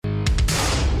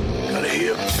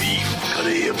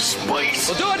of spice.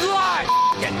 We'll do it live.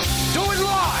 Do it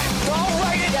live. I'll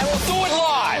write it and we'll do it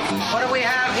live. What do we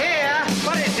have here?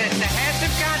 What is this? The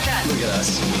handsome contest. Look at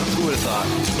us. Who would have thought?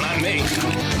 Not me.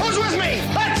 Who's with me?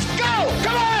 Let's go!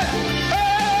 Come on!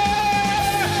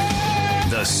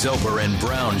 The Soper and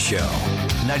Brown Show.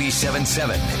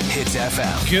 97.7 Hits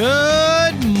FM.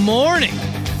 Good morning,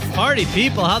 party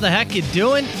people. How the heck you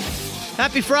doing?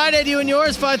 Happy Friday to you and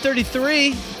yours,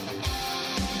 5:33.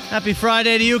 Happy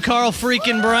Friday to you, Carl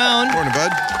freaking Brown. Morning, bud.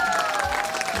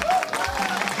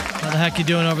 How the heck you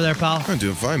doing over there, pal? I'm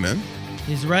doing fine, man.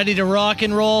 He's ready to rock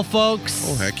and roll, folks.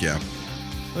 Oh, heck yeah.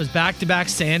 It was back-to-back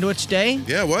sandwich day.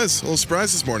 Yeah, it was. A little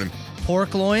surprise this morning.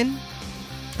 Pork loin.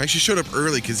 I actually showed up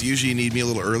early because usually you need me a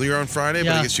little earlier on Friday, but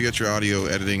Yeah. I guess you got your audio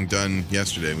editing done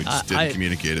yesterday. We just didn't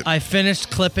communicate it. I finished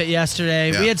Clip It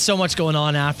yesterday. Yeah. We had so much going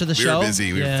on after the we show. were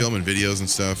busy. We Yeah. were filming videos and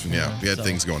stuff, and we had so-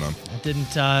 things going on. I didn't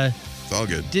It's all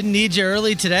good. need you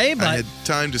early today, but I had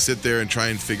time to sit there and try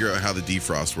and figure out how the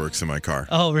defrost works in my car.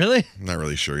 oh, really? I'm not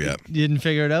really sure yet. You didn't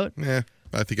figure it out?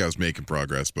 I think I was making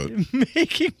progress, but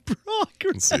Making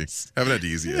progress. we'll see. Haven't had to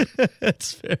easy yet.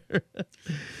 That's fair.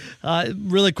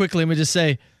 Really quickly, let me just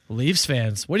say, Leafs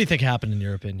fans, what do you think happened in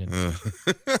your opinion? You're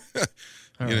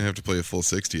going to have to play a full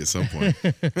 60 at some point.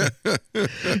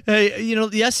 Hey,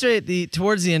 yesterday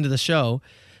towards the end of the show,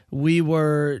 we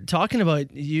were talking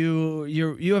about you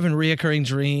having reoccurring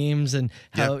dreams and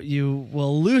how you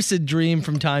will lucid dream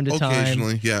from time to time.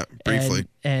 Occasionally, yeah, briefly.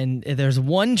 And there's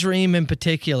one dream in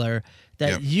particular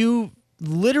that you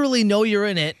literally know you're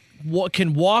in it,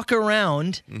 can walk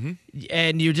around,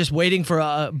 and you're just waiting for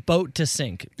a boat to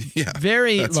sink. Yeah,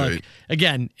 that's look, right.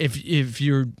 again, if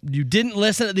you didn't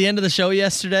listen at the end of the show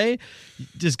yesterday,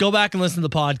 just go back and listen to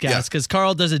the podcast because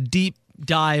Carl does a deep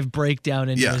dive breakdown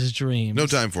into his dreams. No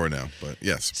time for it now, but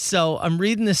yes. So I'm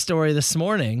reading this story this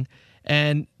morning,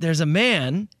 and there's a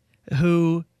man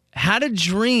who had a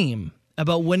dream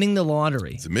about winning the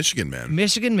lottery. It's a Michigan man.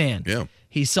 Michigan man. Yeah.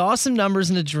 He saw some numbers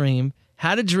in a dream,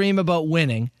 had a dream about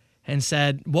winning, and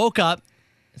woke up,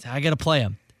 said, I got to play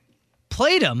him.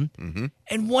 Played him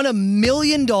and won $1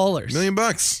 million. $1 million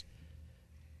bucks.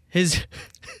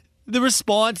 The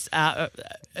response at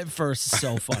first is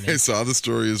so funny. I saw the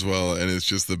story as well, and it's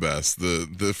just the best.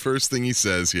 The first thing he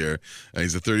says here,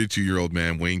 he's a 32-year-old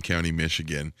man, Wayne County,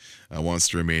 Michigan, wants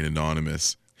to remain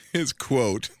anonymous. His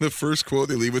quote, the first quote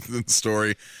they leave with in the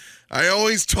story, I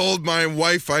always told my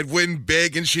wife I'd win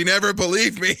big, and she never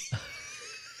believed me.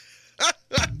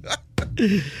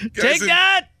 Take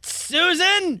that,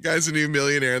 Susan! Guy's a new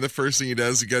millionaire, and the first thing he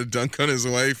does, he got a dunk on his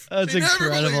wife. That's she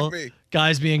incredible. Never believed me.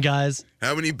 Guys being guys.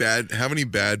 How many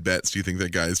bad bets do you think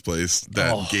that guy's placed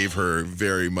that gave her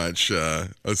very much a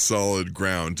solid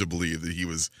ground to believe that he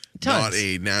was not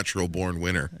a natural born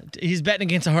winner? He's betting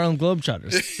against the Harlem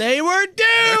Globetrotters. They were due!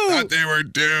 I thought they were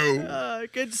due. I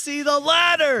could see the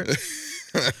ladder.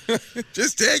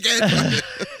 Just take it.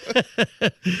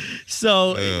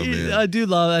 So man.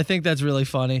 I think that's really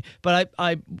funny. But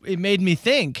it made me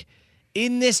think,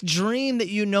 in this dream that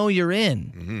you know you're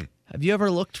in, have you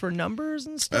ever looked for numbers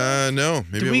and stuff? No.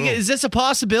 Maybe is this a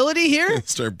possibility here?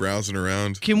 Start browsing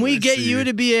around. Can we get you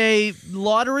to be a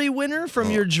lottery winner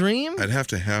from your dream? I'd have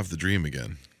to have the dream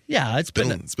again. Yeah, It's been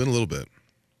a little bit.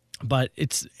 But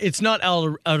it's not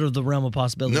out of the realm of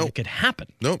possibility. Nope. It could happen.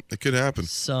 Nope, it could happen.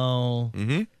 So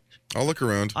I'll look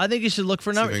around. I think you should look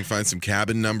for See if I numbers. can find some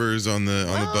cabin numbers on the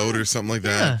boat or something like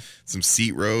that. yeah. Some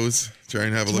seat rows. Try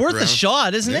and have a It's look worth around. a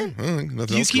shot, isn't it? Well, nothing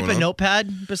Do you else keep going a on.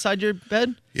 notepad beside your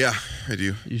bed? Yeah, I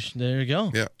do. There you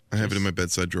go. Yeah, I have it in my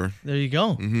bedside drawer. There you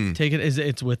go. Take it.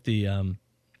 It's with the.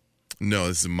 No,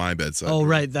 this is my bedside. Oh drawer.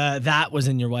 right, that was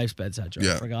in your wife's bedside drawer. I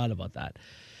Yeah. forgot about that.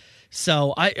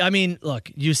 So I mean, look,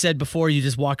 you said before you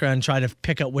just walk around and try to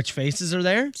pick out which faces are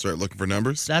there. Start looking for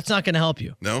numbers. That's not going to help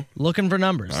you. No, Looking for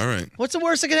numbers. All right. What's the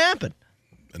worst that can happen?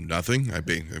 Nothing. I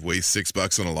waste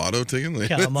 $6 on a lotto ticket. Like,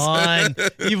 Come on,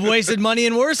 you've wasted money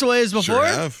in worse ways before. Sure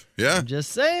have. Yeah, I'm just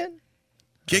saying.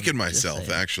 kicking myself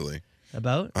saying. actually.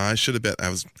 About I should have bet.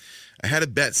 I had a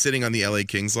bet sitting on the LA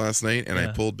Kings last night, and I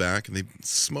Yeah. pulled back, and they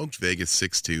smoked Vegas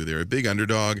 6-2. They were a big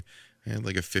underdog. I had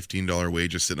like a $15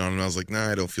 wager sitting on it, and I was like,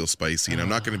 nah, I don't feel spicy, and I'm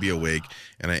not going to be awake.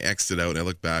 And I X'd it out, and I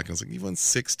looked back, and I was like, you won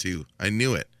 6-2. I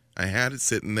knew it. I had it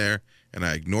sitting there, and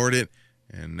I ignored it,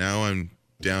 and now I'm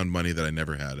down money that I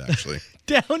never had, actually.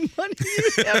 down money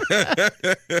you never had.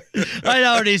 I'd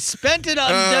already spent it on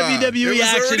WWE it was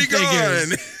action already figures.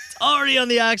 gone. It's already on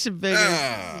the action figures.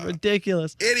 It's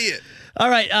ridiculous. Idiot. All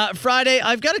right, Friday,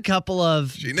 I've got a couple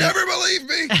of... She never believed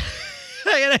me.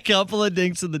 I got a couple of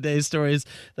dinks of the day stories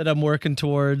that I'm working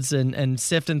towards and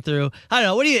sifting through. I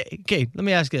don't know. Okay, let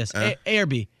me ask you this. A or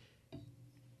B?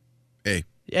 A.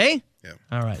 A? Yeah.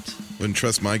 All right. Wouldn't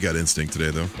trust my gut instinct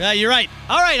today, though. Yeah, you're right.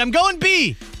 All right, I'm going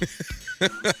B.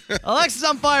 Alexis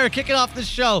on fire, kicking off the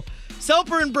show.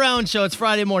 Soper and Brown Show. It's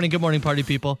Friday morning. Good morning, party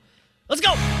people. Let's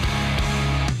go.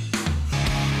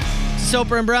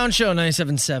 Soper and Brown Show,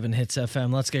 97.7 Hits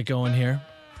FM. Let's get going here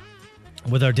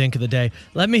with our dink of the day.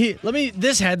 Let me.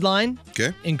 This headline.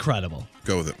 Okay. Incredible.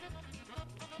 Go with it.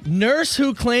 Nurse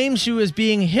who claims she was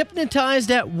being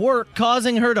hypnotized at work,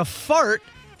 causing her to fart,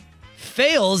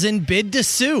 fails in bid to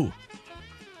sue.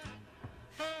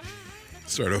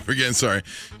 Start over again. Sorry.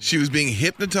 She was being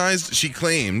hypnotized. She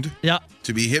claimed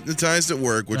to be hypnotized at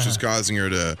work, which was causing her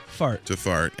to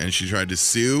fart. And she tried to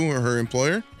sue her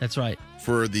employer. That's right.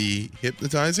 For the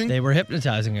hypnotizing? They were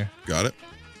hypnotizing her. Got it.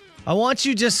 I want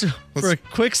you just for a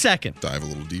quick second. Dive a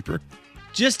little deeper.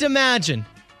 Just imagine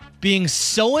being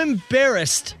so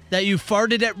embarrassed that you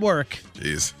farted at work.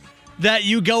 Jeez. That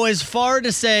you go as far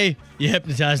to say, you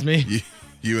hypnotized me.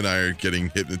 You and I are getting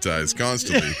hypnotized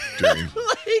constantly during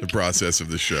the process of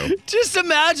the show. Just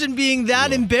imagine being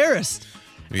that embarrassed.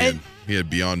 We had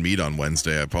Beyond Meat on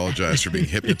Wednesday. I apologize for being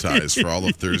hypnotized for all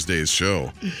of Thursday's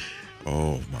show.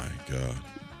 Oh my God.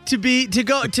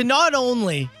 To not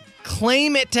only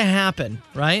claim it to happen,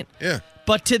 right? Yeah.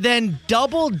 But to then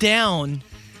double down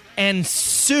and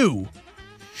sue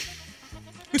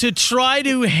to try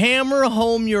to hammer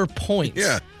home your point.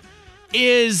 Yeah.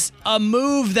 Is a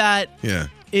move that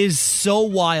is so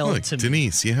wild to me.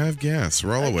 Denise, you have gas.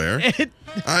 We're all aware.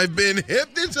 I've been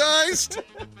hypnotized.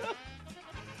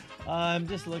 I'm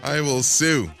just looking. I will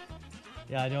sue.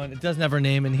 Yeah, I don't. It doesn't have her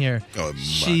name in here. Oh, it must.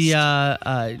 She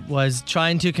was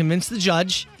trying to convince the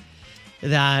judge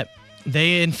that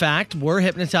they, in fact, were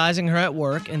hypnotizing her at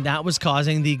work, and that was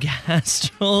causing the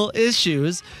gastral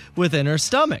issues within her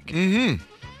stomach. Mm-hmm.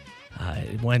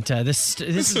 It went. This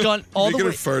has gone all the way.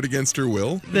 Making her fart against her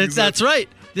will. That's right.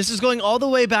 This is going all the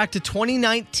way back to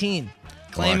 2019,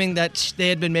 claiming that they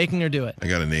had been making her do it. I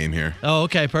got a name here. Oh,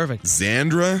 okay, perfect.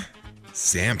 Zandra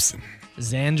Sampson.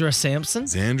 Zandra Sampson.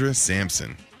 Zandra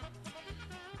Sampson.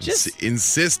 Just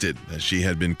insisted that she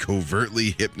had been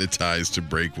covertly hypnotized to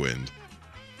break wind.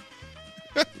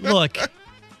 Look,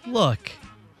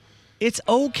 it's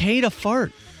okay to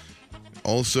fart.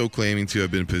 Also claiming to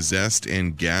have been possessed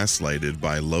and gaslighted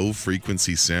by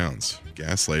low-frequency sounds.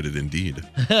 Gaslighted indeed.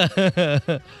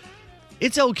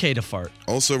 It's okay to fart.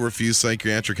 Also refused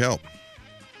psychiatric help.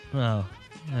 Well,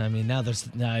 I mean, there's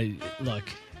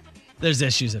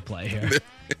issues at play here.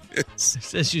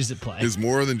 There's issues at play. It's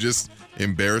more than just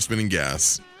embarrassment and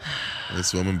gas.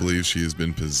 This woman believes she has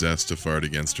been possessed to fart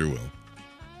against her will.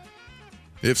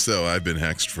 If so, I've been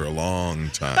hexed for a long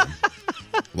time.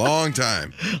 Long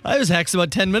time. I was hexed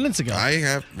about 10 minutes ago. I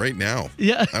have right now.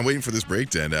 Yeah. I'm waiting for this break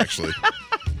to end, actually.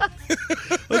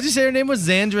 What did you say her name was?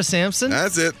 Zandra Sampson?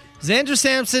 That's it. Zandra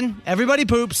Sampson. Everybody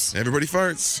poops. Everybody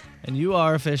farts. And you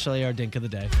are officially our dink of the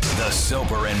day. The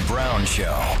Soper and Brown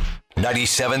Show.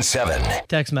 97.7.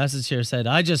 Text message here said,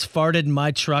 I just farted in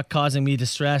my truck causing me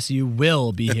distress. You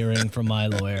will be hearing from my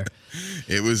lawyer.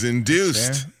 It was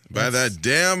induced by that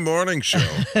damn morning show.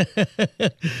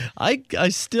 I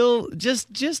still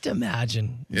just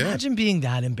imagine. Yeah. Imagine being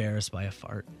that embarrassed by a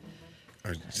fart.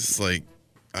 Or just like,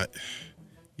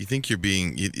 you think you're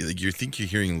being, you think you're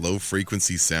hearing low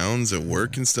frequency sounds at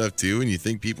work and stuff too, and you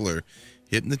think people are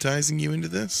hypnotizing you into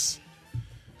this?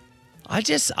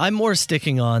 I'm more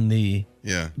sticking on the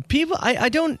people. I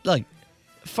don't like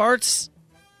farts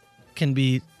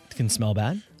can smell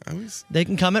bad. They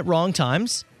can come at wrong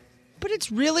times, but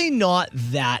it's really not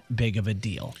that big of a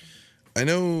deal. I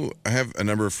know I have a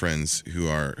number of friends who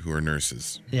are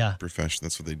nurses. Yeah. Professional.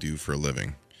 That's what they do for a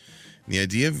living. And the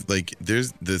idea of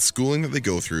there's the schooling that they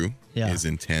go through is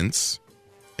intense,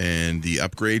 and the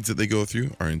upgrades that they go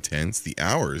through are intense. The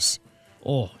hours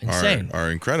insane. are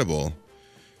incredible.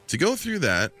 To go through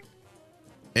that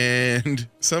and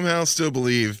somehow still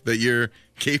believe that you're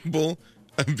capable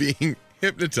of being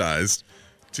hypnotized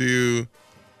to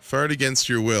fart against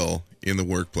your will in the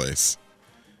workplace.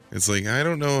 It's like, I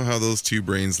don't know how those two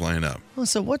brains line up. Well,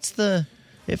 so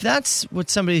if that's what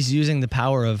somebody's using the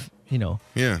power of,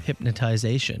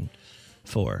 hypnotization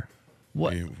for,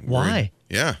 why?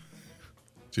 Yeah.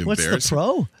 To What's the embarrass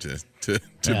pro?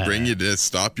 To bring you to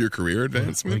stop your career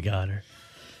advancement. We got her.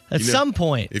 At some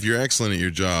point. If you're excellent at your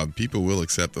job, people will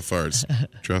accept the farts.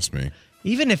 Trust me.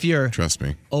 Even if you're Trust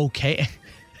me. Okay.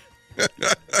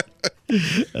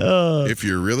 If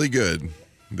you're really good,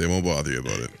 they won't bother you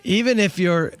about it. Even if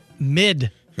you're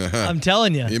mid, I'm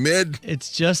telling you. You mid?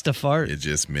 It's just a fart. You're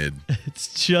just mid.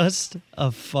 It's just a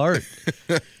fart.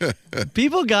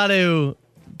 People got to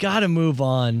gotta move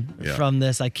on from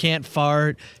this. I can't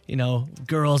fart.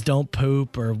 Girls don't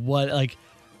poop or what. Like,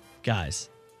 guys,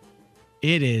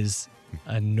 it is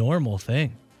a normal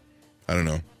thing. I don't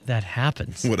know that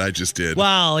happens. what I just did.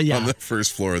 Well, yeah. On the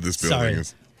first floor of this building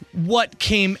is. What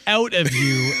came out of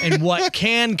you and what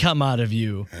can come out of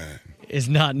you is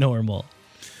not normal.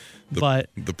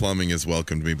 But the plumbing has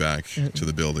welcomed me back to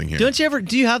the building here.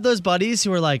 Do you have those buddies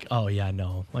who are like, oh yeah,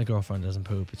 no, my girlfriend doesn't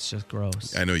poop. It's just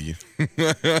gross. I know you.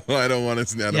 I don't want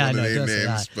to name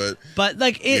names, but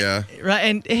like it, right?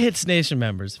 And it hits Nation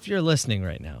members. If you're listening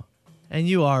right now, and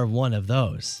you are one of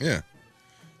those,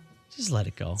 just let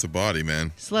it go. It's a body,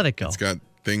 man. Just let it go. It's got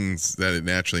things that it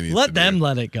naturally needs. Let them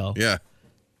let it go. Yeah.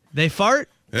 They fart.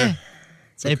 Yeah.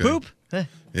 They poop. Yeah,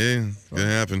 it's gonna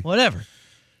happen. Whatever.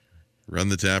 Run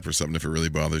the tap or something if it really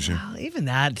bothers you. Well, even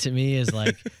that to me is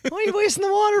like, what are you wasting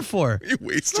the water for? You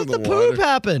wasting Let the poop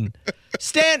happen.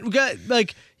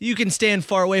 You can stand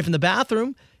far away from the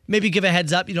bathroom. Maybe give a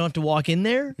heads up. You don't have to walk in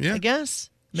there. Yeah. I guess.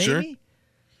 Maybe. Sure.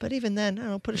 But even then, I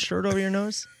don't know. Put a shirt over your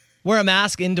nose. Wear a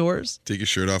mask indoors. Take your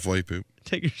shirt off while you poop.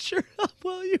 Take your shirt off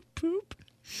while you poop.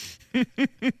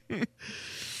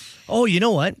 Oh, you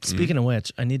know what? Speaking of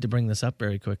which, I need to bring this up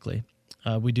very quickly.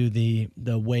 We do the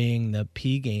weighing the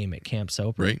pee game at Camp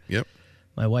Soper. Right, yep.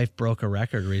 My wife broke a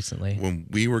record recently. When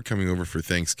we were coming over for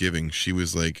Thanksgiving, she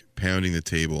was like pounding the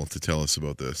table to tell us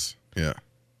about this. Yeah.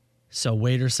 So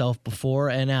weighed herself before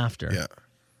and after. Yeah.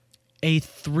 A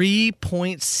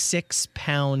 3.6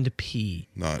 pound pee.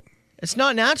 It's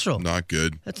not natural. Not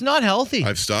good. It's not healthy.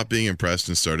 I've stopped being impressed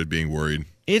and started being worried.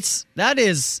 She's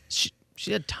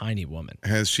a tiny woman.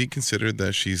 Has she considered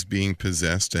that she's being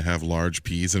possessed to have large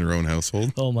peas in her own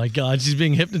household? Oh my God, she's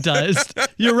being hypnotized.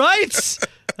 You're right.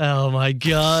 Oh my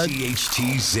God.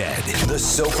 CHTZ, the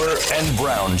Soper and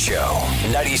Brown Show.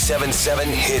 97.7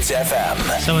 Hits FM.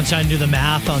 Someone's trying to do the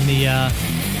math on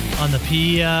the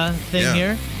pee thing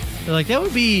here. They're like, that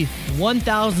would be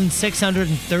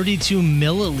 1,632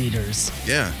 milliliters.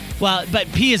 Yeah. Well,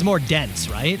 but pee is more dense,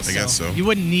 right? I guess so. You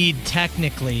wouldn't need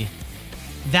technically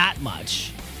that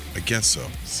much. I guess so.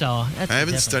 So that's I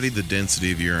haven't studied the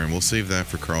density of urine. We'll save that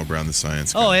for Carl Brown, the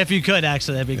science guy. Oh, if you could,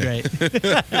 actually, that'd be great.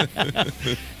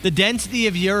 The density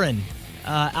of urine.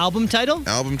 Album title?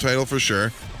 Album title for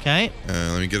sure. Okay.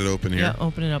 Let me get it open here. Yeah,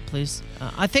 open it up, please.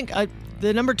 I think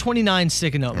the number 29 is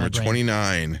sticking out in my brain. Number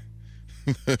 29.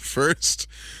 The first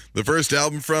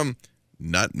album from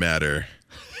Nut Matter.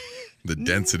 The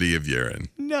density of urine.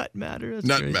 Nut Matter. That's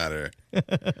Nut great. Matter. Want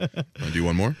to do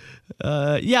one more?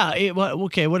 Yeah.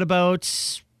 Okay. What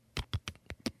about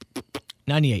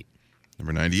 98?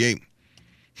 Number 98.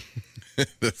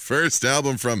 The first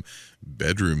album from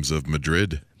Bedrooms of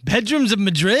Madrid. Bedrooms of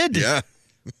Madrid? Yeah.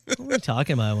 What are we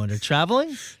talking about, I wonder?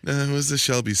 Traveling? No, it was a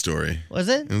Shelby story. Was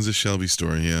it? It was a Shelby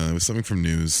story, yeah. It was something from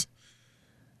News.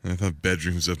 I thought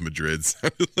Bedrooms of Madrid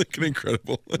sounded like an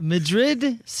incredible.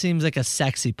 Madrid seems like a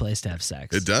sexy place to have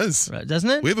sex. It does. Right,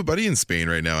 doesn't it? We have a buddy in Spain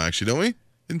right now, actually, don't we?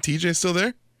 Isn't TJ still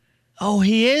there? Oh,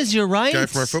 he is. You're right. Guy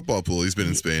from our football pool. He's been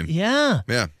in Spain. Yeah.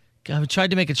 Yeah. I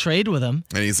tried to make a trade with him.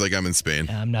 And he's like, I'm in Spain.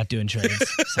 Yeah, I'm not doing trades.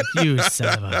 It's like, you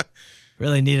son of a...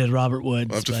 Really needed Robert Woods.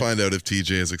 We'll have to find out if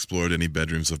TJ has explored any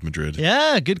bedrooms of Madrid.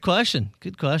 Yeah, good question.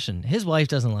 Good question. His wife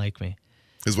doesn't like me.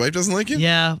 His wife doesn't like you?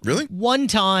 Yeah. Really? One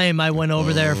time I went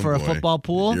over there for a football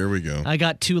pool. Here we go. I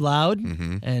got too loud,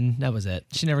 and that was it.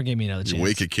 She never gave me another chance. You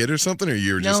wake a kid or something, or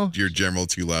you're just your general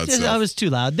too loud self? I was too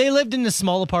loud. They lived in a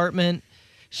small apartment.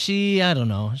 I don't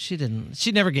know. She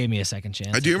never gave me a second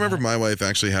chance. I do remember my wife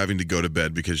actually having to go to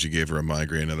bed because you gave her a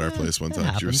migrine at our place one time.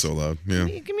 happens. She was so loud. Yeah.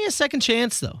 Give me a second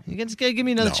chance, though. You just gotta give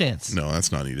me another chance. No,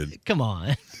 that's not needed. Come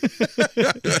on.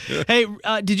 Hey,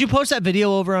 did you post that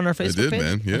video over on our Facebook page? I did,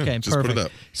 man. Yeah. Okay, just perfect. put it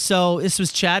up. So this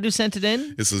was Chad who sent it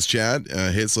in? This was Chad,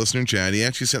 Hits listener Chad. He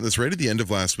actually sent this right at the end of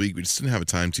last week. We just didn't have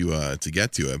time to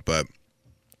get to it, but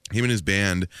him and his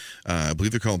band, I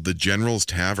believe they're called The General's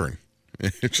Tavern.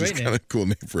 Which is kind of a cool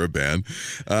name for a band.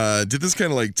 Did this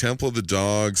kind of like Temple of the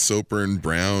Dog, Soper and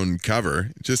Brown cover.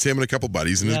 Just him and a couple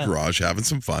buddies in his garage having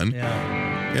some fun.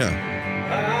 Yeah.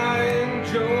 I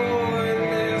enjoy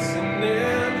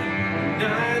listening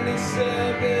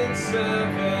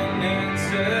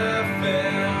 97.7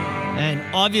 FM. And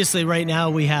obviously right now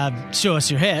we have Show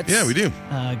Us Your Hits. Yeah, we do.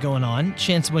 Going on.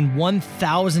 Chance to win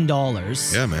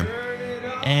 $1,000. Yeah, man.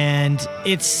 And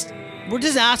we're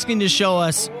just asking to show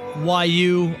us why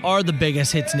you are the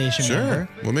biggest Hits Nation member.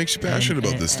 What makes you passionate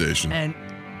about this station? And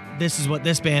this is what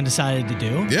this band decided to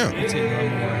do. Yeah. Let's get a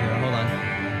little more here. Hold on.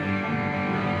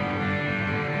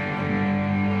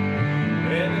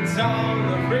 And it's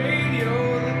on the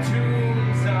radio, the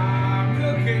tunes are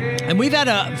cooking. And we've had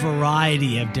a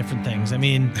variety of different things. I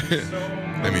mean,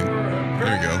 I mean,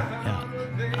 there we go.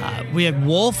 Yeah. We had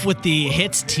Wolf with the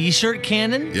Hits T-shirt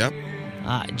cannon. Yep.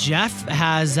 Jeff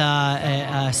has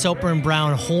a Soper and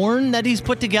Brown horn that he's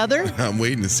put together. I'm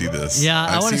waiting to see this. Yeah,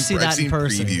 I want to see that in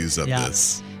person. I've seen previews of Yeah.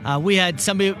 this. We had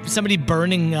somebody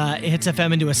burning Hits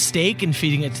FM into a steak and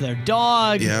feeding it to their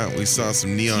dog. Yeah, we saw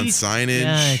some neon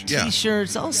signage. Yeah,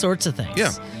 T-shirts, all sorts of things.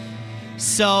 Yeah.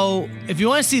 So if you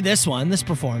want to see this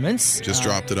performance, Just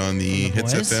dropped it on the from the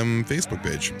Hits boys. FM Facebook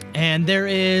page. And there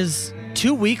is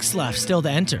 2 weeks left still to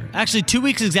enter. Actually, 2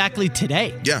 weeks exactly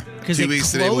today. Yeah, 'Cause 2 it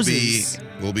weeks today closes.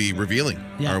 we'll be revealing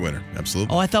Yeah. our winner.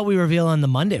 Absolutely. Oh, I thought we reveal on the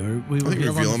Monday. We I think we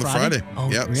reveal reveal on the Friday.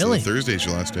 Oh, yeah, really? So Thursday's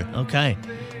your last day. Okay.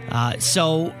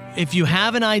 So if you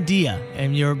have an idea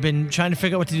and you've been trying to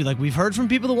figure out what to do, like we've heard from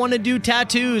people that want to do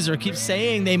tattoos or keep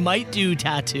saying they might do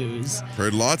tattoos.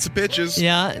 Heard lots of pitches.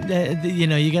 Yeah,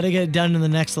 you got to get it done in the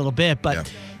next little bit. But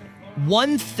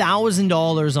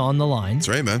 $1,000 on the line. That's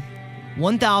right, man.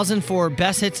 $1,000 for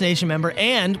Best Hits Nation member,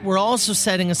 and we're also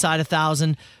setting aside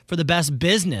 $1,000 for the best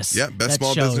business. Yeah, best that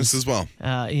small shows, business as well.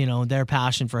 Their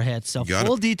passion for hits. So Got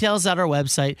full it. details at our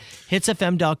website,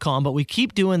 hitsfm.com. But we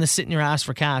keep doing the sit in your ass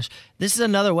for cash. This is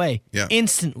another way. Yeah.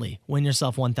 Instantly win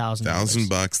yourself $1,000.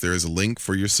 $1,000. There is a link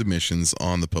for your submissions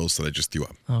on the post that I just threw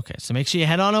up. Okay, so make sure you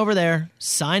head on over there,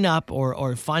 sign up,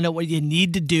 or find out what you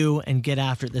need to do and get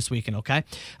after it this weekend. Okay,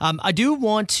 I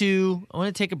want to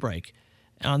take a break.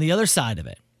 And on the other side of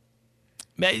it,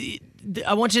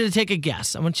 I want you to take a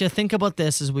guess. I want you to think about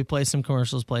this as we play some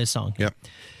commercials, play a song. Yep.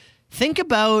 Think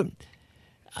about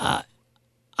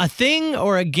a thing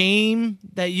or a game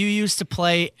that you used to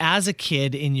play as a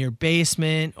kid in your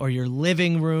basement or your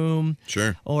living room.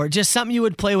 Sure. Or just something you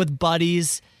would play with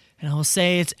buddies. And I'll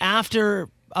say it's after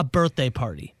a birthday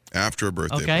party. After a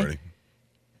birthday Okay. party.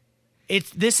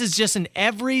 This is just an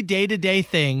every day-to-day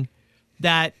thing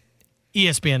that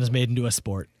ESPN has made into a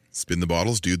sport. Spin the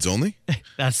bottles, dudes only.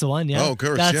 That's the one, yeah. Oh, of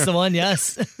course, That's yeah. the one,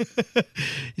 yes.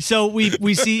 So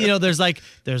we see, there's like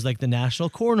the National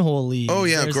Cornhole League. Oh,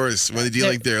 yeah, of There's- course. When they do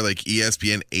like their like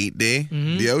ESPN 8-day,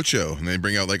 Mm-hmm. the Ocho, and they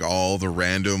bring out like all the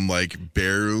random like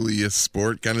barely a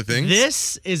sport kind of things.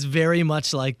 This is very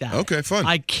much like that. Okay, fun.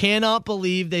 I cannot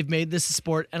believe they've made this a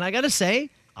sport, and I got to say,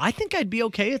 I think I'd be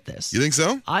okay at this. You think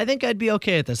so? I think I'd be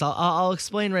okay at this. I'll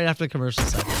explain right after the commercial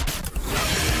set.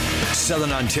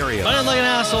 Southern Ontario. Running like an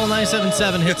asshole,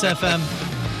 97.7 Hits FM.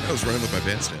 I was running with my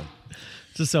pants down.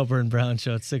 It's a Soper and Brown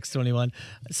show at 6:21.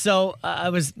 So I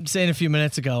was saying a few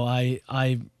minutes ago,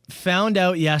 I found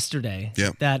out yesterday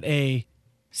Yep. that a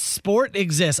sport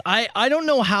exists. I don't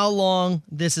know how long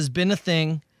this has been a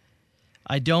thing.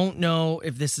 I don't know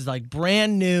if this is like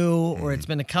brand new or it's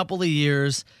been a couple of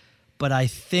years, but I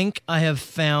think I have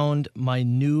found my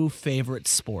new favorite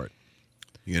sport.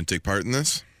 You gonna take part in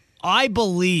this? I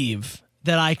believe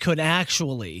that I could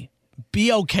actually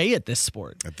be okay at this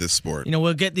sport. At this sport?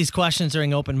 We'll get these questions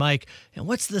during open mic. And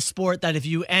what's the sport that if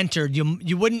you entered,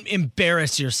 you wouldn't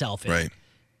embarrass yourself in? Right.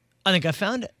 I think I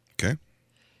found it. Okay.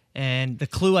 And the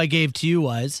clue I gave to you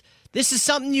was this is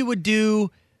something you would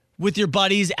do with your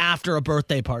buddies after a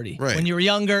birthday party Right. when you were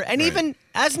younger. And Right. even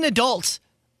as an adult,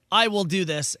 I will do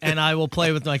this and I will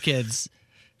play with my kids.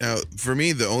 Now, for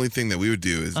me, the only thing that we would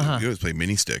do is we always play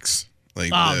mini sticks.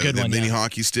 Like good the one, mini yeah.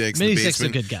 hockey sticks Mini in the sticks are a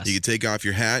basement. good guess. You could take off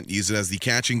your hat, use it as the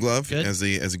catching glove, Good. as a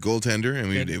goaltender, and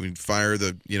Good. we'd fire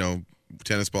the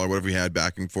tennis ball or whatever we had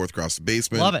back and forth across the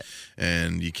basement. Love it.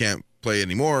 And you can't play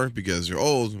anymore because you're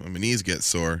old and my knees get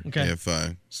sore Okay. if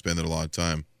I spend a lot of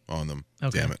time on them.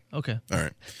 Okay. Damn it. Okay. All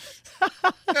right.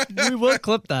 We will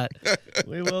clip that.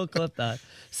 We will clip that.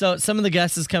 So some of the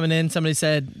guests is coming in. Somebody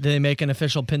said they make an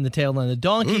official pin the tail on the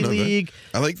Donkey Ooh, not bad. League.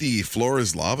 I like the floor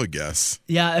is lava guess.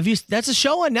 Yeah, that's a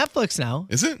show on Netflix now.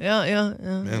 Is it? Yeah.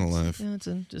 Man alive. Yeah, it's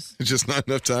just. It's just not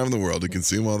enough time in the world to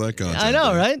consume all that content. I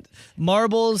know, but right?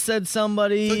 Marbles said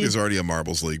somebody. I think there's already a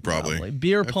marbles league, probably.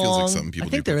 Beer That pong. feels like something people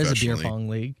I think do there is a beer professionally. pong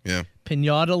league. Yeah.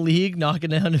 Pinata League, knocking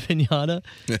down a pinata.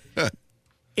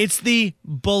 It's the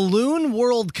Balloon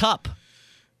World Cup.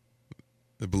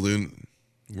 The balloon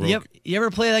world. You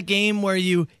ever play that game where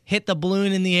you hit the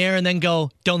balloon in the air and then go,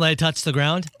 don't let it touch the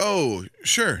ground? Oh,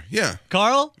 sure. Yeah.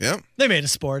 Carl? Yep. They made a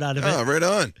sport out of it. Oh, right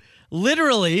on.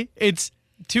 Literally, it's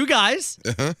two guys,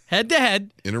 head to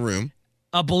head. In a room.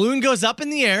 A balloon goes up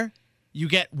in the air. You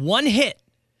get one hit,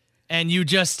 and you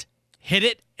just hit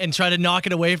it and try to knock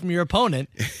it away from your opponent.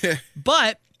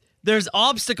 But there's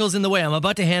obstacles in the way. I'm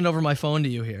about to hand over my phone to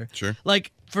you here. Sure.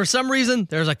 Like, for some reason,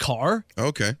 there's a car,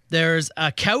 Okay. there's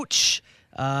a couch,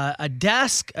 a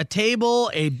desk, a table,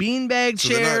 a beanbag So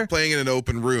chair. they're not playing in an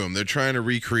open room. They're trying to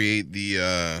recreate the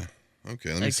okay, let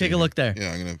me Like, see take a here. look there.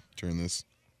 Yeah, I'm gonna turn this.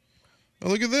 Oh,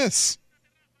 look at this.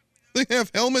 They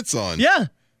have helmets on. Yeah.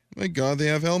 My God, they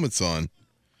have helmets on.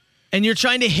 And you're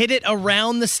trying to hit it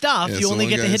around the stuff. Yeah, you so only one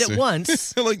get to hit guy's- it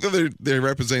once. I like that they're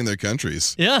representing their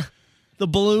countries. Yeah. The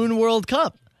Balloon World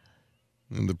Cup.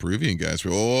 And the Peruvian guys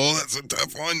were, oh, that's a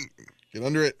tough one. Get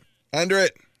under it. Under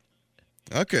it.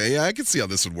 Okay, yeah, I can see how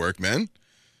this would work, man.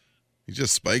 He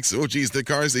just spikes. Oh, geez, the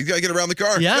cars. You got to get around the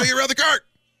car. Yeah. You got to get around the car.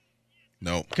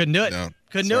 No. Couldn't do it. No.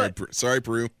 Couldn't do it. Sorry,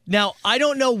 Peru. Now, I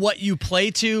don't know what you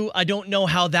play to. I don't know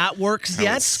how that works How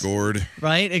yet. it's scored.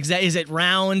 Right? Is it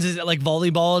rounds? Is it like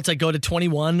volleyball? It's like go to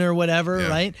 21 or whatever, Yeah.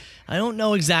 right? I don't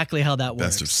know exactly how that works.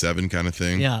 Best of 7 kind of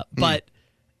thing. Yeah, but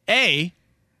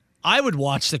I would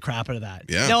watch the crap out of that.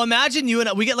 Yeah. Now imagine you and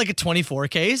we get like a 24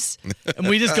 case and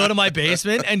we just go to my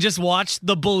basement and just watch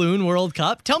the Balloon World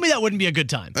Cup. Tell me that wouldn't be a good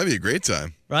time, That'd be a great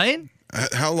time. right?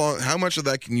 How much of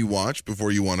that can you watch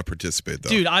before you want to participate, though?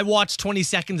 Dude, I watched 20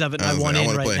 seconds of it and I want in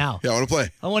wanna right play. now. Yeah, I want to play.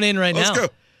 I want in right Let's now. go.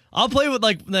 I'll play with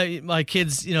like my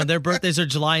kids, their birthdays are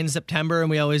July and September and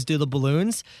we always do the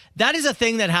balloons. That is a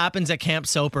thing that happens at Camp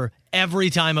Soper every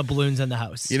time a balloon's in the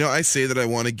house. I say that I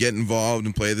want to get involved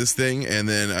and play this thing, and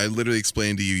then I literally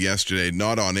explained to you yesterday,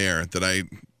 not on air, that I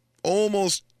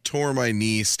almost tore my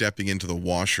knee stepping into the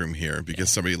washroom here because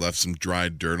somebody left some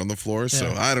dried dirt on the floor. So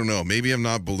Yeah. I don't know. Maybe I'm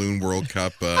not Balloon World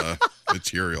Cup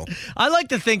material. I like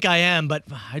to think I am, but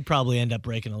I'd probably end up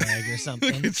breaking a leg or Look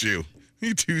something. at you.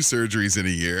 You 2 surgeries in a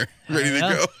year. Ready to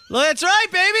Yeah. go. Well, that's right,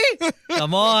 baby.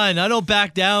 Come on. I don't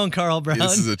back down, Carl Brown.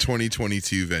 This is a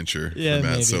 2022 venture for Matt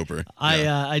maybe. Soper.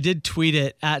 I did tweet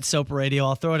it at Soper Radio.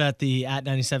 I'll throw it at the at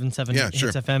 97.7 Yeah, Hits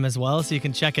sure. FM as well, so you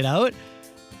can check it out.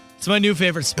 It's my new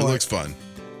favorite It sport. looks fun.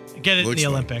 Get it in looks the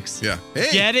fun. Olympics. Yeah. Hey,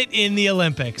 Get it in the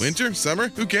Olympics. winter, summer,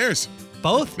 who cares?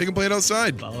 Both. Make them play it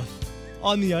outside. Both.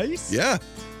 On the ice? Yeah.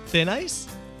 Thin ice?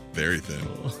 Very thin.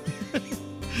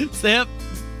 Stay up.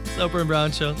 Soper and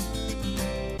Brown Show.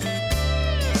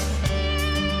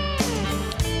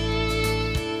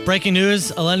 Breaking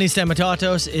news, Eleni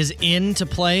Stamatatos is in to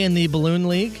play in the Balloon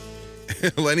League.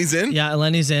 Lenny's in? Yeah,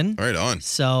 Eleni's in. All right, on.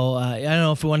 So I don't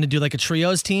know if we want to do like a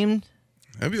trios team.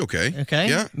 That'd be okay. Okay.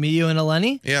 Yeah. Me, you, and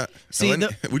Eleni. Yeah. See,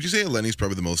 would you say Lenny's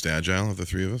probably the most agile of the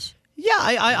 3 of us? Yeah,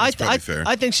 I probably fair.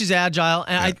 I think she's agile,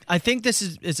 and Yeah. I think this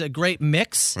is a great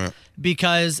mix Yeah.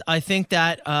 because I think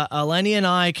that Eleni and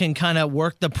I can kind of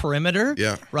work the perimeter.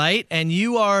 Yeah. Right, and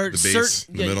you are The base,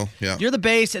 the middle, yeah. You're the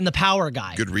base and the power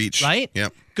guy. Good reach. Right.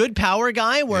 Yep. Good power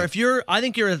guy. Where Yeah. I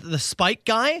think you're the spike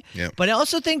guy. Yep. But I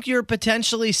also think you're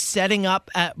potentially setting up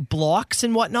at blocks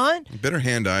and whatnot. Better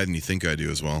hand-eye than you think I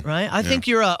do as well. Right. I think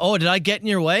you're did I get in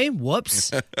your way?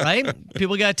 Whoops. Right.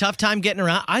 People got a tough time getting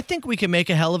around. I think we can make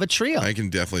a hell of a trio. I can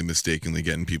definitely mistakenly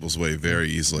get in people's way very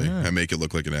easily. I make it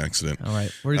look like an accident. All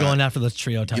right. We're going after those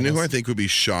trio titles. You know who I think would be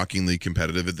shockingly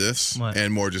competitive at this? What?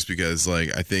 And more just because, I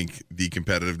think the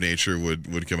competitive nature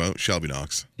would come out? Shelby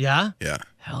Knox. Yeah? Yeah.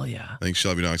 Hell yeah. I think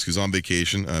Shelby Knox, who's on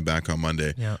vacation back on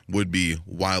Monday, Yeah. would be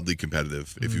wildly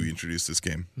competitive if you introduced this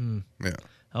game. Yeah.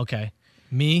 Okay.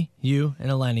 Me, you, and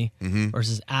Eleni Mm-hmm.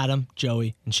 versus Adam,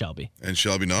 Joey, and Shelby. And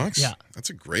Shelby Knox? Yeah. That's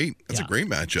a great Yeah.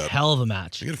 matchup. Hell of a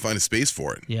match. You got to find a space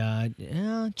for it. Yeah,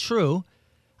 true.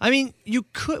 I mean,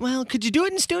 could you do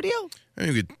it in studio? I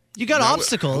mean, You got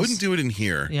obstacles. I wouldn't do it in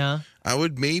here. Yeah. I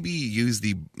would maybe use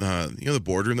the the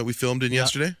boardroom that we filmed in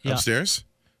yesterday Yeah. upstairs.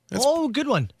 Good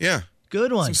one. Yeah.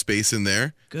 Good one. Some space in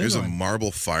there. Good There's one. a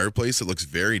marble fireplace that looks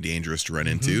very dangerous to run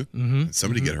into.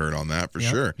 Somebody get hurt on that for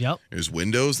sure. Yep. There's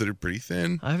windows that are pretty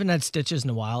thin. I haven't had stitches in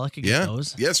a while. I could get Yeah.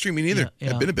 those. Yeah, stream me neither. Yeah.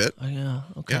 I've been a bit. Yeah.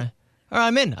 Okay. Yeah. All right,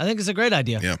 I'm in. I think it's a great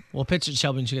idea. Yeah. We'll pitch it to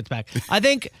Shelby when she gets back. I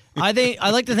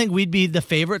like to think we'd be the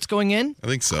favorites going in. I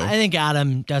think so. I think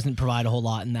Adam doesn't provide a whole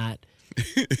lot in that.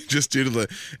 Just due to the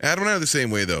Adam and I are the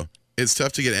same way though. It's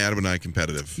tough to get Adam and I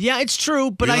competitive. Yeah, it's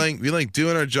true, but we like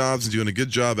doing our jobs and doing a good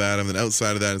job at them. And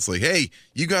outside of that, it's like, hey,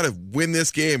 you got to win this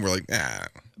game. We're like,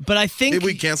 but I think maybe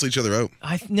we cancel each other out.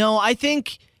 I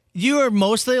think you are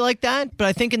mostly like that, but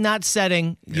I think in that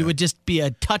setting you would just be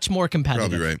a touch more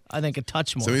competitive. Probably right. I think a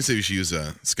touch more. Somebody said we should use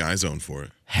Sky Zone for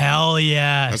it. Hell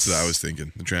yes. That's what I was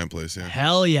thinking. The tramp place, yeah.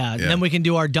 Hell yeah. And Yeah. then we can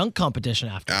do our dunk competition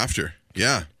after. After,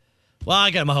 yeah. Well,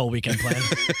 I got my whole weekend planned.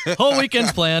 Whole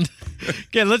weekend's planned.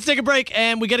 Okay, let's take a break,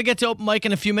 and we got to get to open mic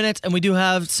in a few minutes, and we do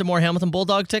have some more Hamilton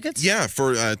Bulldog tickets. Yeah,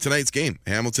 for tonight's game.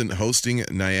 Hamilton hosting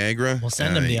Niagara. We'll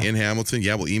send them to you. In Hamilton.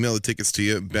 Yeah, we'll email the tickets to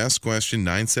you. Best question,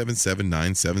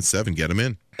 977-977. Get them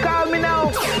in. Call me now.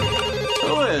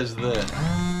 Who is this?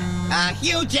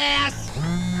 Huge ass.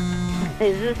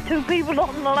 Is this 2 people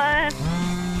on the line?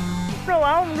 No,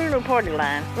 I don't do no party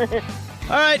line.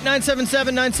 All right,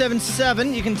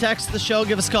 977-977. You can text the show.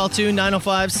 Give us a call, too,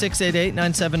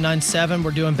 905-688-9797.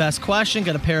 We're doing Best Question.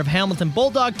 Got a pair of Hamilton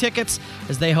Bulldog tickets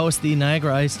as they host the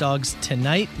Niagara Ice Dogs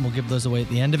tonight. We'll give those away at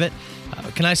the end of it.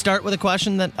 Can I start with a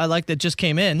question that I like that just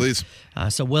came in? Please.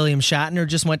 So William Shatner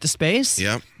just went to space.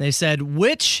 Yep. They said,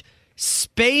 which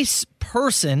space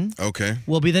person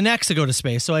will be the next to go to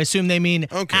space? So I assume they mean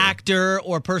actor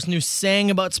or person who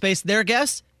sang about space. Their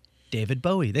guess? David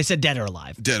Bowie. They said dead or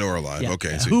alive. Dead or alive. Yeah.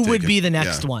 Okay. Yeah. So Who would be the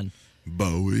next one?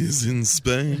 Bowie's in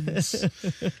space.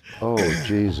 Oh,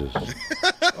 Jesus.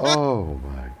 Oh,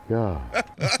 my God.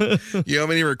 You know how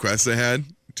many requests I had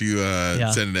to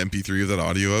send an MP3 of that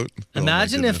audio out?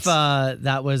 Imagine if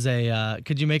that was a...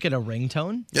 could you make it a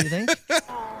ringtone, do you think?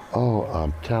 Oh,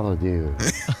 I'm telling you.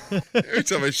 Every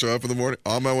time I show up in the morning,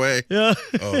 on my way. Yeah.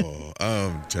 Oh,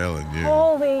 I'm telling you.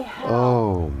 Holy hell.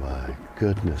 Oh, my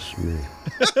goodness me.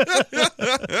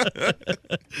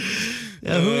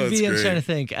 Who would be? I'm trying to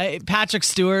think. Patrick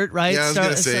Stewart, right? Yeah, I was going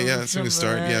to say, it's going to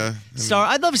start, yeah.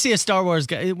 I'd love to see a Star Wars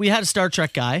guy. We had a Star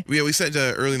Trek guy. Yeah, we said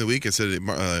early in the week, I said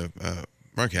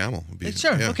Mark Hamill would be.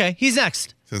 Sure, okay. He's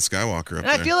next. Send Skywalker up and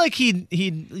I feel like he'd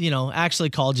actually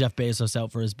call Jeff Bezos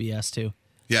out for his BS, too.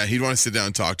 Yeah, he'd want to sit down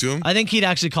and talk to him. I think he'd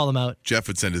actually call him out. Jeff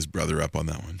would send his brother up on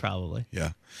that one. Probably.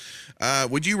 Yeah.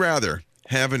 Would you rather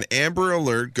have an Amber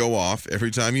Alert go off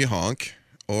every time you honk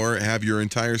or have your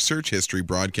entire search history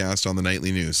broadcast on the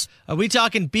nightly news? Are we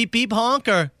talking beep, beep, honk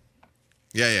or?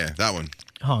 Yeah, that one.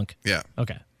 Honk. Yeah.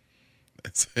 Okay.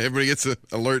 Everybody gets an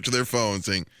alert to their phone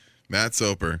saying, Matt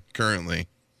Soper, currently.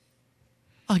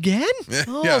 Again?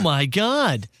 Oh, my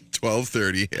God.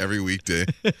 12:30 every weekday.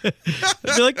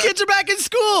 They're like, kids are back in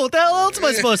school. What the hell else am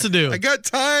I supposed to do? I got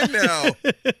time now.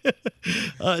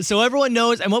 So everyone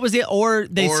knows. And what was the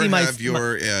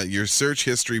your search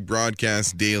history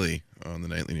broadcast daily on the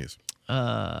nightly news.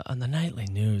 On the nightly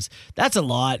news. That's a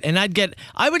lot. And I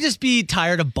would just be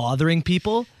tired of bothering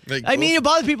people. You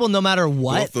bother people no matter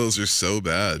what. Both those are so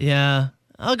bad. Yeah.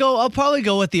 I'll probably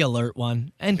go with the alert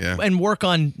one and work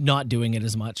on not doing it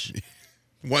as much.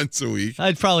 Once a week.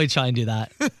 I'd probably try and do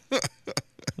that.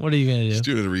 What are you going to do? Just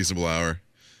do it at a reasonable hour.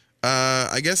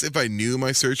 I guess if I knew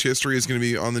my search history is going to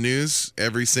be on the news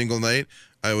every single night,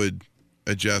 I would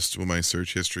adjust what my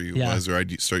search history was, or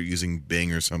I'd start using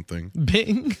Bing or something.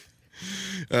 Bing?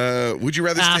 Would you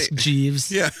rather Ask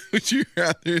Jeeves. Yeah. Would you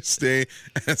rather stay...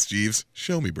 Ask Jeeves.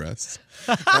 Show me breasts.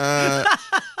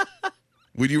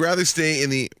 Would you rather stay in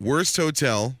the worst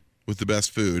hotel with the best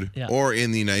food or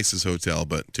in the nicest hotel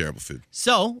but terrible food?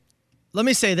 So, let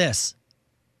me say this.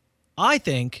 I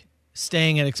think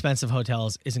staying at expensive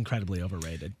hotels is incredibly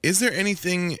overrated. Is there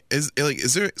anything is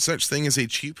there such thing as a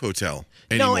cheap hotel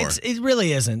anymore? No, it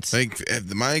really isn't. Like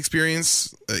my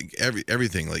experience, like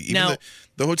everything, like even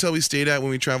the hotel we stayed at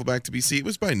when we traveled back to BC, it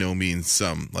was by no means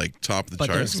some like top of the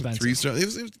charts, 3 stars.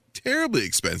 It was terribly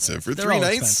expensive for 3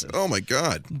 nights. Expensive. Oh my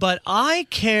God! But I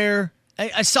care.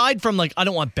 Aside from I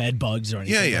don't want bed bugs or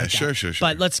anything. Yeah, like sure.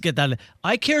 But let's get that.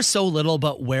 I care so little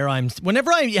about where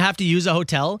whenever I have to use a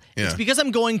hotel, it's because I'm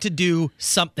going to do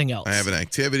something else. I have an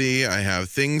activity. I have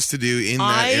things to do in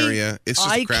that area. It's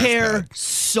just I care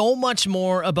so much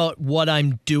more about what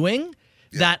I'm doing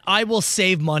that I will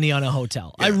save money on a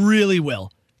hotel. Yeah. I really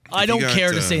will. I don't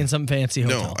care to stay in some fancy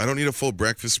hotel. No, I don't need a full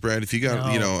breakfast spread. If you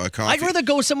got, a coffee. I'd rather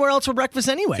go somewhere else for breakfast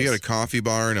anyway. If you got a coffee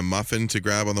bar and a muffin to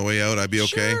grab on the way out, I'd be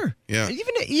okay. Sure. Yeah.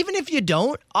 Even if you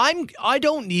don't, I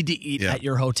don't need to eat at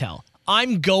your hotel.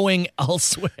 I'm going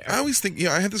elsewhere. I always think,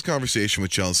 I had this conversation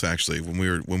with Chelsea actually when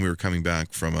we were coming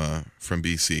back from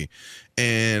BC.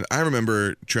 And I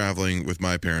remember traveling with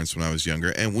my parents when I was younger,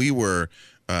 and we were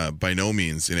by no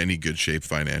means in any good shape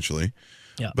financially.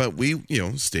 Yeah. But we,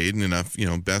 stayed in enough,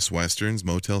 Best Westerns,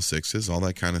 Motel 6s, all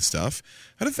that kind of stuff.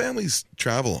 How do families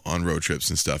travel on road trips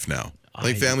and stuff now?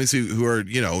 Like families who are,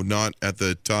 not at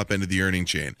the top end of the earning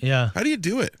chain. Yeah. How do you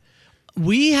do it?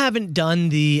 We haven't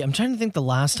done I'm trying to think the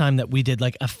last time that we did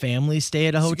a family stay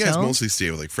at a hotel. You guys mostly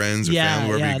stay with friends or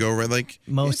family wherever you go, right?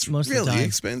 Most really of the time.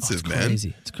 Expensive, man.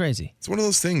 Crazy. It's crazy. It's one of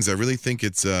those things. I really think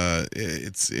it's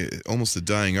almost a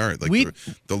dying art. The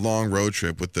long road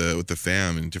trip with the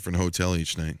fam in a different hotel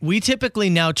each night. We typically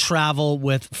now travel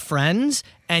with friends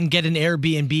and get an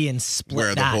Airbnb and split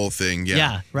where that. The whole thing,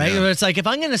 right? Where it's if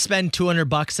I'm going to spend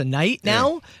 $200 a night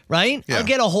now, right? Yeah. I'll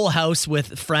get a whole house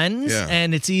with friends,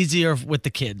 and it's easier with the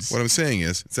kids. What I'm saying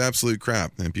is, it's absolute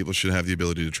crap, and people should have the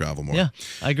ability to travel more. Yeah,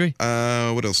 I agree.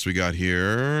 What else do we got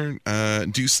here?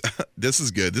 This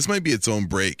is good. This might be its own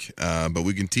break, but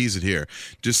we can tease it here.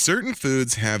 Do certain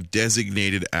foods have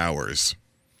designated hours?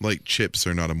 Like chips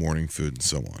are not a morning food and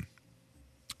so on.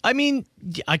 I mean,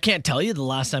 I can't tell you the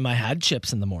last time I had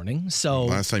chips in the morning. So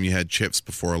Last time you had chips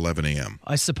before 11 a.m.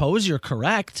 I suppose you're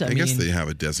correct. I guess they have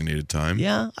a designated time.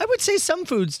 Yeah, I would say some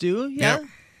foods do. Yeah. Yep.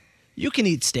 You can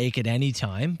eat steak at any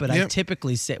time, but I Yep.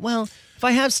 typically say, well, if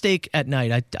I have steak at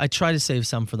night, I try to save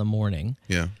some for the morning.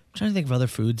 Yeah. I'm trying to think of other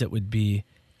foods that would be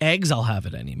eggs. I'll have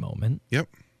at any moment. Yep.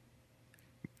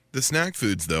 The snack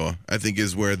foods, though, I think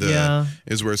is where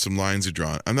some lines are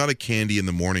drawn. I'm not a candy in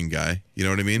the morning guy. You know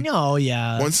what I mean? No,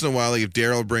 yeah. Once in a while, like if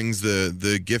Daryl brings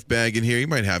the gift bag in here, you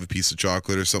might have a piece of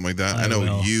chocolate or something like that. I know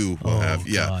will. you will have.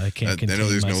 Yeah, God, I can't I know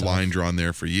there's contain no myself. line drawn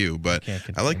there for you, but can't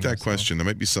I like contain that myself. question. There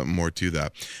might be something more to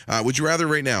that. Would you rather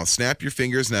right now snap your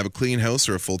fingers and have a clean house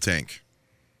or a full tank?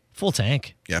 Full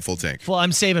tank. Yeah, full tank. Well,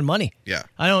 I'm saving money. Yeah.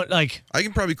 I don't like. I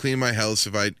can probably clean my house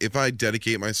if I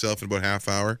dedicate myself in about half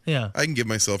hour. Yeah. I can give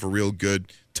myself a real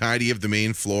good tidy of the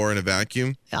main floor and a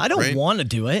vacuum. I don't right? want to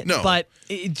do it. No. But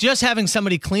just having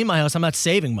somebody clean my house, I'm not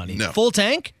saving money. No. Full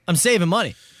tank, I'm saving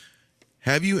money.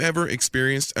 Have you ever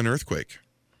experienced an earthquake?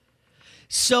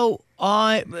 So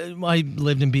I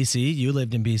lived in BC. You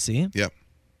lived in BC. Yep.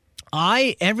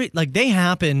 They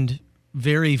happened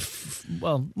very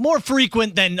more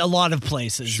frequent than a lot of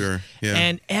places. Sure, yeah.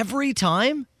 And every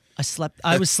time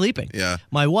I was sleeping. Yeah.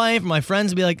 My wife, my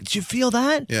friends would be like, "Did you feel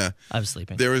that?" Yeah. I was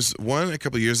sleeping. There was one a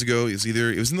couple of years ago. It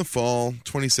was in the fall,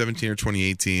 2017 or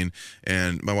 2018,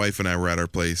 and my wife and I were at our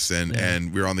place,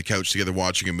 and we were on the couch together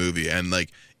watching a movie, and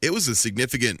like it was a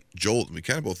significant jolt. We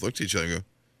kind of both looked at each other and go.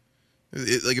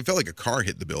 It felt like a car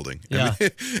hit the building. Yeah.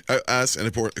 Us and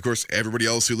of course everybody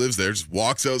else who lives there just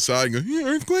walks outside and goes, "Yeah,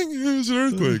 earthquake! Yeah, it's an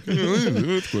earthquake! Yeah, it's an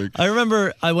earthquake!" I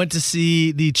remember I went to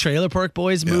see the Trailer Park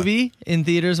Boys movie in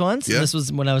theaters once. Yeah. This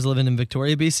was when I was living in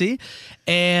Victoria, BC,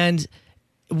 and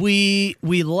we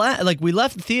left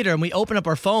the theater and we opened up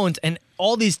our phones and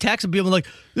all these texts of people like,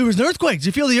 "There was an earthquake. Did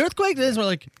you feel the earthquake?" And we're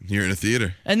like, You're in a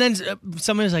theater. and then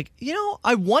someone was like,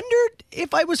 I wondered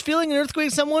if I was feeling an earthquake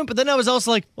at some point, but then I was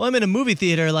also like, well, I'm in a movie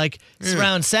theater, like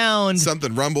surround sound.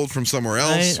 Something rumbled from somewhere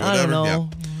else. I Whatever. don't know.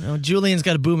 Yeah. You know, Julian's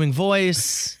got a booming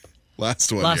voice.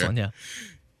 Last one. Last here. one, yeah.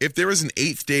 If there was an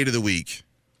 8th day to the week,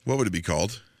 what would it be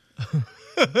called?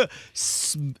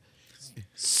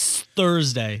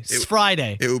 Thursday. It's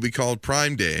Friday. It would be called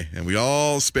Prime Day, and we'd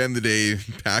all spend the day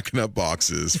packing up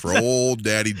boxes for old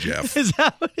Daddy Jeff. Is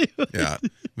that what it was? Yeah.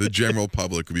 The general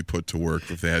public would be put to work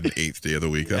if they had an 8th day of the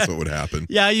week. That's what would happen.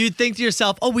 Yeah, you'd think to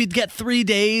yourself, oh, we'd get 3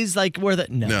 days, like where the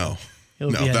No. It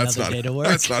would No, be that's another not. day to work.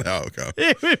 That's not how it goes.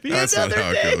 It would be That's not another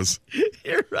how day. it goes.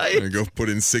 You're I'm right. gonna go put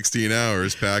in 16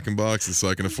 hours packing boxes so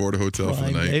I can afford a hotel for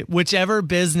the night. Right? Whichever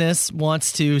business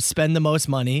wants to spend the most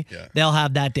money, Yeah. they'll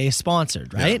have that day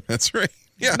sponsored, Yeah, right? that's right.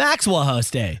 Yeah, Maxwell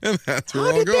House Day. and that's where How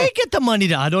I'll did go. they get the money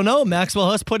to? I don't know. Maxwell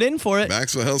House put in for it.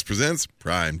 Maxwell House presents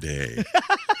Prime Day.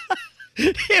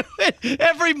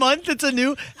 Every month it's a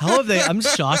new. How have they? I'm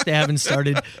shocked they haven't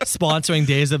started sponsoring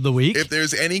days of the week. If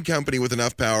there's any company with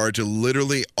enough power to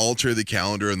literally alter the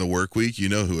calendar in the work week, you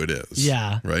know who it is.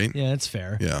 Yeah. Right? Yeah, that's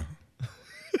fair. Yeah.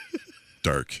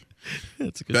 Dark.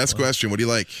 That's a good Best one. question. What do you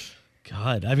like?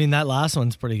 God, I mean, that last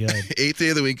one's pretty good. 8th day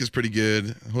of the week is pretty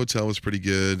good. Hotel was pretty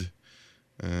good.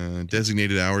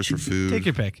 Designated hours for food. Take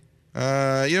your pick.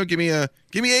 Give me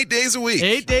 8 days a week.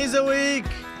 8 days a week.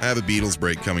 I have a Beatles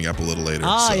break coming up a little later.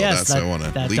 Ah, so yes. that's how I want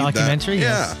to that lead documentary. That.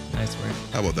 Yes. Yeah. Nice work.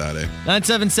 How about that, eh?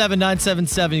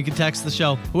 977-977. You can text the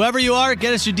show. Whoever you are,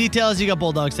 get us your details. You got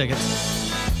Bulldogs tickets.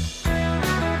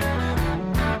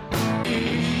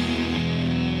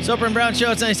 Soper and Brown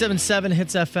Show. It's 97.7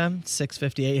 Hits FM,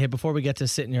 658. Hey, before we get to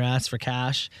sit in your ass for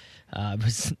cash, I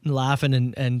was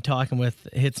laughing and talking with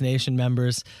Hits Nation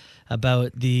members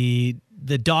about the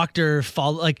doctor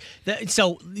follow.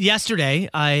 So yesterday,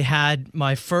 I had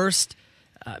my first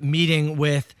meeting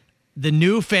with the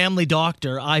new family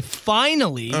doctor. I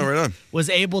finally Oh, right on. was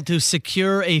able to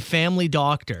secure a family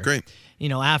doctor. Great. You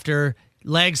know, after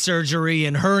leg surgery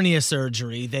and hernia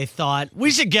surgery, they thought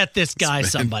we should get this guy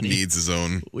somebody. Needs his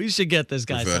own. We should get this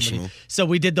guy Professional. somebody. So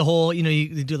we did the whole,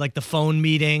 you do like the phone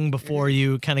meeting before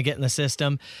you kind of get in the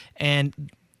system. And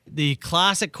the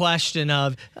classic question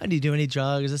of, oh, do you do any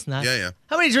drugs, this and that? Yeah, yeah.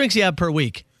 How many drinks do you have per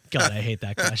week? God, I hate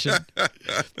that question.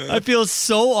 I feel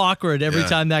so awkward every Yeah.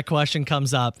 time that question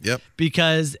comes up. Yep.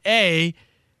 Because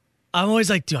I'm always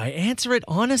like, do I answer it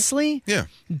honestly? Yeah.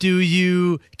 Do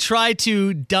you try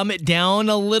to dumb it down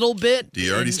a little bit? Do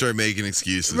you already start making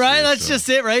excuses? Right, for that's yourself? just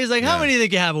it, right? He's like, how Yeah. many do you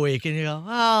think you have a week? And you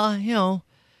go,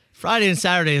 Friday and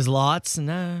Saturday is lots,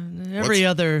 and every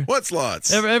other, What's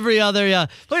lots? every other, yeah.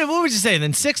 What would you say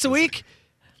then? 6 a week?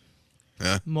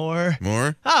 Yeah. More?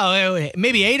 More? Oh,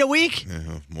 maybe 8 a week?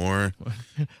 Yeah, more.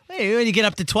 Hey, when you get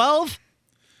up to 12?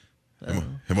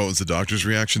 And what was the doctor's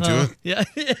reaction to it? Yeah.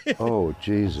 Oh,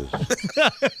 Jesus.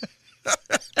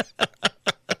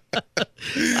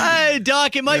 Hey,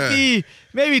 Doc, it might be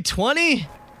maybe 20.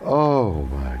 Oh,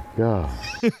 my God.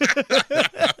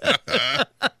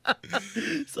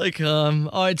 It's like,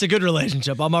 it's a good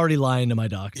relationship. I'm already lying to my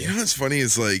doctor. You know what's funny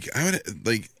is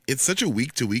it's such a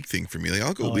week to week thing for me. Like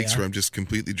I'll go weeks where I'm just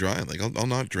completely dry. Like I'll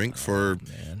not drink for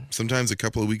sometimes a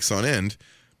couple of weeks on end.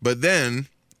 But then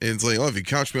it's like, if you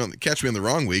catch me on the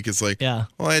wrong week, it's like, I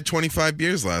had 25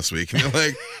 beers last week. And they're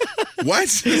like, what?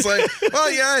 It's like,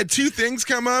 I had 2 things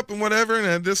come up and whatever, and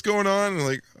I had this going on. And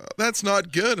like, that's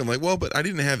not good. I'm like, well, but I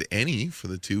didn't have any for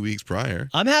the 2 weeks prior.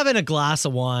 I'm having a glass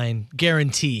of wine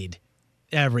guaranteed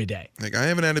every day. Like I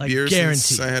haven't had a beer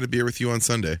since I had a beer with you on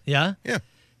Sunday. Yeah? Yeah.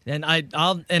 And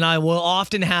I will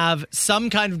often have some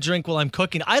kind of drink while I'm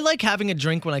cooking. I like having a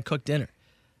drink when I cook dinner.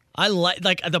 I like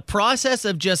the process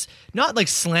of just not like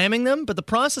slamming them, but the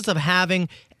process of having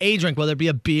a drink, whether it be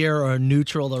a beer or a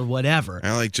neutral or whatever.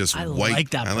 I like just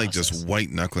white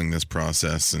knuckling this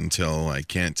process until I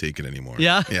can't take it anymore.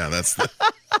 Yeah? Yeah, that's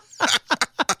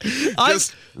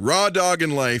just raw dog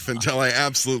in life until I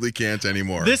absolutely can't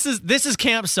anymore. This is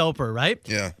Camp Soper, right?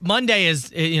 Yeah. Monday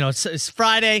is it's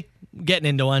Friday, getting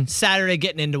into one. Saturday,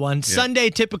 getting into one. Yeah. Sunday,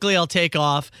 typically I'll take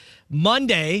off.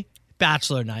 Monday,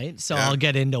 bachelor night, so I'll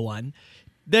get into one.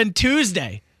 Then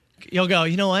Tuesday, you'll go,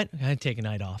 you know what? I gotta take a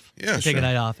night off. Yeah, take a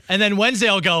night off. And then Wednesday,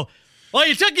 I'll go, well,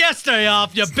 you took yesterday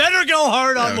off. You better go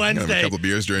hard on Wednesday. Have a couple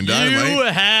beers during Dynamite. You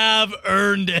have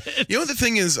earned it. You know, the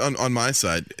thing is, on my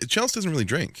side, Chelsea doesn't really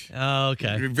drink. Oh,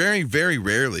 okay. Very, very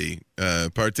rarely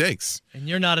partakes. And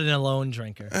you're not an alone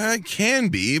drinker. I can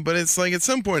be, but it's like at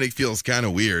some point it feels kind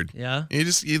of weird. Yeah?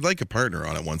 You'd like a partner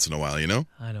on it once in a while, you know?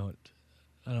 I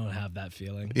don't have that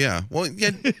feeling. Yeah. Well,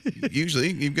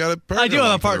 usually you've got a partner. I do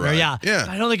have a partner, yeah.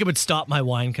 I don't think it would stop my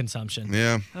wine consumption.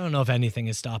 Yeah. I don't know if anything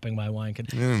is stopping my wine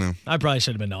consumption. I don't know. I probably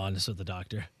should have been honest with the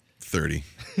doctor. 30.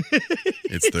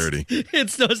 It's 30.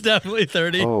 It's definitely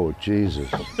 30. Oh, Jesus.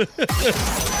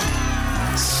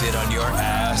 Sit on your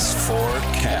ass for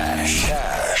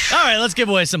cash. All right, let's give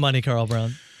away some money, Carl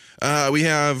Brown. We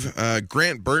have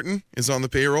Grant Burton is on the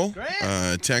payroll.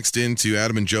 Grant. Text in to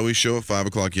Adam and Joey's show at 5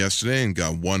 o'clock yesterday and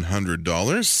got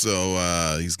 $100.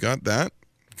 So he's got that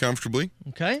comfortably.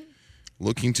 Okay.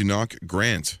 Looking to knock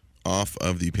Grant off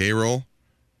of the payroll,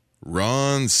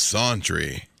 Ron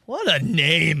Santry. What a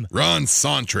name. Ron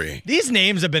Santry. These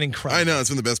names have been incredible. I know. It's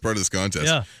been the best part of this contest.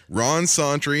 Yeah. Ron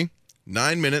Santry,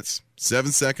 9 minutes,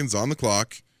 7 seconds on the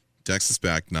clock. Text us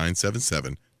back,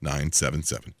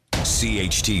 977-977.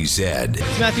 CHTZ.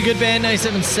 It's Matthew Goodband,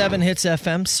 97.7 Hits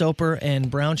FM, Soper and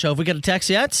Brown Show. Have we got a text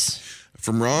yet?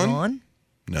 From Ron? Ron?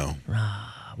 No.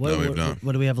 What, No, we've not.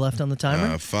 What do we have left on the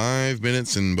timer? 5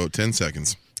 minutes and about 10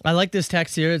 seconds. I like this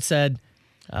text here. It said,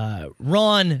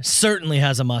 Ron certainly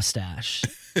has a mustache.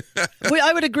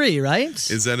 I would agree, right?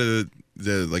 Is that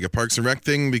like a Parks and Rec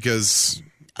thing? Because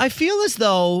I feel as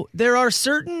though there are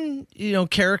certain,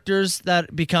 characters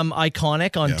that become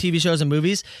iconic on TV shows and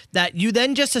movies that you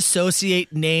then just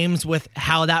associate names with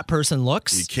how that person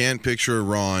looks. you can't picture a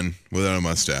Ron without a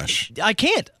mustache. I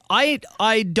can't.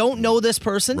 I don't know this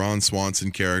person. Ron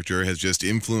Swanson character has just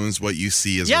influenced what you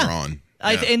see as a Ron.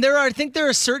 I think there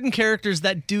are certain characters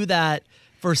that do that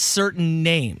for certain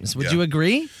names. Would you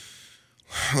agree?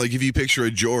 Like if you picture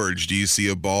a George, do you see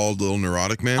a bald little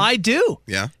neurotic man? I do.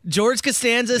 Yeah. George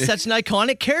Costanza is such an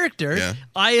iconic character. Yeah.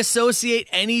 I associate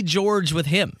any George with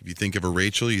him. If you think of a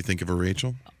Rachel, you think of a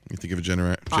Rachel? You think of a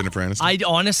Jennifer Aniston? I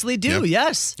honestly do,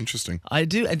 yes. Interesting. I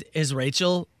do. And is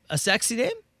Rachel a sexy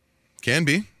name? Can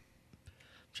be. I'm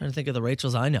trying to think of the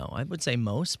Rachels I know. I would say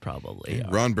most probably.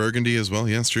 Ron Burgundy as well.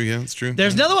 Yeah, it's true. Yeah, it's true.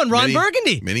 There's another one, Ron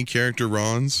Burgundy. Many character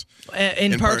Rons.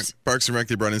 In Parks and Rec,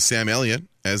 they brought in Sam Elliott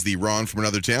as the Ron from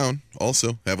another town,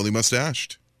 also heavily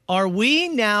mustached. Are we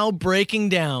now breaking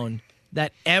down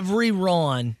that every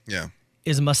Ron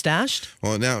is mustached?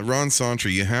 Well, now, Ron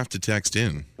Santry, you have to text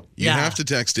in. You have to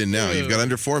text in now. You've got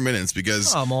under 4 minutes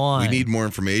because we need more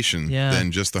information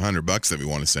than just the $100 that we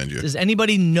want to send you. Does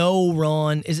anybody know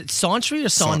Ron? Is it Santry or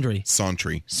Sondry?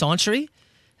 Santry. Santry?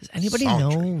 Does anybody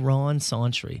know Ron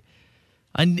Santry?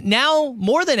 And now,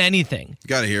 more than anything, You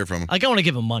got to hear from him. I want to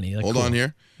give him money. Hold on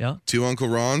here. Yeah. 2 Uncle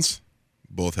Rons,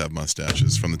 both have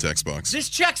mustaches from the text box. This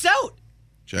checks out.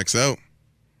 Checks out.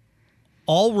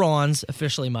 All Rons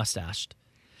officially mustached.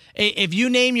 If you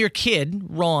name your kid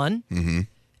Ron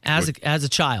as a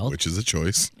child, Which is a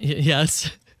choice.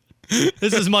 Yes.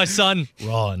 This is my son,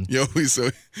 Ron. We always say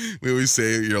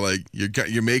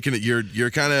you're making it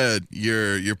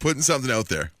you're putting something out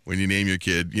there when you name your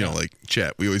kid, like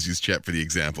Chet. We always use Chet for the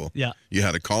example. Yeah. You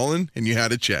had a Colin and you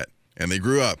had a Chet, and they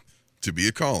grew up to be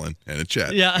a Colin and a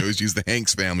Chet. Yeah. I always use the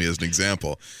Hanks family as an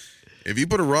example. If you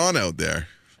put a Ron out there,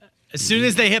 As soon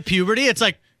as they hit puberty, it's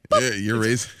like, you're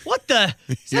raising. what the?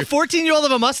 Is that 14-year-old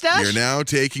of a mustache? You're now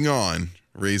taking on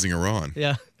raising a Ron.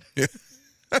 Yeah. It's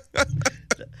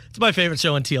my favorite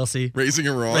show on TLC. Raising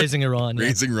a Ron. Raising a Ron. Yeah.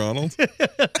 Raising Ronald.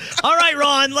 All right,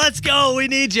 Ron, let's go. We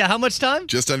need you. How much time?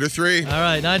 Just under 3. All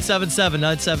right,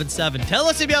 977-977. Tell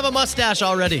us if you have a mustache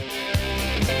already.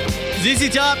 ZZ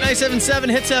Top, 977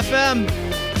 Hits FM.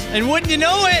 And wouldn't you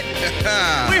know it,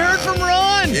 we heard from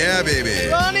Ron. Yeah, baby.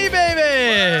 Ronnie,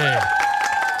 baby.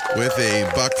 With a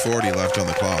 $1.40 left on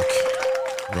the clock,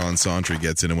 Ron Santry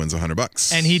gets in and wins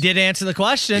 $100. And he did answer the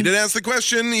question. He did ask the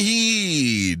question.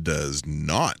 He does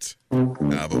not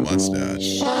have a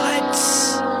mustache.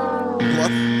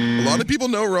 What? A lot of people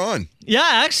know Ron. Yeah, A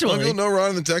lot of actually. people know Ron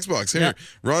in the text box. Here, Yeah.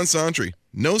 Ron Santry.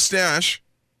 No stash.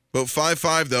 About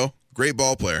 5'5", though. Great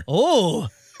ball player. Oh.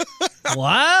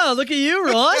 Wow, look at you,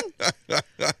 Ron.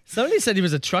 Somebody said he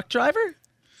was a truck driver? Or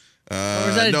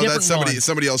is that a No, different that's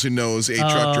somebody else who knows a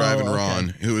truck driving okay. Ron,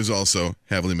 who is also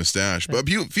heavily mustached. But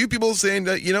a few people saying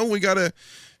that, we gotta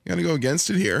go against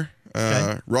it here.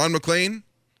 Okay. Ron McLean,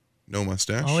 no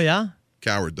mustache. Oh, yeah?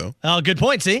 Coward, though. Oh, good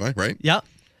point, see? Right? Yeah.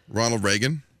 Ronald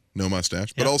Reagan, no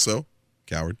mustache, but Yeah. also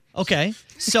coward. Okay.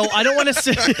 So I don't want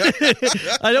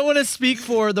to I don't want to speak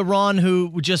for the Ron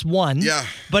who just won. Yeah.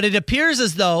 But it appears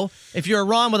as though if you're a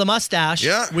Ron with a mustache,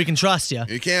 Yeah. we can trust you.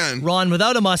 You can. Ron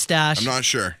without a mustache. I'm not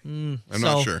sure. I'm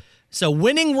not sure. So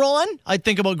winning Ron, I'd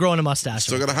think about growing a mustache.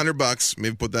 Still got $100.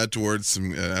 Maybe put that towards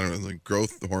some, I don't know, like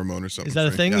growth hormone or something. Is that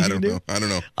a thing Yeah, you I can don't do? know. I don't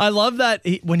know. I love that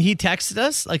when he texted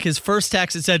us, like his first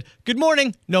text, it said, "Good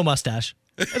morning, no mustache."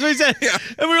 That's what he said. Yeah.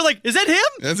 And we were like, is that him?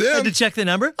 That's I had him. to check the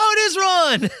number. Oh, it is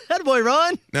Ron. Attaboy,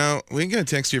 Ron. Now, we got a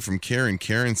text here from Karen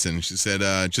Carenson. She said,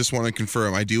 just want to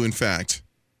confirm, I do, in fact,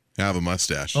 have a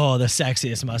mustache. Oh, the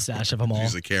sexiest mustache of them all.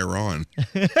 She's a Karen.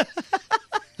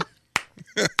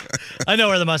 I know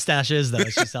where the mustache is, though,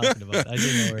 she's talking about. I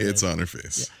do know where it It's is. on her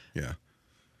face. Yeah.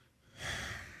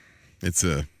 It's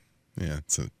a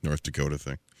North Dakota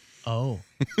thing. Oh.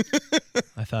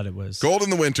 I thought it was. Cold in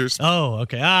the winters. Oh,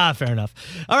 okay. Fair enough.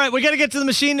 All right, we got to get to the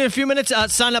machine in a few minutes.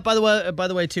 Sign up, by the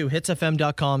way, too.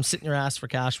 Hitsfm.com. Sit in your ass for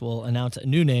cash. We'll announce a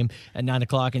new name at 9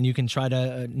 o'clock, and you can try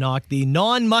to knock the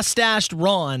non-mustached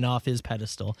Ron off his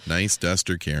pedestal. Nice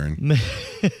duster, Karen.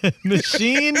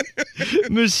 Machine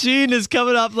is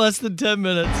coming up less than 10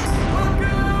 minutes.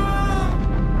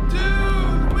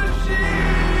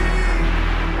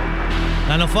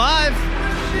 905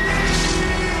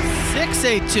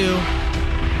 682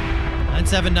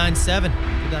 9797.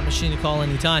 Give that machine a call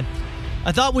anytime.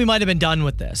 I thought we might have been done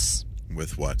with this.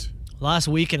 With what? Last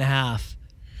week and a half.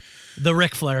 The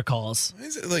Ric Flair calls.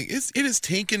 Is it like it has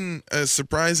taken a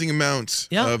surprising amount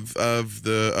Yeah. of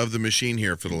the machine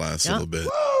here for the last Yeah. little bit.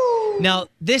 Now,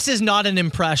 this is not an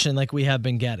impression like we have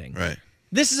been getting. Right.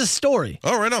 This is a story.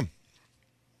 Oh, right on.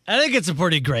 I think it's a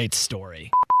pretty great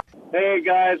story. Hey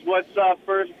guys, what's up?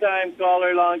 First time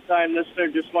caller, long time listener.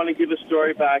 Just want to give a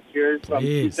story back here from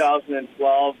Please.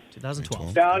 2012.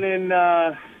 2012. Down in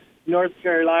North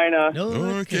Carolina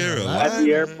North Carolina. at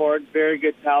the airport. Very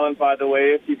good talent, by the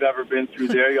way. If you've ever been through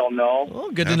there, you'll know. Oh,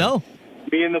 good to know.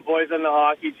 Me and the boys on the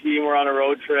hockey team were on a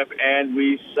road trip, and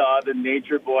we saw the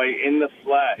Nature Boy in the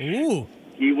flesh. Ooh.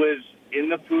 He was in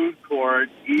the food court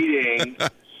eating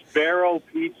Sparrow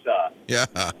pizza. Yeah.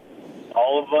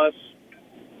 All of us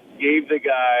gave the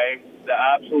guy the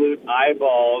absolute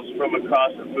eyeballs from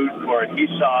across the food court. He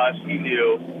saw us. He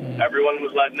knew. Everyone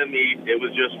was letting him eat. It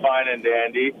was just fine and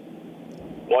dandy.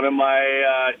 One of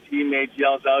my teammates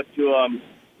yells out to him,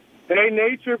 "Hey,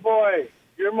 Nature Boy,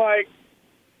 you're my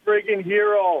friggin'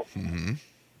 hero." Mm-hmm.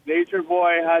 Nature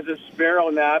Boy has a Sparrow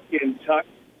napkin tucked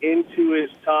into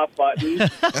his top button.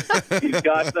 He's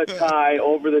got the tie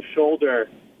over the shoulder.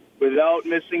 Without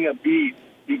missing a beat,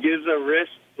 he gives a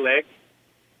wrist flick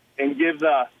and gives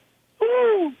a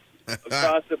whoo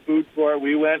across the food court.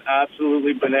 We went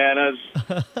absolutely bananas.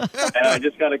 And I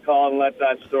just got to call and let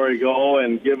that story go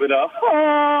and give it a,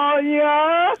 oh,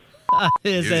 yeah. That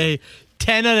is a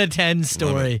 10 out of 10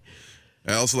 story.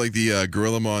 I also like the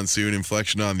Gorilla Monsoon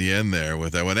inflection on the end there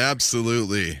with that one.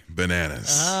 Absolutely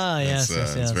bananas. Yes,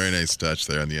 It's yes. a very nice touch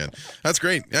there on the end. That's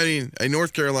great. I mean, a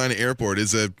North Carolina airport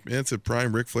is a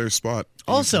prime Ric Flair spot.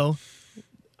 Also,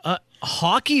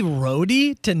 hockey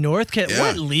roadie to North Carolina. Yeah.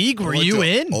 What league were I'd like you to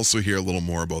in? Also hear a little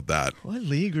more about that. What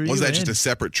league were you in? Was that just a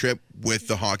separate trip with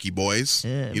the hockey boys?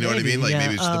 Yeah, You know what I maybe, mean? Like yeah.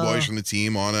 maybe it's just the boys from the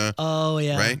team on a. Oh,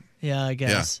 yeah. Right? Yeah, I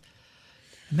guess.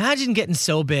 Imagine getting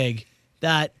so big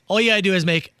that all you got to do is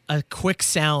make a quick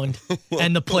sound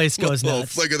and the place goes little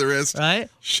nuts. flick of the wrist. Right?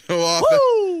 Show off.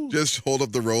 Woo! Just hold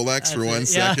up the Rolex for 1 it.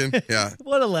 second. Yeah.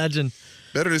 What a legend.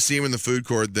 Better to see him in the food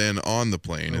court than on the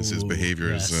plane, as his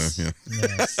behavior is.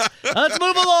 Yes. Let's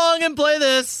move along and play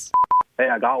this. Hey,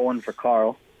 I got one for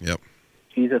Carl. Yep.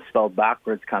 Jesus spelled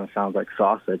backwards kind of sounds like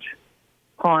sausage.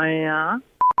 Oh, yeah?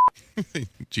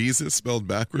 Jesus spelled Yeah.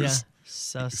 backwards.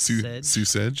 Sausage.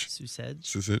 Sausage.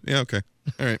 Sausage. Yeah, okay.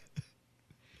 All right.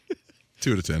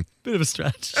 2 out of 10. Bit of a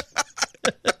stretch.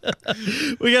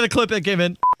 We got a clip that came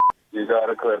in. You got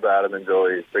to clip Adam and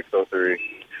Joey, 603.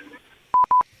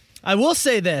 I will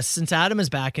say this, since Adam is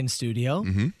back in studio,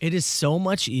 it is so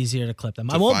much easier to clip them.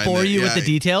 I won't find bore it, you with yeah, the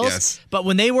details, yes. but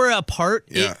when they were apart,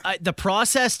 Yeah. the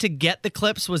process to get the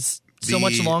clips was so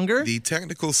much longer. The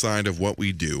technical side of what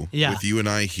we do Yeah. with you and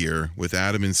I here, with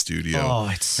Adam in studio, Oh,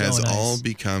 it's so has nice. all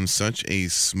become such a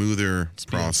smoother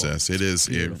process. It is.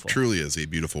 It beautiful. truly is a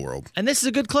beautiful world. And this is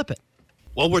a good clip it.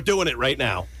 Well, we're doing it right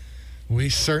now. We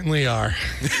certainly are.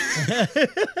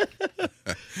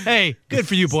 Hey, good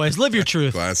for you boys. Live your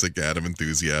truth. Classic Adam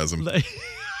enthusiasm.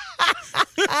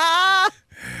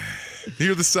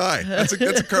 Hear the sigh. That's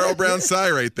a Carl Brown sigh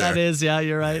right there. That is, yeah,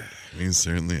 you're right. We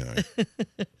certainly are.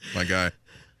 My guy.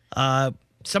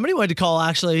 Somebody wanted to call,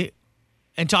 actually,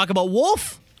 and talk about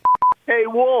Wolf. Hey,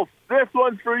 Wolf, this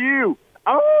one's for you.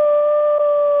 Oh!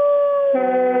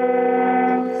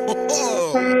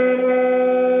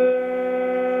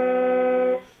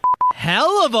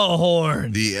 Hell of a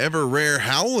horn. The ever rare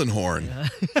howling horn.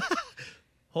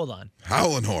 Hold on.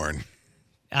 Howling horn.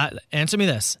 Answer me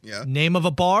this. Yeah. Name of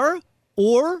a bar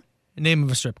or name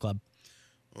of a strip club?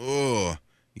 Oh,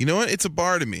 you know what? It's a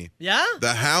bar to me. Yeah?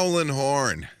 The howling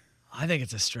horn. I think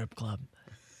it's a strip club.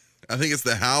 I think it's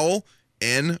the howl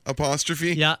N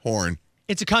apostrophe Yeah. horn.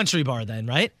 It's a country bar then,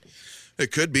 right?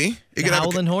 It could be. It The could have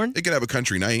howling horn? It could have a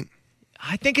country night.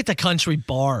 I think it's a country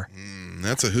bar.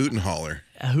 That's a hoot and holler.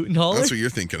 A hoot and holler? That's what you're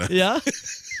thinking of. Yeah?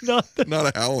 No, Not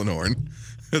a howling horn.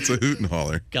 That's a hoot and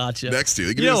holler. gotcha. Next to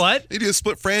You know what? They do a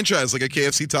split franchise like a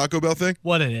KFC Taco Bell thing.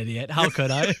 What an idiot. How could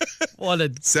I? What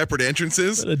a Separate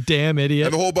entrances. damn idiot.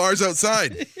 And the whole bar's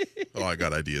outside. Oh, I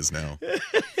got ideas now.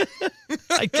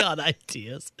 I got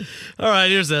ideas. All right,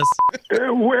 here's this.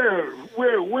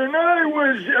 Well, when I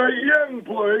was a young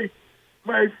boy,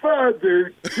 my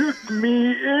father took me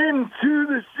into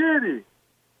the city.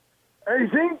 I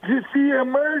think to see a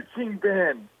marching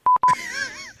band.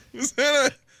 Is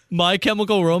that My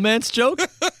Chemical Romance joke?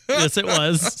 Yes, it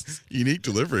was. a unique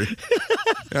delivery?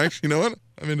 Actually, you know what?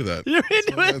 I'm into that. You're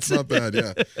into it? That's not bad,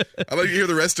 yeah. I'd like to hear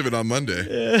the rest of it on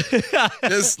Monday.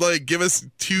 Just like give us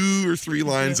 2 or 3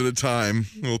 lines at a time.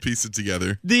 We'll piece it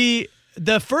together. The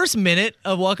first minute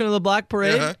of Welcome to the Black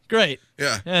Parade, Uh-huh. great.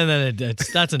 Yeah. And then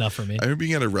that's enough for me. I remember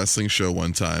being at a wrestling show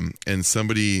one time, and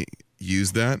somebody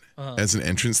used that as an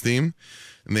entrance theme,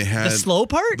 and they had The slow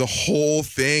part? the whole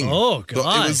thing. Oh,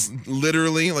 God. It was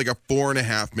literally like a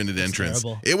 4.5 minute entrance.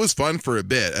 terrible. It was fun for a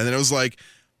bit, and then it was like,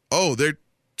 oh, they're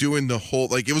doing the whole,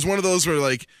 like, it was one of those where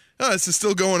like, oh, this is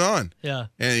still going on. Yeah.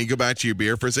 And you go back to your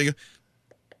beer for a second.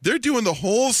 They're doing the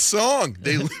whole song.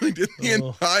 They literally did the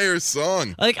entire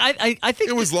song. Like I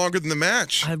think It was longer than the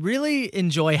match. I really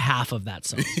enjoy half of that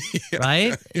song,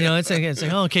 right? You know, it's like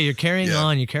oh, okay, you're carrying Yeah.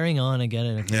 on, I get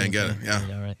it. Okay, Yeah, I get okay. it,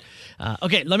 yeah. All right.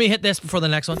 Okay, let me hit this before the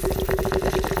next one.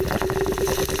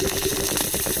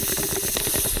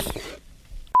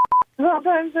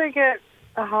 Sometimes I get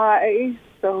high,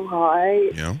 so high,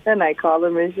 Yeah. and I call the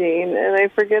machine, and I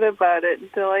forget about it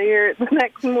until I hear it the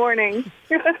next morning.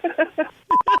 I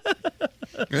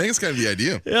think it's kind of the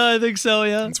idea. Yeah, I think so.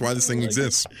 Yeah. That's why this thing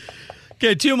exists.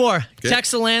 Okay, 2 more. Okay.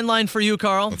 Text the landline for you,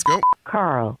 Carl. Let's go,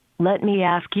 Carl, let me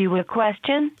ask you a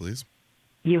question. please.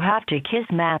 You have to kiss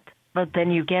Matt, but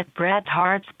then you get Bret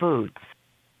Hart's boots,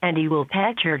 and he will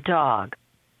pet your dog.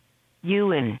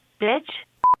 You and bitch?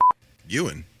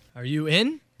 Ewan Are you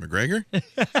in? McGregor?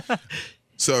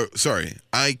 So, sorry.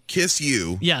 I kiss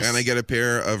you, Yes. and I get a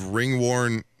pair of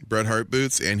ring-worn Bret Hart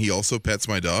boots, and he also pets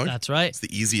my dog? That's right. It's the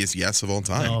easiest yes of all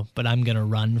time. No, but I'm gonna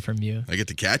run from you. I get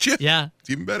to catch you? Yeah. It's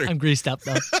even better. I'm greased up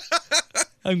though.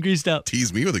 I'm greased up.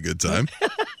 Tease me with a good time.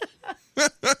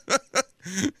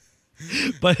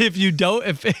 But if you don't,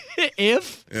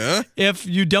 Yeah? if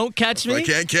you don't catch If I me,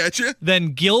 can't catch you?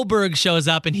 then Gilbert shows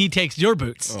up and he takes your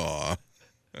boots. Aw,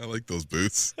 I like those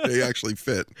boots. They actually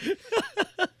fit.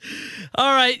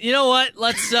 All right, you know what?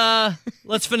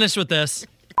 Let's finish with this.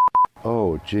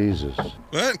 Oh, Jesus.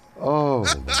 What? Oh,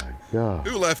 my God.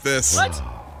 Who left this? What?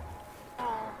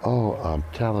 Oh, I'm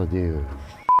telling you.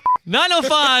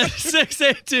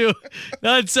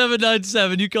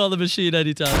 905-682-9797. You call the machine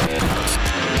anytime.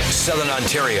 Southern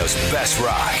Ontario's best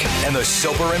rock and the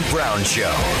Soper and Brown Show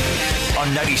on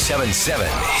 97.7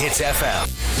 Hits FM.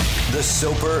 The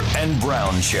Soper and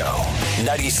Brown Show.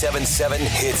 97.7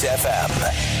 Hits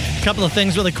FM. Couple of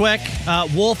things really quick.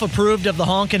 Wolf approved of the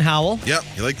honk and howl. Yep,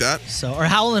 you like that? So, or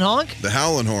howl and honk? The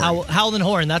howl and horn. Howl and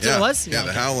horn, that's what it was? Yeah,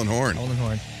 the howl and horn. Howl and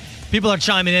horn. People are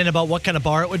chiming in about what kind of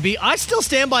bar it would be. I still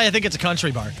stand by, I think it's a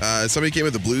country bar. Somebody came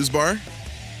with the blues bar.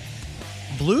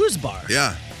 Blues bar?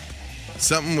 Yeah.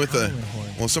 Something with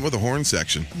something with a horn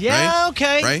section. Yeah, right?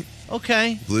 okay. Right?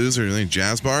 Okay. Blues or like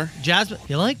jazz bar? Jazz.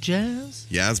 You like jazz?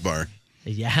 Yaz bar.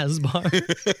 A Yaz bar?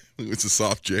 It's a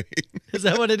soft J. Is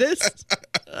that what it is?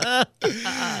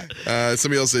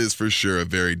 Somebody else says for sure a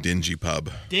very dingy pub.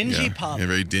 Dingy pub. A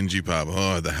very dingy pub.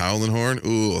 Oh, the Howlin' Horn.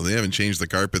 Ooh, they haven't changed the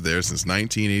carpet there since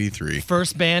 1983.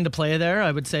 First band to play there,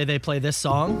 I would say they play this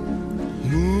song.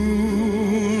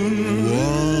 Moon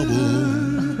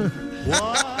wobble.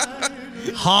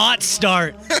 Hot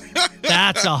start.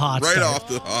 That's a hot start. Right off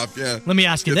the hop, yeah. Let me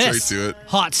ask you Gets this. right to it.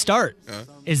 Hot start.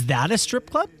 Is that a strip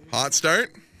club? Hot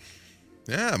start?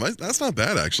 Yeah, that's not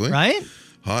bad, actually. Right?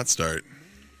 Hot start.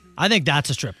 I think that's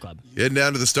a strip club. You heading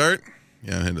down to the start?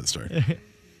 Yeah, I'm heading to the start.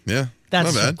 Yeah. That's not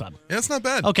a strip bad. club. Yeah, it's not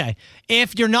bad. Okay.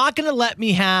 If you're not going to let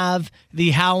me have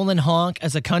the Howlin' Honk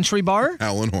as a country bar,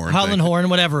 Howlin' Horn. Howlin' Horn,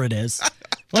 whatever it is,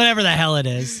 whatever the hell it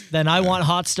is, then I want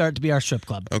Hot Start to be our strip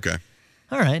club. Okay.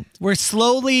 All right. We're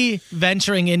slowly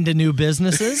venturing into new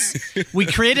businesses. We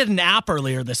created an app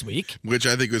earlier this week. Which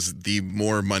I think was the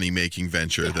more money-making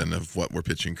venture than of what we're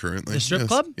pitching currently. The strip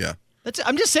club? Yeah.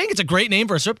 I'm just saying it's a great name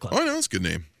for a strip club. Oh, no, it's a good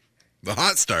name. The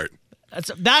Hot Start.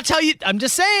 That's how you... I'm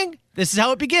just saying, this is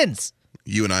how it begins.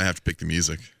 You and I have to pick the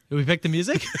music. Do we pick the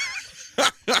music?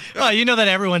 Oh, you know that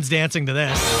everyone's dancing to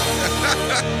this.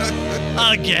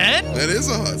 Again? That is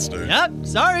a Hot Start. Yep.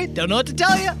 Sorry. Don't know what to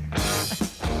tell you.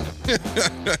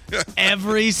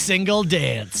 Every single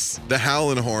dance. The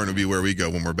Howlin' Horn will be where we go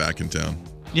when we're back in town.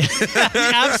 Yeah,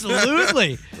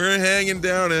 absolutely. We're hanging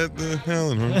down at the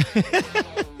Howlin'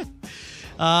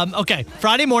 Horn. Okay,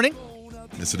 Friday morning.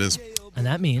 Yes, it is. And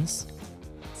that means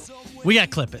we got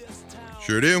Clip It.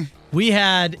 Sure do. We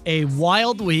had a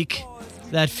wild week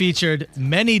that featured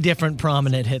many different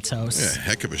prominent hits hosts. Yeah,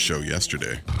 heck of a show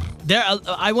yesterday.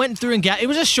 I went through and it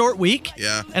was a short week.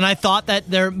 Yeah. And I thought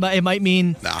that it might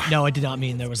mean... Nah. No, it did not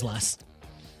mean there was less.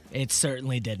 It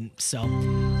certainly didn't. So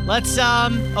let's...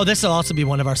 this will also be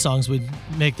one of our songs we'd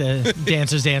make the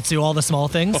dancers dance to. All the small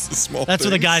things. All the small That's things.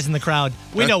 for the guys in the crowd.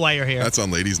 We know why you're here. That's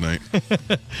on ladies' night.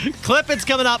 Clip It's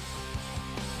coming up.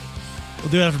 We'll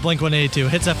do it after Blink 182.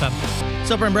 Hits FM.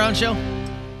 Soper and Brown Show.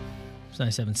 It's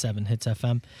 97.7 Hits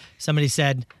FM. Somebody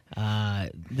said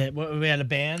that we had a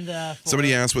band.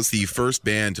 Somebody asked what's the first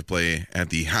band to play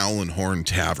at the Howlin' Horn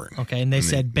Tavern. Okay, and they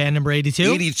said band number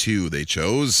 82? 82 they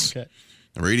chose. Okay.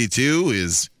 Number 82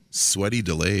 is Sweaty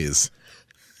Delays.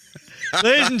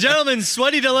 Ladies and gentlemen,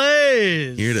 Sweaty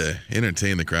Delays. Here to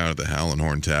entertain the crowd at the Howlin'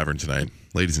 Horn Tavern tonight.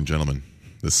 Ladies and gentlemen,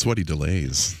 the Sweaty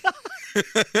Delays.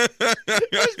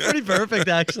 That's pretty perfect,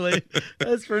 actually.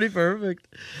 That's pretty perfect.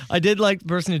 I did like the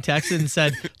person who texted and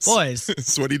said, boys.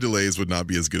 Sweaty Delays would not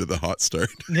be as good at the Hot Start.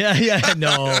 Yeah.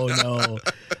 No.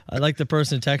 I like the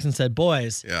person who texted and said,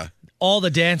 boys. Yeah. All the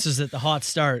dancers at the Hot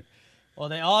Start. Well,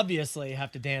 they obviously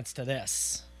have to dance to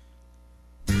this.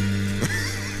 We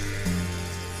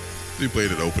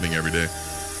played it opening every day.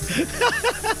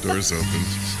 Doors open.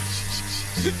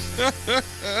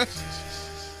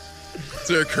 Is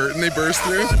there a curtain they burst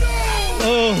through?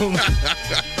 Oh.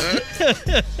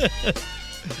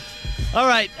 All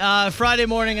right. Friday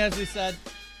morning, as we said.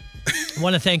 I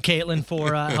want to thank Caitlin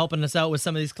for helping us out with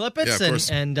some of these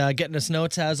clip-its and getting us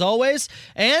notes as always.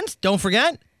 And don't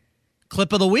forget,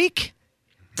 clip of the week.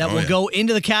 That will go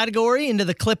into the category, into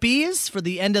the Clippies for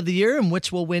the end of the year, and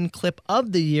which will win Clip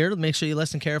of the Year. Make sure you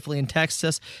listen carefully and text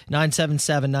us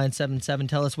 977-977.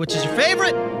 Tell us which is your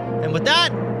favorite. And with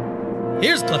that,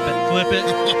 here's Clip It. Clip it.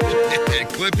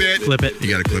 Clip it. Clip it.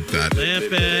 You got to clip that.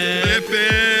 Clip it. Clip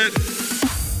it.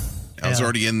 I was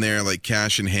already in there, like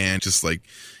cash in hand, just like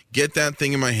get that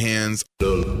thing in my hands.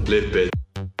 Clip it.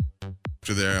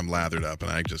 After there, I'm lathered up, and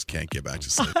I just can't get back to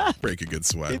sleep. Break a good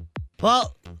sweat.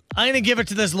 Well, I'm gonna give it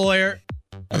to this lawyer.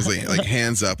 I was like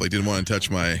hands up, like didn't want to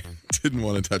touch my.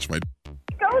 Ghostbuster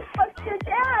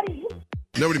Daddy.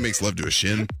 Nobody makes love to a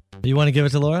shin. You want to give it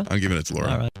to Laura? I'm giving it to Laura.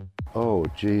 All right. Oh,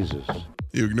 Jesus.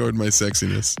 You ignored my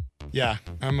sexiness. Yeah,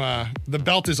 I'm. The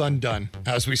belt is undone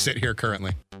as we sit here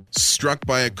currently. Struck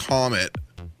by a comet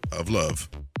of love.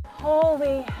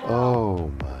 Holy hell.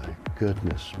 Oh, my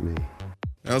goodness me.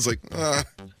 I was like,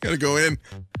 gotta go in.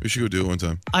 We should go do it one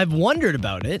time. I've wondered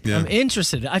about it. Yeah. I'm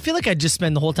interested. I feel like I just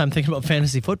spend the whole time thinking about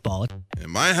fantasy football. In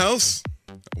my house,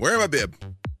 wear my bib.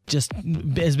 Just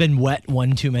has been wet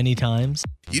one too many times.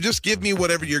 You just give me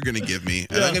whatever you're going to give me,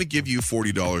 and I'm going to give you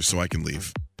 $40 so I can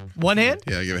leave. One hand?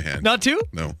 Yeah, give a hand. Not two?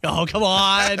 No. Oh, come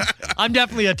on. I'm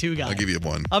definitely a two guy. I'll give you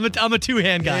one. I'm a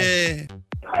two-hand guy. Yeah.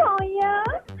 Oh, yeah?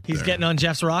 He's getting on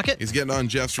Jeff's rocket? He's getting on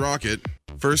Jeff's rocket.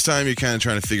 First time you're kind of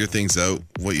trying to figure things out,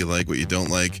 what you like, what you don't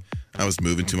like. I was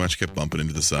moving too much, kept bumping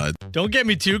into the side. Don't get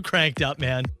me too cranked up,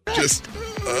 man. Just,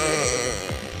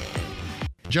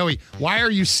 Joey, why are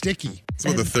you sticky? It's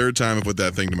about the third time I put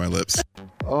that thing to my lips.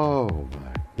 Oh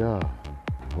my God.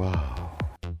 Wow.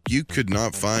 You could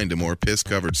not find a more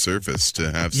piss-covered surface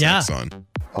to have sex on.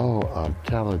 Oh, I'm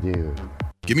telling you.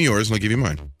 Give me yours and I'll give you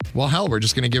mine. Well, hell, we're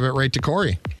just going to give it right to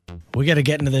Corey. We got to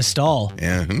get into this stall.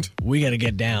 And? We got to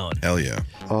get down. Hell yeah.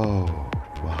 Oh,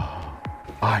 wow.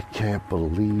 I can't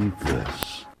believe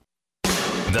this.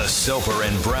 The Soper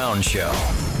and Brown Show.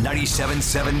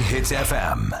 97.7 Hits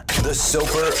FM. The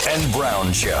Soper and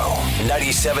Brown Show.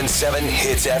 97.7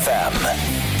 Hits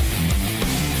FM.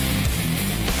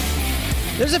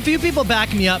 There's a few people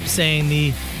backing me up saying the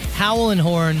Howl and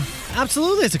Horn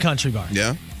absolutely is a country bar.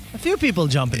 Yeah. A few people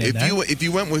jumping in there. If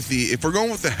you went with if we're going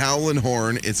with the Howlin'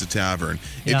 Horn, it's a tavern.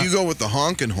 Yeah. If you go with the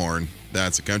Honkin' Horn,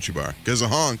 that's a country bar. Because a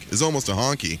honk is almost a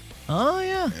honky. Oh,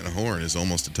 yeah. And a horn is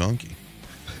almost a tonky.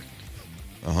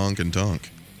 A honk and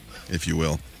tonk, if you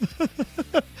will.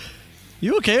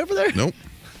 You okay over there? Nope.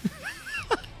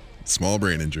 Small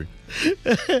brain injury.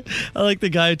 I like the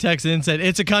guy who texted in and said,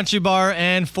 it's a country bar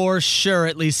and for sure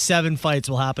at least 7 fights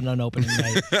will happen on opening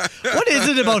night. What is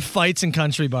it about fights in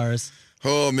country bars?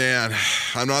 Oh, man.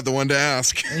 I'm not the one to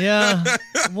ask. Yeah.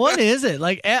 What is it?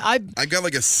 Like, I got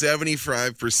like a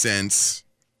 75%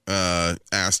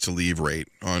 asked to leave rate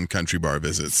on country bar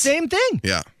visits. Same thing.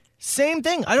 Yeah. Same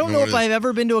thing. I don't know if I've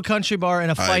ever been to a country bar and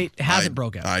a fight hasn't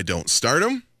broken out. I don't start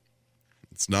them.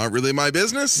 It's not really my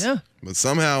business. Yeah. But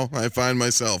somehow I find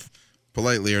myself,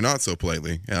 politely or not so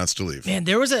politely, asked to leave. Man,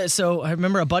 so I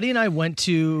remember a buddy and I went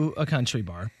to a country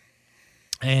bar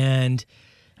and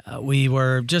we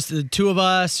were just the two of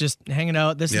us, just hanging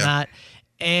out, this and that.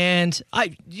 And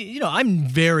I'm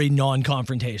very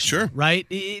non-confrontational. Sure. Right?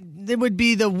 It would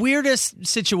be the weirdest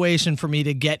situation for me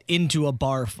to get into a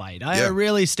bar fight. I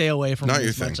really stay away from it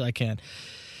as much as I can.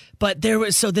 But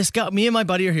this guy, me and my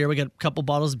buddy are here. We got a couple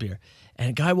bottles of beer. And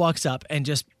a guy walks up and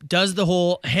just does the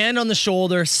whole hand on the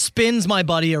shoulder, spins my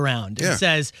buddy around and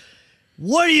says,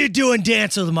 "What are you doing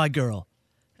dancing with my girl?"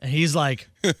 And he's like,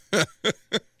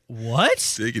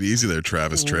 "What?" Take it easy there,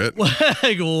 Travis Tritt.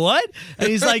 Like, what? And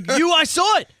he's like, I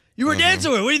saw it. You were dancing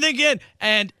with her. What do you think?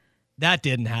 And that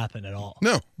didn't happen at all.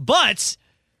 No. But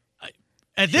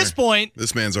at this point,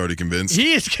 this man's already convinced.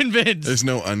 He is convinced. There's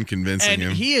no unconvincing him.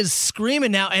 And he is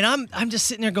screaming now. And I'm just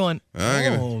sitting there going,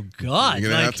 God. You're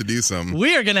going to have to do something.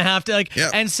 We are going to have to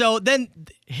And so then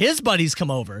his buddies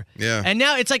come over. Yeah. And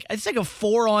now it's like a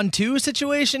 4-on-2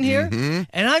 situation here. Mm-hmm.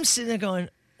 And I'm sitting there going,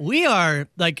 we're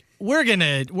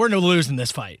losing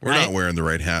this fight. We're not wearing the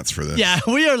right hats for this. Yeah,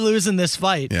 we are losing this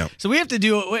fight. Yeah. So we have to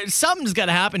do it. Something's got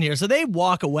to happen here. So they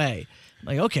walk away. I'm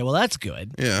like, okay, well, that's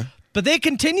good. Yeah. But they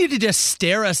continue to just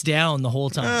stare us down the whole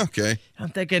time. Okay. I'm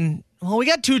thinking, well, we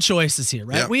got 2 choices here,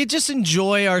 right? Yeah. We just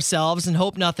enjoy ourselves and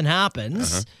hope nothing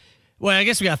happens. Uh-huh. Well, I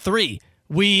guess we got 3.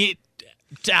 We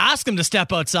to ask them to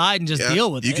step outside and just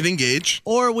deal with it. You can engage.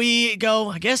 Or we go,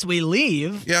 I guess we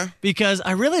leave. Yeah. Because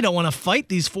I really don't want to fight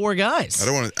these 4 guys.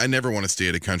 I never want to stay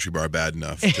at a country bar bad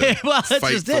enough to well, that's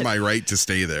fight just for it. my right to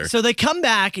stay there. So they come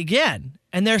back again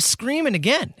and they're screaming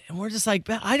again. And we're just like,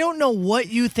 I don't know what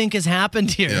you think has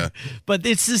happened here. Yeah. But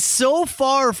it's just so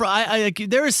far from,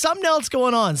 there is something else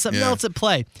going on, something else at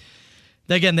play.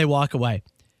 Again, they walk away.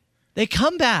 They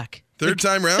come back. Third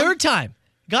time round? Third time.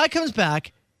 Guy comes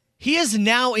back. He is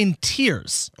now in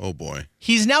tears. Oh, boy.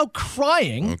 He's now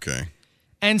crying. Okay.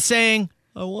 And saying,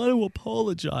 I want to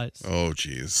apologize. Oh,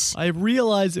 jeez. I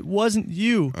realize it wasn't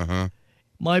you. Uh-huh.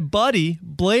 My buddy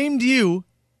blamed you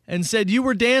and said you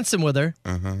were dancing with her,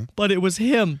 but it was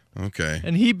him. Okay.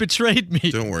 And he betrayed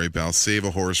me. Don't worry, pal. Save a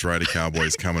horse, ride a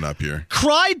cowboy's coming up here.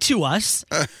 Cried to us,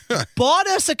 bought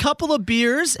us a couple of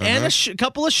beers and a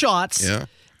couple of shots. Yeah.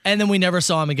 And then we never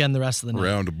saw him again the rest of the night.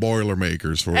 Round of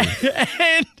Boilermakers for you.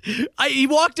 And he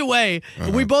walked away.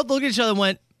 And we both looked at each other and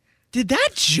went, did that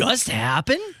just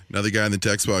happen? Another guy in the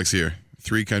text box here.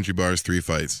 3 country bars, 3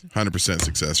 fights. 100%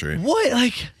 success rate. What?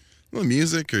 Like, well,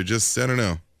 music or just, I don't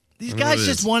know. These guys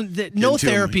just want no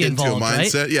therapy involved, into a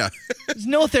mindset, right? Yeah. There's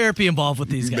no therapy involved with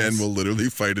these guys. Men will literally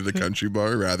fight at a country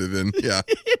bar rather than,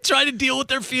 try to deal with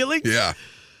their feelings? Yeah.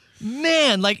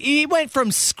 Man, like he went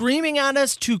from screaming at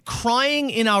us to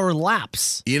crying in our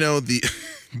laps. You know, the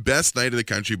best night at the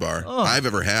country bar I've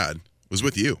ever had was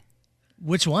with you.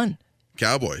 Which one?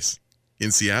 Cowboys.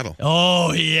 in Seattle.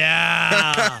 Oh,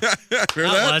 yeah.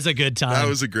 Remember That was a good time. That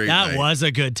was a great night. That was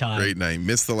a good time. Great night.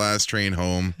 Missed the last train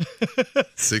home.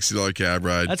 $60 cab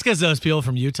ride. That's because those people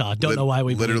from Utah don't know why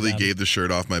we literally them. gave the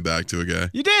shirt off my back to a guy.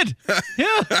 You did.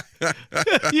 Yeah.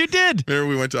 You did. Remember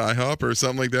we went to IHOP or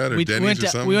something like that, or Denny's or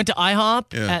something? We went to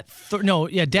IHOP at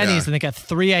Denny's, I think at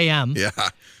 3 a.m. Yeah.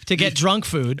 To get drunk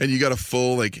food. And you got a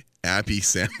full Appy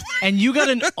sampler. And you got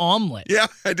an omelet. Yeah,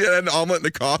 I did. I had an omelet and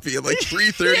a coffee at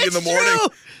 3:30 in the morning. True.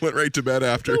 Went right to bed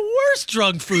after. The worst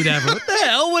drunk food ever. What the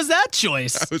hell was that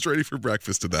choice? I was ready for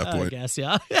breakfast at that point. I guess,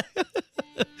 yeah.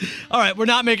 All right, we're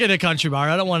not making a country bar.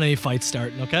 I don't want any fights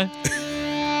starting, okay?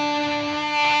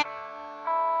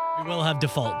 We will have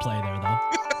default play there, though.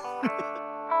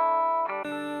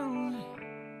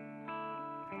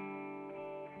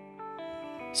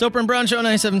 Soper and Brown Show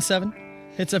 97.7.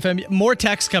 Hits FM. More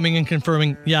texts coming in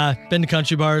confirming, been to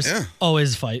country bars. Yeah.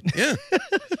 Always fight. Yeah.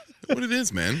 What it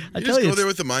is, man. I You tell just you, go there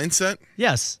with the mindset.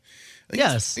 Yes. I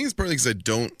think it's partly because I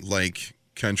don't like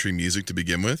country music to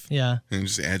begin with. Yeah. And I'm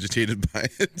just agitated by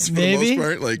it for Maybe. the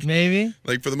most part. Maybe.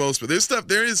 For the most part.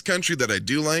 There is country that I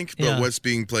do like, but what's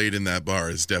being played in that bar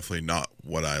is definitely not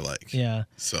what I like. Yeah.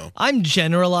 So I'm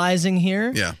generalizing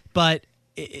here. Yeah. But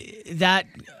that...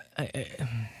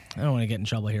 I don't want to get in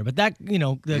trouble here, but that,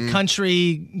 the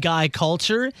country guy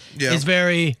culture is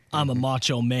very, I'm a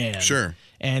macho man. Sure.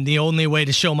 And the only way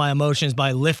to show my emotions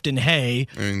by lifting hay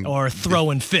or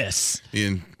throwing fists.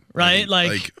 Right?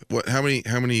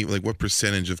 What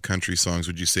percentage of country songs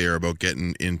would you say are about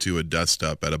getting into a dust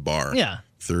up at a bar? Yeah.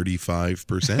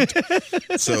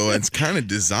 35%. So it's kind of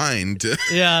designed to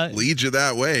lead you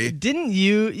that way. Didn't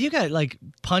you got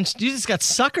punched, you just got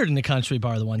suckered in the country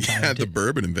bar the one time. Yeah, at the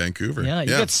Bourbon in Vancouver. Yeah, you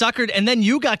got suckered and then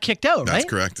you got kicked out, right? That's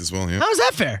correct as well, yeah. How was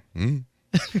that fair?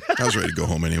 I was ready to go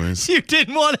home anyways. You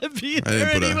didn't want to be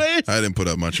there anyways? I didn't put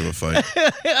up much of a fight.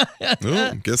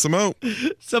 Oh, guess I'm out.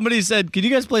 Somebody said, can you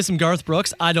guys play some Garth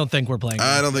Brooks? I don't think we're playing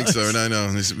I don't think so. No.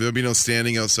 There'll be no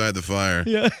standing outside the fire.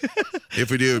 Yeah.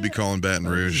 If we do, it'd be calling Baton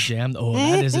Rouge. Jam. Oh,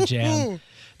 that is a jam.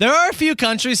 There are a few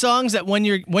country songs that when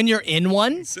you're in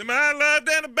one, semi-live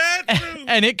down a bathroom,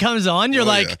 and it comes on, you're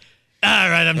like, all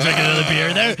right, I'm drinking another beer.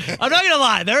 I'm not gonna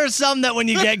lie. There are some that when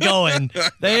you get going,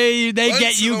 they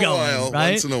get you going,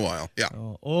 right? Once in a while, yeah.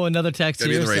 Oh, another text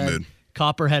Gotta here be in the right said, mood.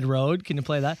 Copperhead Road. Can you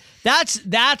play that?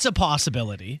 That's a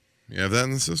possibility. You have that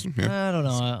in the system? Yeah. I don't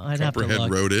know. I'd have to look.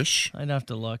 Copperhead Road-ish. I'd have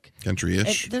to look.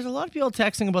 Country-ish. And there's a lot of people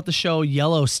texting about the show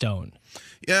Yellowstone.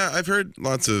 Yeah, I've heard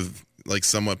lots of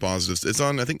somewhat positives. It's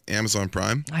on, I think, Amazon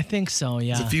Prime. I think so,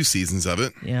 yeah. There's a few seasons of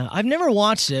it. Yeah, I've never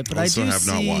watched it, but I do not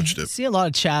watched it. See a lot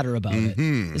of chatter about it.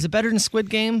 Is it better than Squid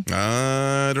Game?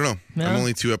 I don't know. No? I'm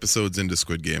only 2 episodes into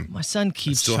Squid Game. My son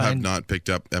keeps have not picked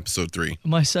up episode 3.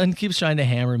 My son keeps trying to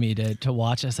hammer me to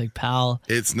watch. I was like, pal.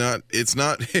 It's not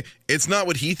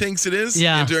what he thinks it is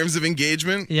in terms of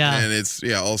engagement. Yeah. And it's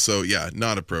also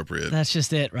not appropriate. That's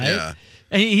just it, right? Yeah.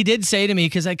 He did say to me,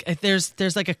 because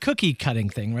there's like a cookie cutting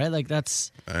thing, right? Like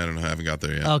that's. I don't know. I haven't got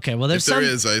there yet. Okay, well there's if there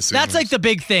is, I assume that's like the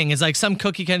big thing is like some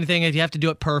cookie kind of thing. If you have to do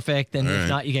it perfect, and if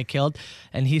not, you get killed.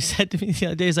 And he said to me the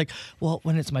other day, he's like, "Well,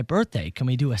 when it's my birthday, can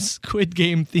we do a Squid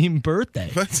Game themed birthday?"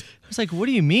 What? I was like, "What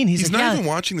do you mean?" He's like, not even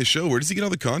watching the show. Where does he get all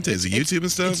the content? Is it YouTube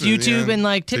and stuff? It's YouTube and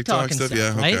like TikTok and stuff,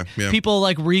 yeah, right? Okay, yeah. People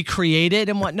like recreate it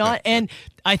and whatnot. And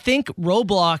I think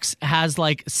Roblox has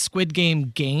like Squid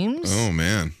Game games. Oh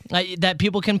man, that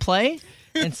people can play.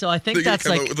 And so I think that's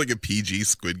come out with like a PG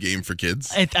Squid Game for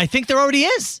kids. I think there already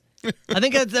is. I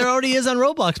think there already is on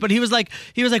Roblox. But he was like,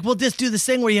 we'll just do this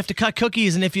thing where you have to cut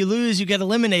cookies, and if you lose, you get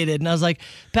eliminated. And I was like,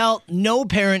 pal, no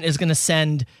parent is going to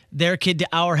send their kid to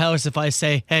our house if I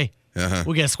say, hey,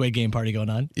 we'll get a Squid Game party going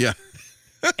on. Yeah.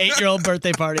 8-year-old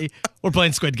birthday party. We're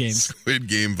playing Squid Games. Squid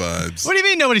Game vibes. What do you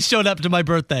mean nobody showed up to my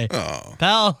birthday? Oh.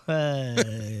 Pal,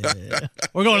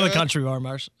 we're going to the country bar,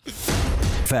 Marsh.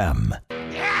 Femme.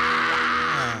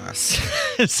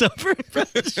 Soper and Brown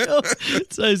Show.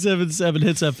 It's 97.7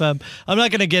 Hits FM. I'm not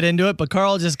going to get into it, but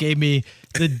Carl just gave me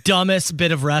the dumbest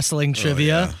bit of wrestling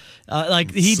trivia.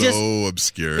 So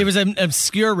obscure. It was an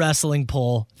obscure wrestling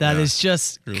poll that is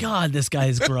just, God, this guy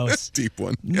is gross. Deep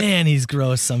one. Man, he's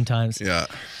gross sometimes. Yeah.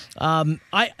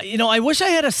 I wish I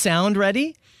had a sound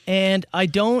ready, and I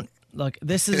don't. Look,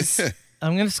 this is.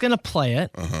 I'm just going to play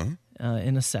it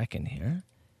in a second here,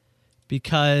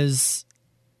 because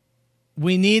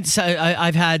we need. So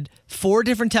I've had 4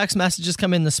 different text messages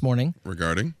come in this morning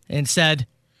regarding and said,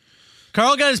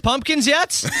 Carl got his pumpkins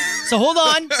yet? So hold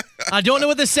on. I don't know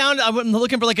what the sound. I'm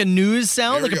looking for like a news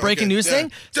sound, like a breaking news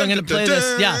thing. So I'm going to play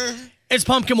this. Yeah. It's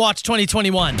Pumpkin Watch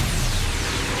 2021.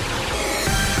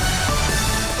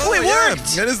 Wait,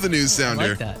 worked. That is the news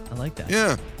sounder. I like that.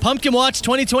 Yeah. Pumpkin Watch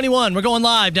 2021. We're going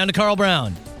live down to Carl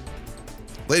Brown.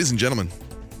 Ladies and gentlemen,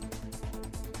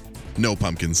 no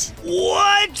pumpkins.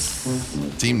 What?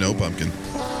 Team no pumpkin.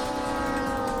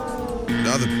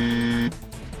 Nothing.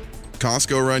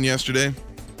 Costco run yesterday.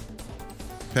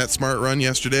 PetSmart run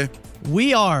yesterday.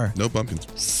 We are No pumpkins.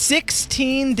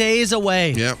 16 days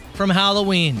away from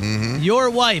Halloween. Your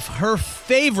wife, her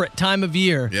favorite time of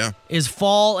year is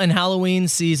fall and Halloween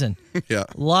season. Yeah.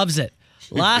 Loves it.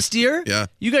 Last year,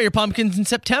 you got your pumpkins in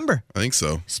September. I think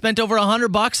so. Spent over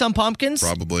 $100 on pumpkins.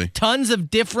 Probably. Tons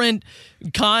of different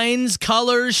kinds,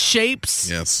 colors, shapes.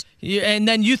 Yes. And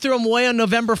then you threw them away on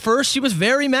November 1st. She was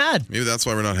very mad. Maybe that's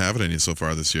why we're not having any so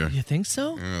far this year. You think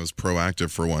so? I was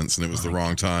proactive for once, and it was the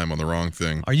wrong time on the wrong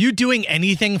thing. Are you doing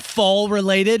anything fall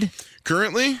related?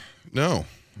 Currently? No.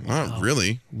 Not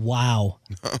really. Wow.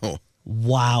 No.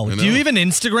 Wow. I Do you know. even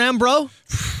Instagram, bro?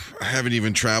 I haven't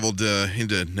even traveled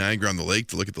into Niagara-on-the-Lake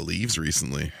to look at the leaves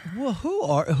recently. Well, who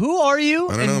are you?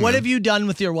 I don't And know, what man. have you done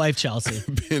with your wife, Chelsea?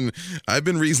 I've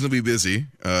been reasonably busy.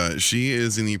 She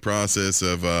is in the process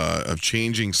of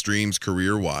changing streams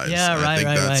career-wise. Yeah, I think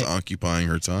that's right. occupying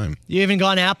her time. You even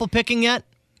gone apple picking yet?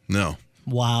 No.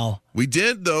 Wow. We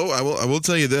did, though. I will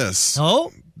tell you this.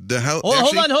 Oh? The house.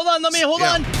 Hold on. Hold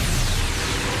on.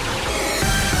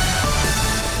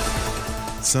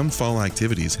 Some fall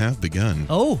activities have begun.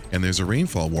 Oh. And there's a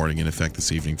rainfall warning in effect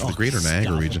this evening for the greater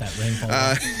Niagara region.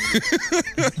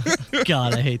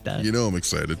 God, I hate that. You know I'm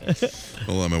excited.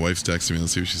 Hold on, my wife's texting me.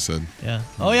 Let's see what she said. Yeah.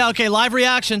 Oh, yeah, okay, live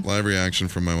reaction. Live reaction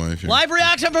from my wife here. Live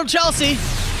reaction from Chelsea.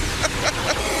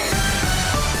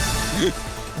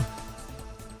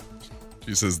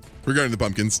 She says, regarding the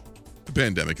pumpkins, the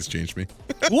pandemic has changed me.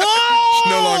 Whoa! She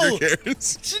no longer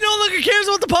cares. She no longer cares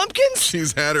about the pumpkins?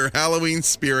 She's had her Halloween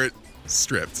spirit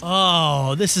stripped.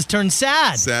 Oh, this has turned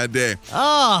sad. Sad day.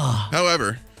 Oh.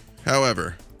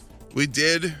 However, we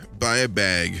did buy a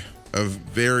bag of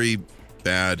very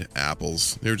bad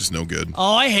apples. They were just no good.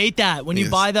 Oh, I hate that. When you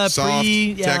buy the soft,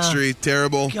 textury,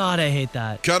 terrible. God, I hate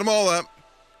that. Cut them all up,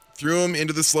 threw them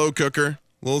into the slow cooker,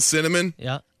 a little cinnamon.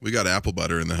 Yeah. We got apple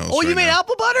butter in the house. Oh, you made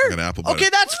apple butter? We got apple butter. Okay,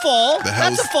 that's fall. The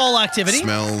That's a house fall activity.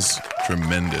 Smells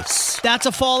tremendous. That's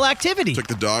a fall activity. Took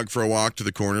the dog for a walk to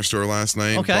the corner store last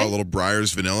night. Okay. Bought a little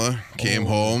Breyers vanilla. Came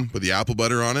home, put the apple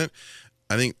butter on it.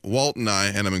 I think Walt and I,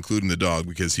 and I'm including the dog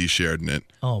because he shared in it.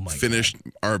 Oh my! Finished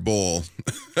our bowl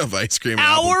of ice cream.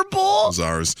 Our bowl? It was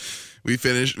ours. We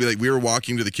finished. We were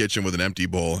walking to the kitchen with an empty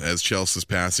bowl as Chelsea's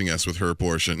passing us with her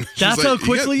portion. She's That's like, how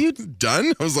quickly you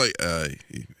done. I was like,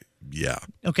 yeah.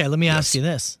 Okay, let me ask you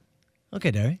this.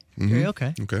 Okay, Derry. Derry,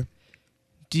 okay. Okay.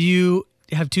 Do you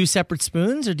have two separate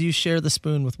spoons, or do you share the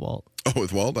spoon with Walt? Oh,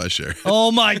 with Walt, I share.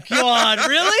 Oh my God!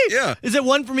 Really? Yeah. Is it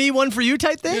one for me, one for you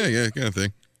type thing? Yeah, kind of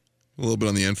thing. A little bit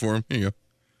on the end for him. Here you go.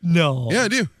 No. Yeah, I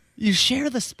do. You share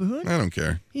the spoon? I don't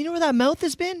care. You know where that mouth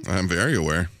has been? I'm very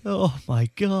aware. Oh my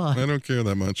God. I don't care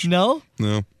that much. No?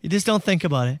 No. You just don't think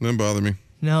about it? Doesn't bother me.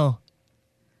 No.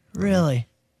 Really?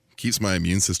 Keeps my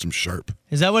immune system sharp.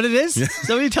 Is that what it is? Yeah. Is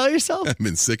that what you tell yourself? I've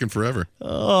been sick and forever.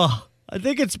 Oh, I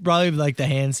think it's probably like the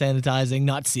hand sanitizing,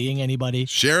 not seeing anybody.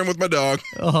 Sharing with my dog.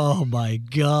 Oh my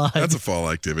God. That's a fall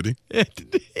activity. Is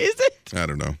it? I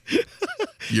don't know.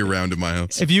 Year round in my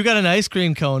house. If you got an ice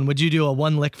cream cone, would you do a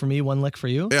one lick for me, one lick for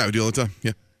you? Yeah, I do all the time.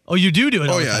 Yeah. Oh, you do it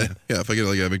all the time? Yeah. If I get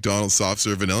like a McDonald's soft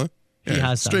serve vanilla, He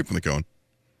has straight some. from the cone.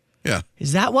 Yeah.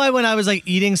 Is that why when I was like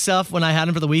eating stuff when I had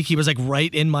him for the week, he was like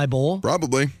right in my bowl?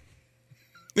 Probably.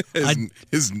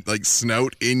 His like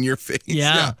snout in your face.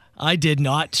 Yeah. I did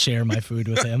not share my food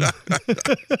with him.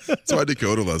 That's why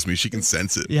Dakota loves me. She can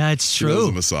sense it. Yeah, it's She knows true.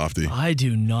 I'm a softie. I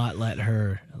do not let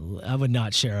her. I would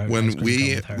not share an ice When cream we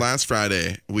cone with her. last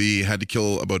Friday, we had to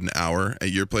kill about an hour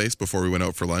at your place before we went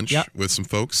out for lunch Yep. with some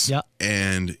folks. Yep.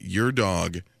 And your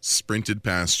dog sprinted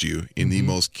past you in the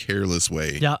most careless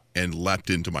way Yep. and leapt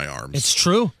into my arms. It's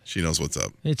true. She knows what's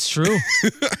up. It's true.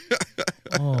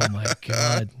 Oh my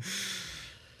God.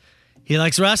 He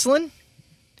likes wrestling.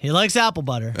 He likes apple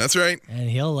butter. That's right. And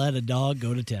he'll let a dog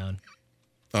go to town.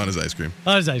 On his ice cream.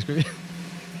 On his ice cream.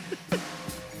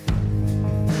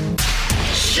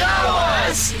 Show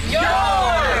us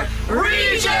your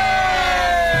region!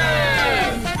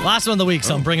 Last one of the week,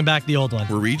 so I'm bringing back the old one.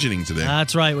 We're regioning today.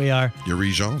 That's right, we are. Your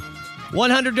region.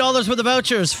 $100 worth of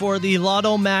vouchers for the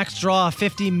Lotto Max draw.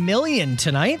 $50 million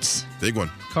tonight. Big one.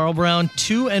 Carl Brown,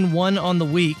 2-1 on the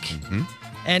week. Mm-hmm.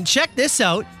 And check this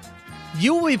out.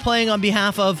 You will be playing on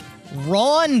behalf of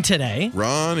Ron today.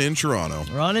 Ron in Toronto.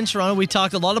 Ron in Toronto. We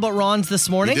talked a lot about Ron's this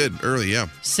morning. We did early, yeah.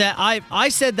 I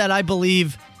said that I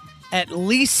believe at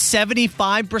least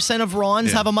 75% of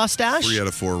Rons Yeah. have a mustache. 3 out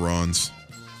of 4 Rons.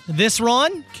 This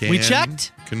Ron, we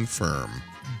checked, Confirm.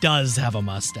 does have a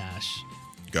mustache.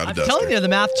 Got a I'm duster. telling you, the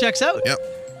math checks out. Yep.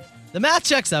 The math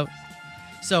checks out.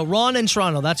 So Ron in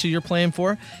Toronto, that's who you're playing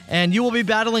for. And you will be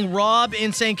battling Rob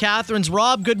in St. Catharines.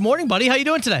 Rob, good morning, buddy. How you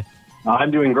doing today?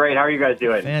 I'm doing great. How are you guys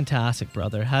doing? Fantastic,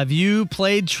 brother. Have you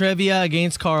played trivia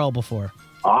against Carl before?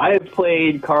 I've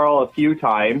played Carl a few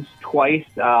times, twice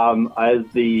as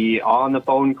the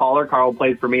on-the-phone caller. Carl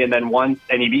played for me, and then once,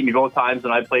 and he beat me both times,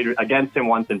 and I played against him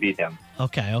once and beat him.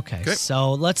 Okay.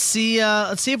 So let's see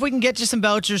if we can get you some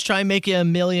vouchers, try and make you a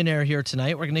millionaire here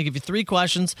tonight. We're going to give you 3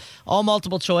 questions, all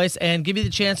multiple choice, and give you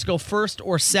the chance to go first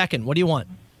or second. What do you want?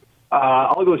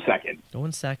 I'll go second.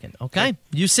 Going second. Okay.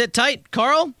 You sit tight.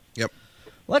 Carl? Yep.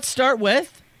 Let's start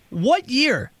with, what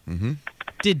year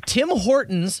did Tim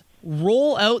Hortons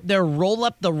roll out their Roll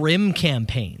Up the Rim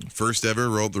campaign? First ever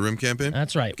Roll Up the Rim campaign?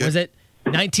 That's right. Okay. Was it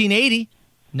 1980,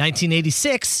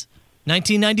 1986,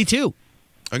 1992?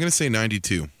 I'm going to say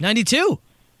 92. 92.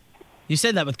 You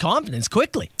said that with confidence,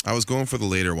 quickly. I was going for the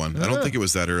later one. I don't think it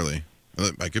was that early.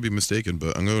 I could be mistaken,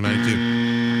 but I'm going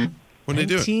 92. When did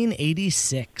they do it?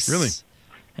 1986. Really?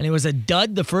 And it was a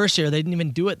dud the first year. They didn't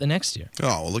even do it the next year.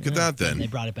 Oh, well, look at that then. They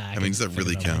brought it back. I mean, does that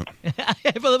really count?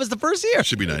 Well, it was the first year. It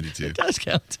should be 92. It does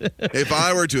count. If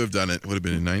I were to have done it would have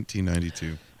been in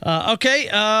 1992. Okay,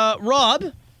 Rob,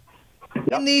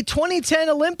 in the 2010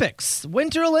 Olympics,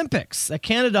 Winter Olympics that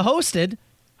Canada hosted,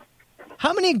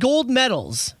 how many gold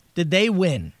medals did they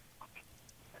win?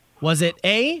 Was it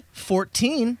A,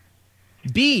 14,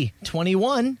 B,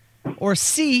 21, or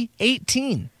C,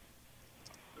 18?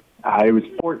 It was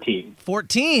 14.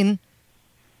 14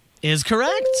 is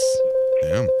correct.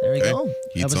 Damn. There you Okay. go. That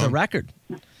Heat's was a on. record.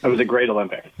 It was a great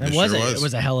Olympic. It It was. sure It was.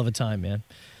 was a hell of a time, man.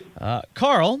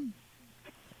 Carl,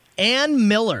 Ann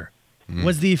Miller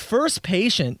was the first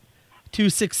patient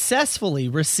to successfully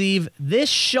receive this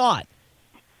shot,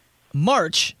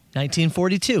 March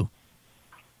 1942.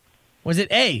 Was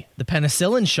it A, the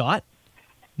penicillin shot,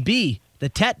 B, the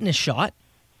tetanus shot,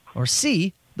 or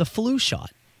C, the flu shot?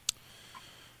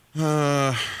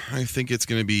 I think it's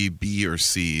going to be B or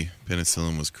C.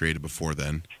 Penicillin was created before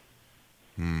then.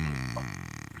 I'm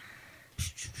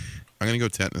going to go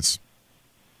tetanus.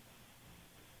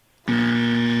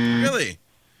 Really?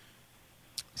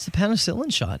 It's the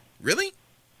penicillin shot. Really?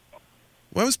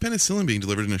 Why was penicillin being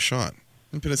delivered in a shot?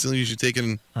 Isn't penicillin usually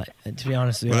taken... To be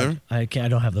honest with you, Whatever? I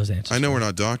don't have those answers. I know we're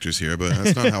not doctors here, but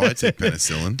that's not how I take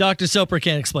penicillin. Dr. Soper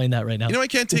can't explain that right now. You know I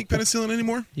can't take penicillin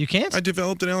anymore? You can't? I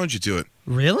developed an allergy to it.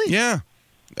 Really? Yeah.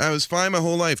 I was fine my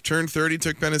whole life. Turned 30,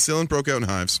 took penicillin, broke out in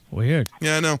hives. Weird.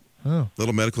 Yeah, I know. Oh.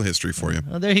 Little medical history for you.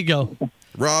 Oh, there you go.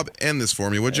 Rob, end this for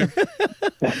me, would you?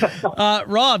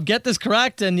 Rob, get this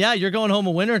correct, and yeah, you're going home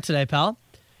a winner today, pal.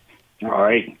 All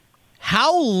right.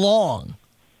 How long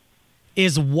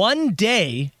is one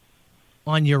day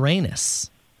on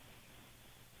Uranus?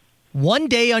 1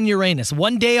 day on Uranus.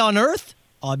 1 day on Earth,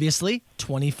 obviously,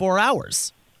 24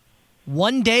 hours.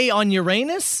 1 day on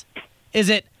Uranus, is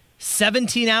it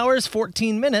 17 hours,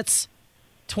 14 minutes,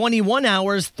 21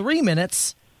 hours, 3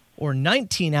 minutes, or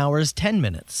 19 hours, 10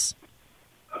 minutes?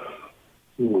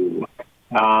 Ooh.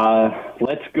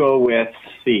 Let's go with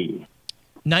C.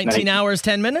 19 hours,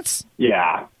 10 minutes?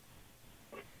 Yeah.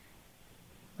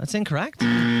 That's incorrect.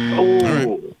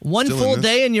 Oh. One Still in full this.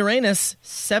 day in Uranus,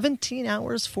 17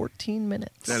 hours, 14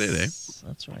 minutes. That it, eh?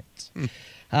 That's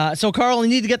right. So, Carl, you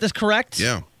need to get this correct.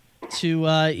 Yeah. To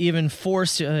even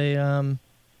force to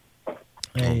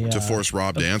force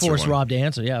Rob to answer Force one. Rob to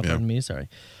answer. Yeah, pardon me. Sorry.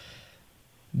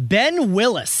 Ben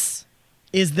Willis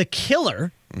is the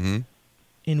killer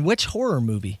in which horror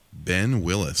movie? Ben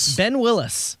Willis. Ben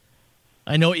Willis.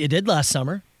 I Know What You Did Last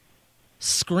Summer.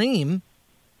 Scream.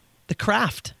 The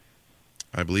Craft.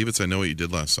 I believe it's I Know What You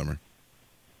Did Last Summer.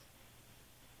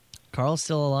 Carl's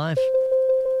still alive.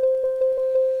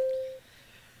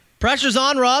 Pressure's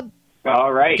on, Rob.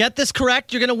 All right. Get this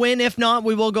correct. You're going to win. If not,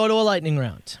 we will go to a lightning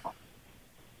round.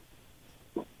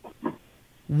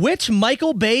 Which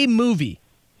Michael Bay movie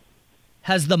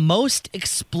has the most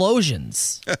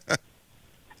explosions?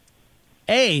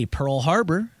 A, Pearl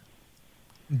Harbor.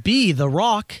 B, The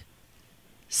Rock.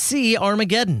 C,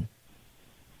 Armageddon.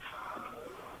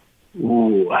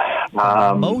 Ooh.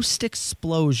 Most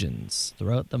explosions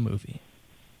throughout the movie.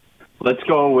 Let's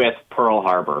go with Pearl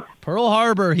Harbor. Pearl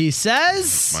Harbor, he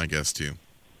says. My guess, too.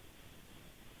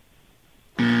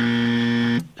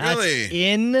 That's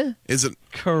Really? Is it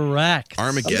correct?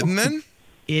 Armageddon, then?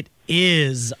 It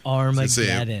is I was gonna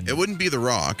say, Armageddon. it wouldn't be The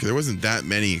Rock. There wasn't that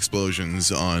many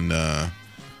explosions on the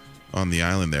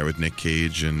island there with Nick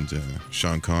Cage and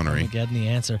Sean Connery. Armageddon, the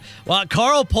answer. Well,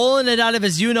 Carl pulling it out of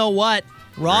his you-know-what.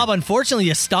 Rob, unfortunately,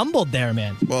 you stumbled there,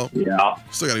 man. Well, Yeah.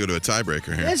 still got to go to a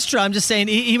tiebreaker here. That's true. I'm just saying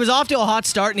he was off to a hot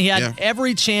start, and he had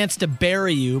every chance to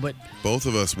bury you, but Both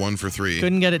of us 1 for 3.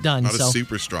 couldn't get it done. Not So a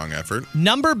super strong effort.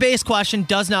 number-based question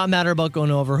does not matter about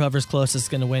going over. Whoever's closest is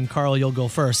going to win. Carl, you'll go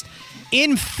first.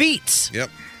 In feet, Yep.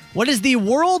 what is the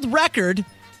world record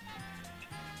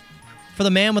for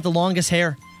the man with the longest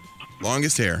hair?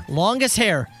 Longest hair. Longest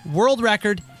hair. World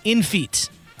record in feet.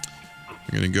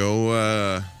 I'm going to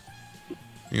go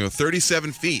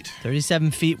 37 feet.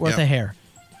 37 feet worth of hair.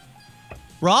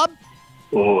 Rob?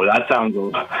 Oh, that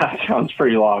sounds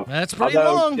pretty long. That's pretty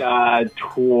How long. about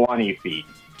 20 feet.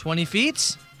 20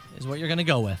 feet is what you're going to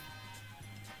go with.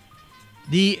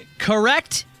 The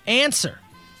correct answer.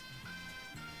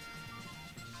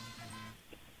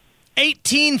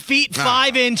 18 feet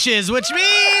 5 inches, which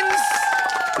means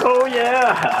Oh,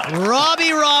 yeah.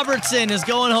 Robbie Robertson is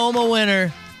going home a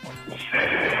winner.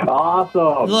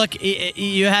 Awesome. Look,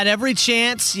 you had every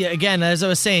chance. Again, as I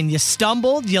was saying, you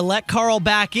stumbled, you let Carl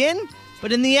back in,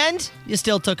 but in the end, you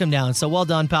still took him down. So well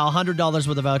done, pal. $100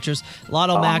 worth of vouchers.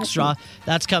 Lotto Max draw.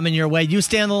 That's coming your way. You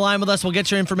stay on the line with us. We'll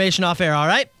get your information off air, all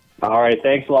right? All right.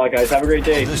 Thanks a lot, guys. Have a great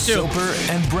day. The Soper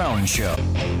and Brown Show.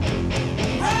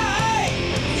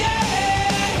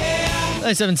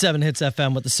 977 Hits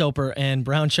FM with the Soper and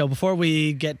Brown Show. Before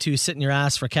we get to sitting your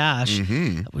ass for cash,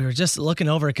 we were just looking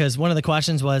over because one of the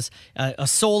questions was a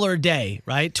solar day,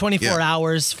 right? 24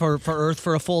 hours for Earth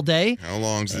for a full day. How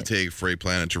long does it take for a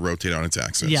planet to rotate on its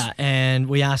axis? Yeah, and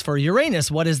we asked for Uranus.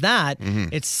 What is that?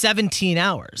 It's 17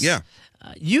 hours. Yeah.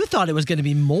 You thought it was going to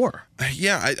be more.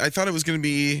 Yeah, I thought it was going to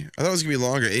be. I thought it was going to be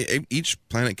longer. Each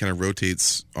planet kind of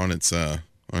rotates on its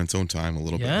own time a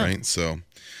little bit, right? So,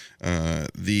 I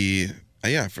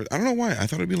don't know why. I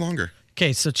thought it'd be longer.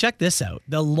 Okay, so check this out.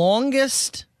 The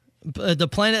longest, the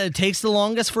planet that takes the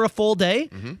longest for a full day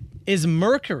is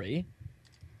Mercury.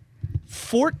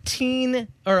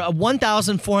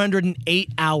 1,408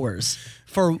 hours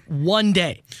for one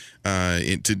day.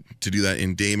 To do that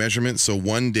in day measurements. So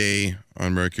 1 day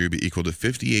on Mercury would be equal to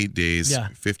 58 days,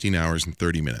 15 hours, and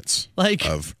 30 minutes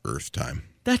of Earth time.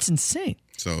 That's insane.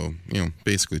 So,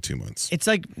 basically 2 months. It's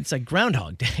like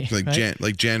Groundhog Day. Like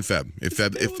right? Jan-Feb.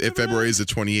 If February is a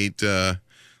 28 day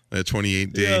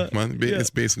month, it's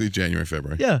basically January,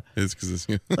 February. Yeah. It's because it's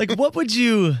like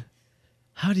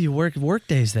how do you work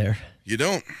days there? You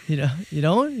don't. You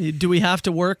don't? Do we have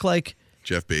to work like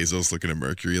Jeff Bezos looking at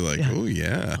Mercury like, oh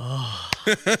yeah.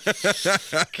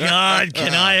 God,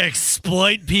 can I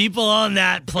exploit people on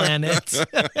that planet?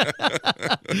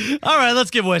 All right,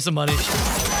 let's give away some money.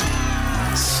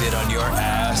 Sit on your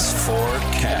ass for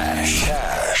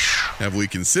cash. Have we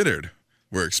considered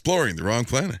we're exploring the wrong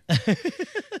planet? How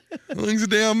long's a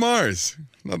day on Mars?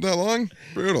 Not that long?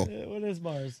 Brutal. What is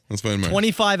Mars? Let's find Mars.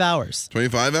 25 hours.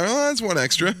 25 hours? Oh, that's one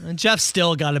extra. And Jeff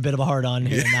still got a bit of a hard on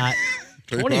here in that.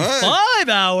 25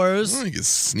 hours? Oh, you can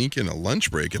sneak in a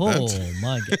lunch break at that. Oh,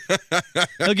 my God.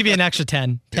 They'll give you an extra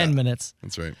 10 minutes.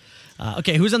 That's right.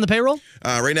 Okay, who's on the payroll?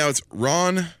 Right now it's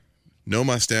Ron, no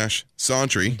mustache,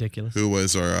 Sauntry, ridiculous, who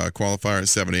was our qualifier at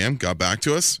 7 a.m., got back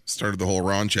to us, started the whole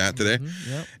Ron chat today.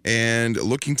 Yep. And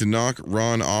looking to knock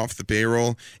Ron off the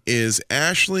payroll is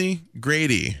Ashley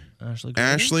Grady.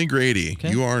 Ashley Grady.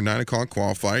 Okay. You are a 9 o'clock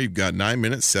qualifier. You've got 9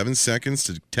 minutes, 7 seconds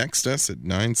to text us at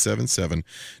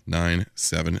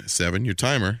 977-977. Your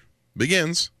timer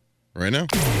begins right now.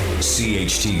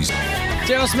 CHT's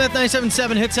Daryl Smith,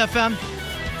 977 Hits FM.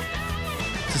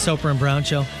 It's the Soper and Brown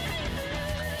Show.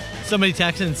 Somebody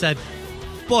texted and said,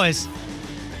 boys,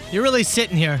 you're really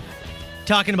sitting here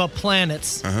talking about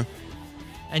planets,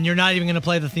 and you're not even going to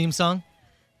play the theme song?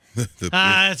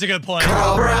 That's a good point.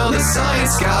 Carl Brown, the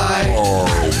science guy. Carl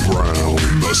Brown,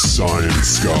 the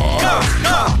science guy.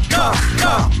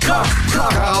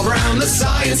 Carl Brown, the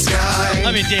science guy.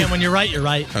 I mean, Dan, when you're right, you're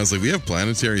right. I was like, we have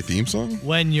planetary theme song?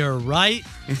 When you're right,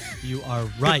 you are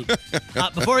right.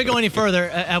 Before we go any further,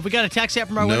 have we got a text yet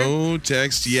from our winner? No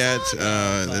text yet.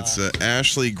 It's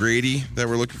Ashley Grady that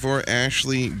we're looking for.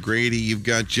 Ashley Grady, you've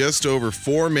got just over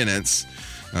 4 minutes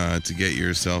to get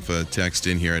yourself a text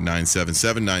in here at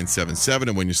 977-977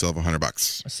 and win yourself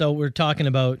 $100. So we're talking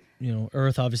about,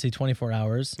 Earth, obviously 24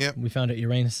 hours. Yep. We found out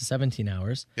Uranus is 17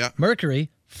 hours. Yeah. Mercury,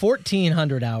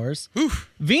 1,400 hours. Oof.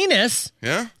 Venus,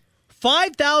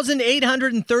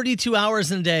 5,832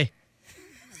 hours in a day.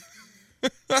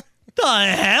 The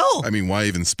hell? I mean, why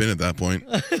even spin at that point?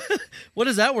 What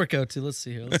does that work out to? Let's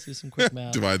see here. Let's do some quick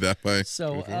math. Divide that by.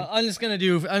 So I'm just gonna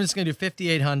do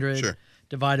 5,800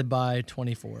 divided by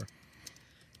 24.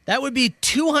 That would be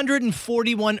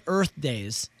 241 Earth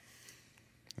days.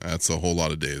 That's a whole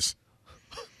lot of days.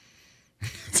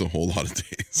 It's a whole lot of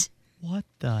days. What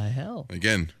the hell?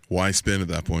 Again, why spin at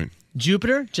that point?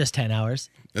 Jupiter, just 10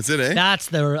 hours. That's it, eh? That's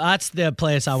the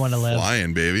place I want to live.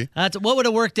 Flying, baby. What would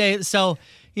a work day? So,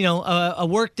 a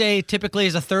work day typically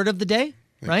is a third of the day,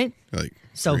 right? Like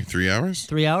So 3 hours?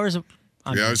 3 hours.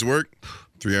 3 hours of work,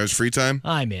 3 hours free time,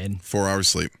 I'm in. 4 hours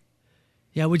sleep.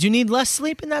 Yeah, would you need less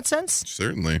sleep in that sense?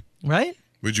 Certainly. Right?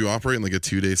 Would you operate in like a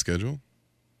 2-day schedule?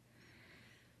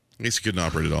 I guess you couldn't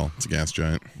operate at all. It's a gas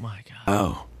giant. My God.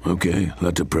 Oh, okay.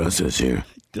 Lots of process here.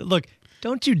 Look,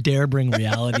 don't you dare bring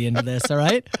reality into this, all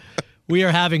right? We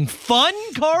are having fun,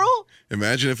 Carl?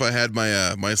 Imagine if I had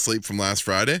my sleep from last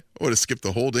Friday. I would have skipped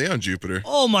the whole day on Jupiter.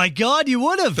 Oh, my God, you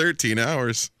would have. 13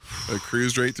 hours. I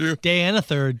cruised right through. Day and a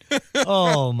third.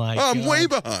 Oh, my God. I'm way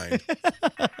behind.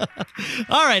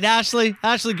 All right, Ashley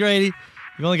Grady.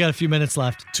 We've only got a few minutes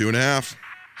left. 2.5.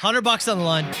 $100 on the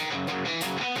line.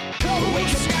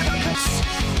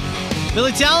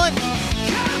 Billy Talent.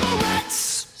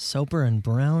 Soper and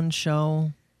Brown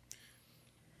Show.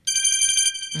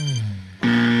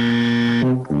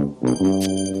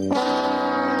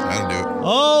 That'll do it.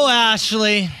 Oh,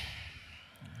 Ashley.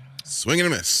 Swing and a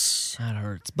miss. That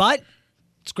hurts. But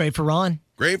it's great for Ron.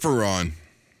 Great for Ron.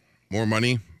 More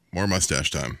money, more mustache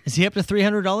time. Is he up to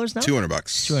 $300 now? $200.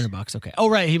 $200, okay. Oh,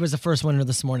 right. He was the first winner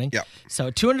this morning. Yeah.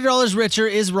 So $200 richer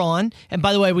is Ron. And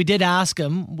by the way, we did ask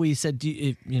him. We said,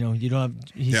 you don't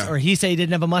have, or he said he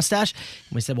didn't have a mustache.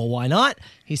 And we said, well, why not?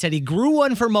 He said he grew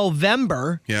one for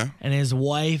Movember. Yeah. And his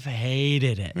wife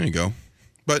hated it. There you go.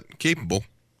 But capable.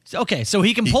 Okay, so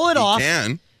he can pull it off. He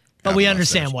can. But we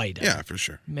understand why he does. Yeah, for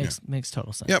sure. Makes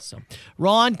total sense. Yep. So,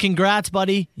 Ron, congrats,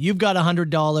 buddy. You've got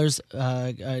 $100,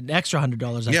 an extra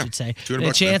 $100, I should say. And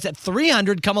a chance at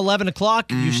 $300 come 11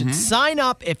 o'clock. You should sign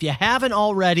up if you haven't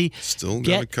already. Still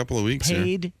got a couple of weeks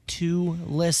paid to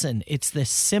listen. It's the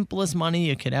simplest money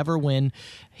you could ever win.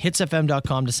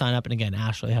 Hitsfm.com to sign up. And again,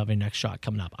 Ashley will have your next shot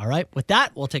coming up. All right. With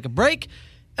that, we'll take a break.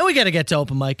 And we got to get to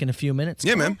open mic in a few minutes.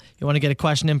 Yeah, man. You want to get a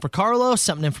question in for Carlo,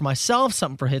 something in for myself,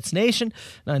 something for Hits Nation,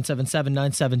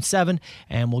 977-977.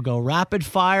 And we'll go rapid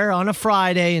fire on a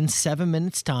Friday in 7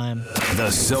 minutes' time. The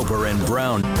Soper and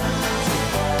Brown.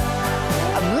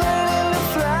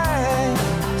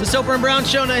 It's the Soper and Brown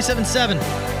Show, 977.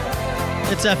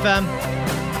 Hits FM.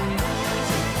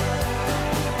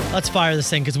 Let's fire this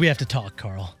thing because we have to talk,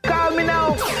 Carl. Call me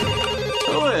now.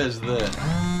 Who is this?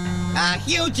 A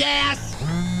huge ass.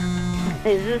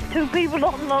 Is this two people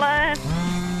on the line?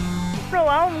 No,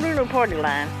 I don't do no party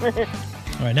line. All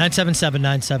right,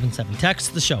 977-977.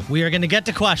 Text the show. We are going to get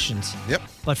to questions. Yep.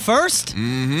 But first,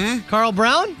 Carl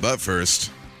Brown, But first.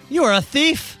 you are a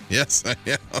thief. Yes, I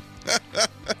am.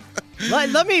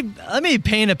 Let me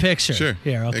paint a picture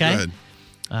here, okay? Hey,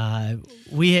 go ahead.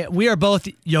 We are both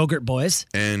yogurt boys.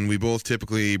 And we both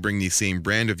typically bring the same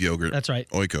brand of yogurt. That's right.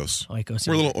 Oikos. Oikos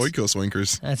We're little yogurts. Oikos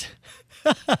winkers. That's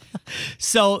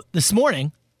So this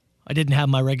morning, I didn't have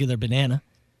my regular banana,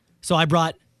 so I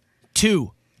brought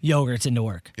 2 yogurts into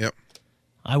work. Yep.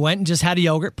 I went and just had a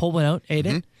yogurt, pulled one out, ate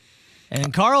it,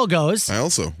 and Carl goes. I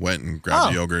also went and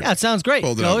grabbed the yogurt. Yeah, it sounds great.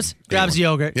 Pulled it Goes, out, grabs the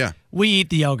yogurt. Yeah. We eat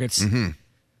the yogurts.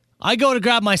 I go to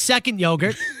grab my second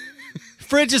yogurt.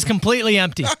 Fridge is completely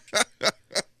empty.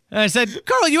 And I said,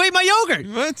 Carl, you ate my yogurt.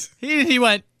 What? He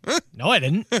went, no, I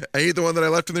didn't. I ate the one that I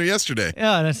left in there yesterday.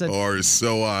 Yeah, and I said, Or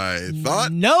so I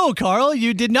thought. no, Carl,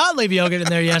 you did not leave yogurt in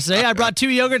there yesterday. I brought 2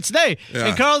 yogurts today. Yeah.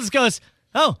 And Carl just goes,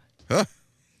 oh, Huh?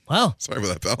 well, Sorry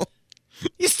about that, pal.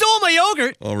 you stole my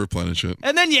yogurt. I'll replenish it.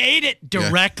 And then you ate it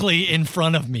directly in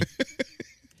front of me.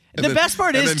 And the then- best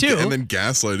part and is, then- too. And then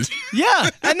gaslighted you. Yeah.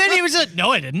 And then he was like,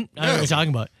 no, I didn't. I don't know what you're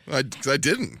talking about. I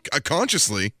didn't.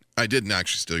 Consciously, I didn't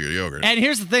actually steal your yogurt. And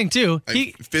here's the thing, too.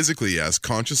 Physically, yes.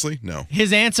 Consciously, no.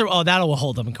 His answer, that'll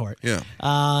hold him in court. Yeah.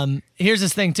 Here's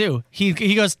his thing, too.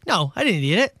 He goes, no, I didn't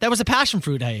eat it. That was a passion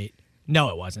fruit I ate. No,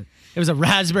 it wasn't. It was a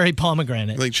raspberry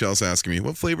pomegranate. Like Chelsea's asking me,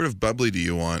 what flavor of bubbly do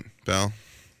you want, pal?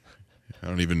 I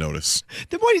don't even notice.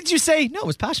 Then why did you say, no, it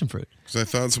was passion fruit? Because I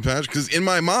thought some passion. Because in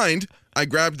my mind, I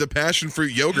grabbed the passion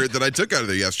fruit yogurt that I took out of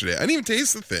there yesterday. I didn't even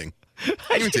taste the thing. I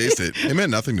didn't even taste it. It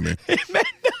meant nothing to me.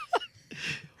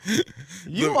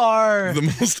 You are the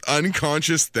most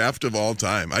unconscious theft of all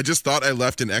time. I just thought I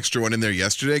left an extra one in there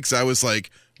yesterday because I was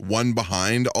like one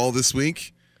behind all this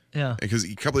week. Yeah. Because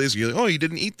a couple of days ago, you're like, oh, you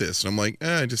didn't eat this. And I'm like,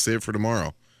 I just saved it for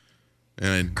tomorrow.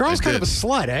 And Carl's I kind of did. a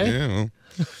slut, eh? Yeah,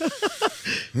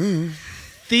 well.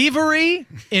 thievery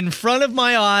in front of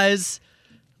my eyes.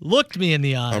 Looked me in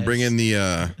the eyes. I'll bring in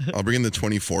the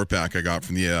 24 pack I got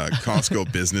from the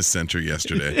Costco Business Center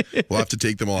yesterday. We'll have to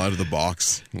take them all out of the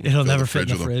box. It'll Fill never fit in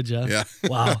the with them. fridge. Yeah.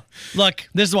 Wow. Look,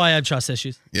 this is why I have trust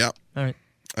issues. Yeah. All right.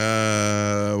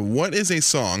 What is a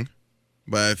song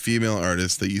by a female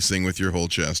artist that you sing with your whole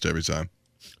chest every time?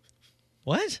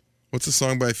 What? What's a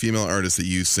song by a female artist that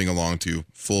you sing along to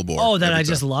full bore? Oh, that every I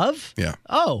just time? love? Yeah.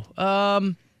 Oh,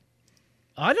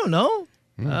 I don't know.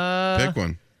 Pick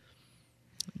one.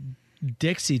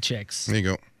 Dixie Chicks. There you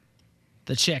go.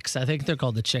 The Chicks. I think they're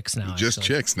called the Chicks now. Just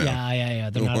actually. Chicks now. Yeah.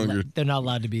 They're not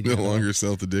allowed to be the No other one. longer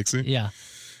sell to Dixie. Yeah.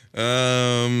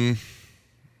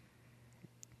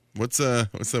 What's that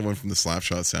one from the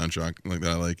Slapshot soundtrack like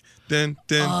that I like? Dun,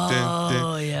 dun, dun, dun.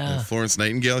 Oh, yeah. Florence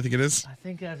Nightingale, I think it is. I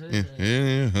think that's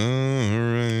Yeah,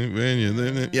 all right, when you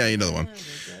live it. Yeah, you know the one.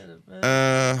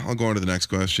 I'll go on to the next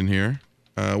question here.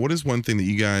 What is one thing that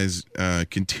you guys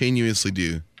continuously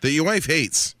do that your wife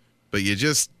hates, but you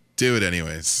just do it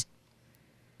anyways?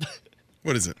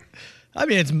 What is it? I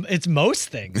mean, it's most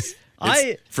things.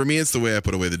 For me, it's the way I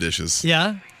put away the dishes.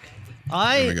 Yeah.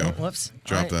 There we go. Whoops.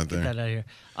 Drop that there. Get that out of here.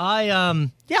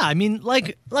 I mean,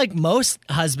 like most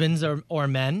husbands or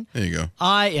men. There you go.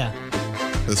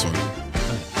 This one.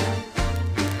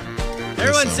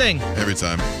 Everyone This sing. Every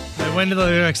time. Wait, when do the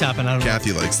lyrics happen? I don't know.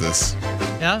 Kathy likes this.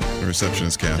 Yeah? The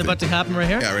receptionist, Kathy. Is it about to happen right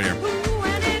here? Yeah, right here.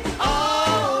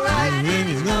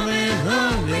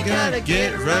 You gotta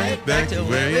get right back to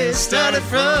where it started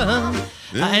from.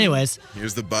 Anyways.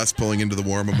 Here's the bus pulling into the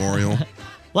War Memorial.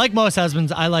 Like most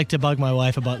husbands, I like to bug my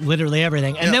wife about literally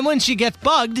everything. And then when she gets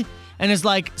bugged and is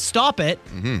like, stop it,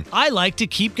 I like to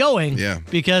keep going. Yeah.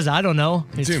 Because, I don't know,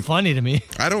 it's funny to me.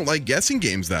 I don't like guessing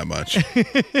games that much. I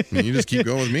mean, you just keep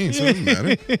going with me, so it doesn't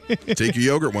matter. Take your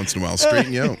yogurt once in a while,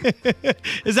 straighten you out.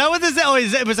 Is that what this is? Oh,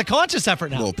 it was a conscious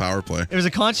effort now. A little power play. It was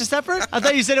a conscious effort? I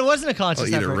thought you said it wasn't a conscious I'll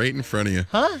eat effort. it right in front of you.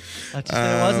 Huh? I thought you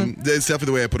said it wasn't. It's definitely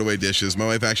the way I put away dishes. My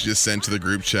wife actually just sent to the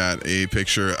group chat a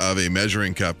picture of a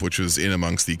measuring cup, which was in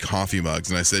amongst the coffee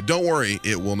mugs. And I said, don't worry,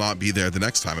 it will not be there the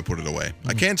next time I put it away.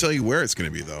 I can't tell you where it's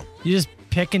going to be, though. You just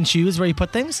pick and choose where you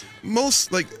put things?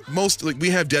 Most we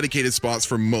have dedicated spots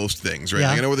for most things, right? Yeah.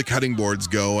 Like I know where the cutting boards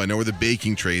go, I know where the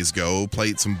baking trays go,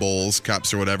 plates and bowls,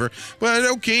 cups or whatever. But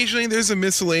occasionally there's a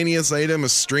miscellaneous item, a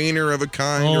strainer of a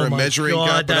kind or a measuring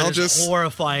cup, and I'll just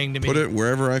horrifying to me. put it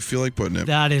wherever I feel like putting it.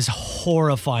 That is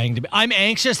horrifying to me. I'm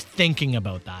anxious thinking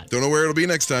about that. Don't know where it'll be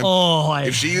next time. Oh,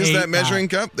 if she used that measuring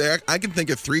cup, I can think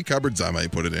of 3 cupboards I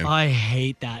might put it in. I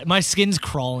hate that. My skin's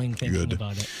crawling thinking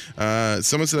about it.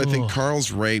 Someone said, I think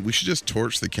Carl's right. We should just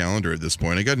torch the calendar at this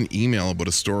point. I got an email about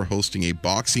a store hosting a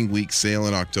Boxing Week sale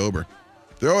in October.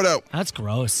 Throw it out. That's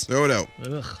gross. Throw it out.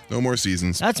 Ugh. No more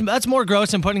seasons. That's more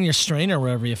gross than putting your strainer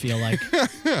wherever you feel like.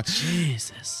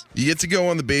 Jesus. You get to go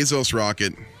on the Bezos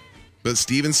rocket, but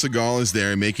Steven Seagal is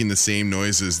there making the same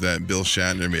noises that Bill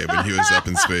Shatner made when he was up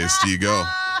in space. Do you go?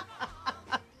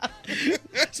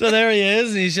 So there he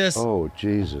is, and he's just... Oh,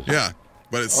 Jesus. Yeah,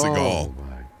 but it's Seagal. Oh,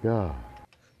 my God.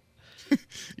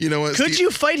 You know what? Could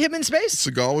you fight him in space?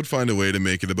 Seagal would find a way to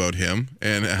make it about him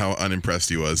and how unimpressed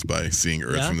he was by seeing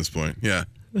Earth from this point. Yeah.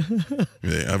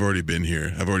 Yeah, I've already been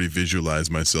here. I've already visualized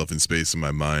myself in space in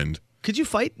my mind. Could you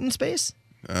fight in space?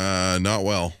 Not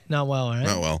well. Not well, right?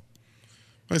 Not well.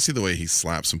 I see the way he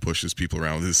slaps and pushes people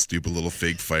around with his stupid little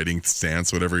fake fighting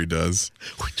stance, whatever he does.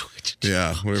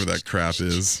 Yeah, whatever that crap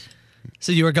is.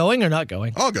 So you were going or not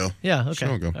going? I'll go. Yeah, okay. Sure,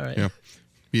 I'll go. All right. Yeah.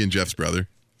 Me and Jeff's brother,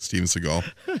 Steven Seagal.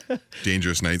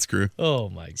 Dangerous Nights crew. Oh,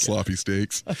 my God. Sloppy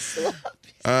steaks.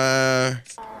 Oh,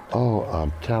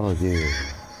 I'm telling you.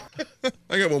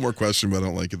 I got one more question, but I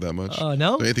don't like it that much.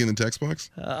 No? Anything in the text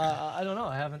box? I don't know.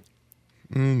 I haven't.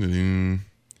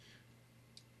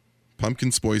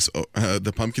 Pumpkin spice.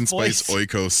 The pumpkin spice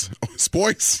oikos.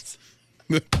 Spice.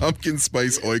 The pumpkin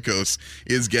spice oikos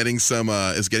is getting some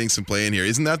play in here.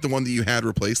 Isn't that the one that you had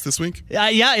replaced this week?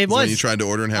 Yeah, it was. When you tried to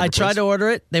order and have I replaced? tried to order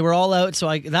it. They were all out,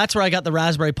 so that's where I got the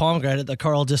raspberry pomegranate that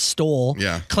Carl just stole.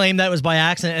 Yeah. Claimed that was by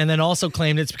accident, and then also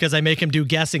claimed it's because I make him do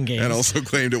guessing games. And also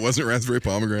claimed it wasn't raspberry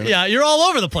pomegranate. Yeah, you're all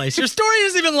over the place. Your story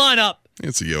doesn't even line up.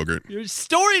 It's a yogurt. Your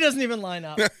story doesn't even line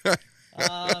up.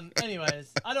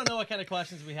 Anyways, I don't know what kind of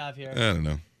questions we have here. I don't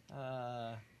know.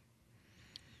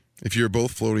 If you're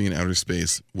both floating in outer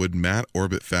space, would Matt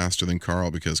orbit faster than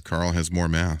Carl because Carl has more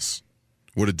mass?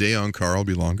 Would a day on Carl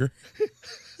be longer?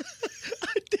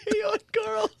 A day on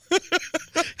Carl.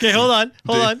 Okay, hold on.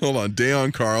 Hold on. Day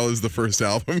on Carl is the first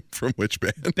album from which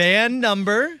band? Band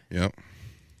number? Yep.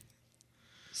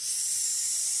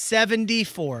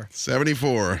 74.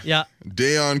 74. Yeah.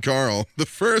 Day on Carl, the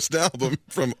first album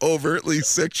from Overtly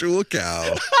Sexual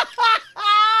Cow.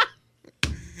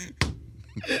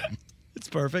 It's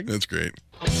perfect. That's great.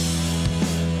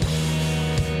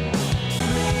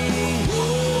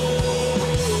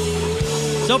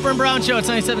 Soper and Brown Show, it's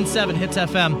 97.7 Hits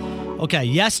FM. Okay,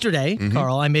 yesterday,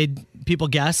 Carl, I made people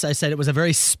guess. I said it was a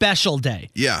very special day.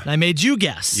 Yeah. And I made you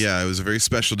guess. Yeah, it was a very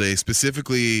special day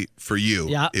specifically for you.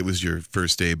 Yeah. It was your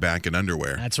first day back in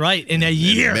underwear. That's right. In a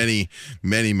year. Many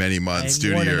months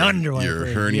due to your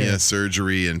hernia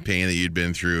surgery and pain that you'd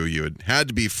been through. You had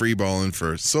to be free balling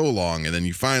for so long, and then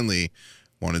you finally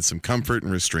wanted some comfort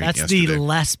and restraint. That's yesterday. the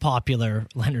less popular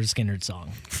Leonard Skinner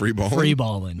song. Free balling? Free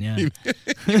balling, yeah. You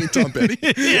mean Tom Petty?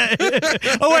 Yeah.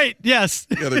 Oh, wait, yes.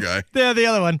 The other guy. Yeah, the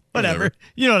other one. Whatever.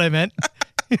 You know what I meant.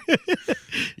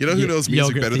 You know who knows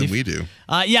music better than we do?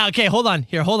 Yeah, okay, hold on.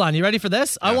 Here, hold on. You ready for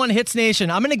this? I want Hits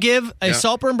Nation. I'm going to give a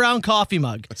Soper and Brown coffee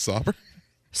mug. A Soper?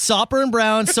 Soper and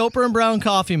Brown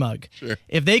coffee mug. Sure.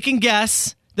 If they can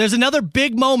guess, there's another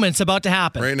big moment's about to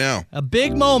happen. Right now. A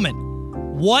big moment.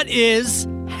 What is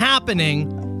happening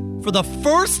for the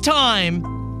first time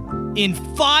in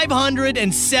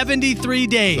 573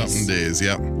 days? Something days,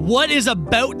 yeah. What is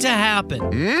about to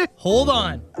happen? Hold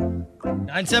on.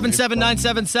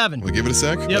 977-977. We'll give it a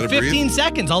sec. You have 15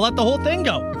 seconds. I'll let the whole thing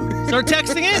go. Start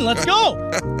texting in. Let's go.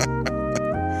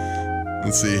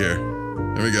 Let's see here.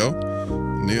 There we go.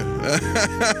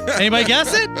 Anybody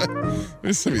guess it? Let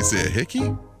me see. A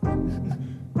hickey?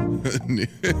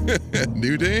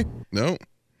 New day? No.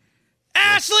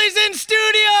 Ashley's in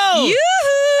studio!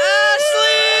 Yoo-hoo!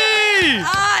 Ashley!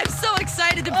 I'm so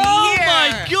excited to be Oh here.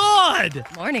 my God!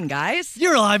 Morning, guys.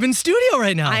 You're live in studio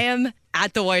right now. I am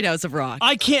at the White House of Rock.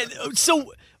 I can't.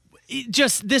 So,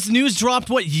 just this news dropped,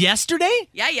 what, yesterday?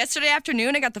 Yeah, yesterday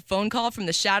afternoon, I got the phone call from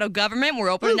the shadow government. We're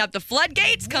opening up the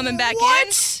floodgates, coming back in.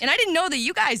 And I didn't know that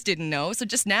you guys didn't know. So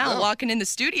just now, walking in the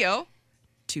studio,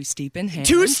 too steep in hand.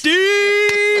 Too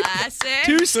steep! Classic.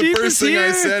 Too steep. The first thing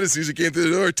I said as soon as you came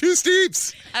through the door, two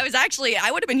steeps. I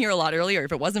would have been here a lot earlier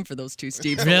if it wasn't for those two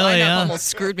steeps. Really, The lineup yeah. almost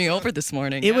screwed me over this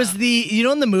morning. It was in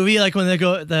the movie, like when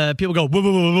the people go,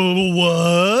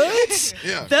 what?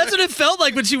 Yeah. That's what it felt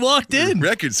like when she walked in.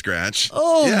 Record scratch.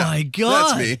 Oh Yeah, my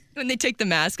God. That's me. When they take the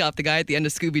mask off the guy at the end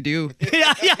of Scooby-Doo.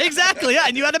 yeah, exactly. Yeah,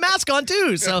 and you had a mask on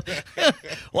too. So,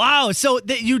 wow. So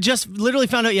you just literally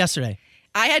found out yesterday.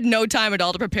 I had no time at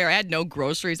all to prepare. I had no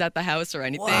groceries at the house or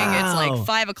anything. Wow. It's like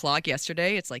 5 o'clock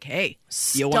yesterday. It's like, hey,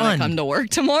 you want to Stunned. come to work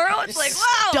tomorrow? It's like,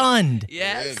 wow. Stunned.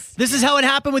 Yes. This is how it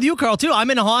happened with you, Carl, too. I'm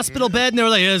in a hospital bed, and they were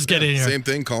like, let's get in here. Same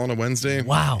thing, calling a Wednesday.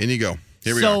 Wow. In you go.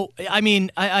 Here we are. So, I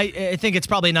mean, I think it's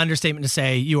probably an understatement to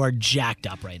say you are jacked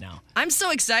up right now. I'm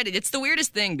so excited. It's the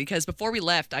weirdest thing because before we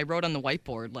left, I wrote on the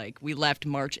whiteboard, like, we left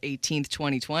March 18th,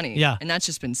 2020. Yeah. And that's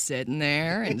just been sitting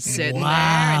there and sitting Wow. there.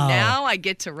 And now I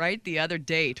get to write the other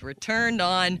date. Returned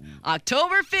on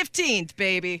October 15th,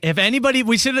 baby. If anybody,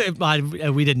 we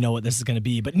didn't know what this is going to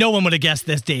be, but no one would have guessed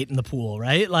this date in the pool,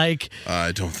 right? Like,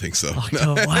 I don't think so.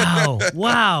 wow.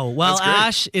 Well, That's great.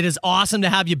 Ash, it is awesome to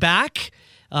have you back.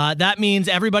 That means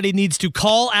everybody needs to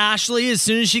call Ashley as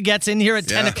soon as she gets in here at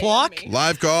 10 o'clock.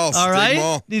 Live calls. All Take 'em right.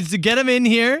 all. Needs to get him in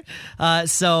here.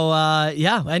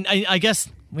 Yeah. And I guess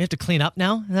we have to clean up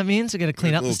now. That means we got to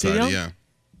clean up the studio. Tidy, yeah.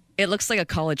 It looks like a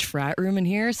college frat room in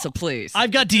here, so please.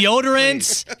 I've got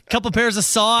deodorant, a couple pairs of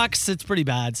socks. It's pretty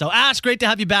bad. So, Ash, great to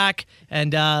have you back.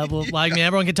 And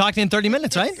everyone can talk to you in 30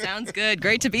 minutes, right? Sounds good.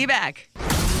 Great to be back.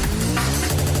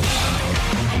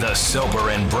 The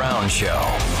Soper and Brown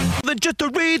Show. Just a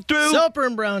read through. Soper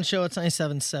and Brown Show. It's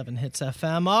 97.7 Hits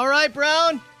FM. All right,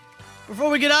 Brown. Before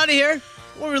we get out of here,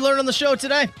 what did we learn on the show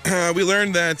today? We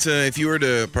learned that if you were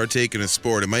to partake in a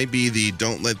sport, it might be the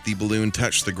don't let the balloon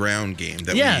touch the ground game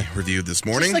that we reviewed this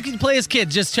morning. Just like you play as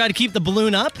kids, just try to keep the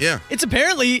balloon up. Yeah. It's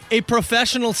apparently a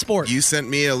professional sport. You sent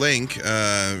me a link,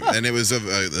 and it was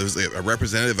a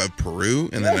representative of Peru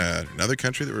and then another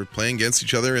country that were playing against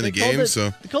each other in the game.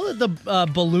 They call it the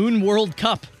Balloon World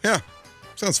Cup. Yeah,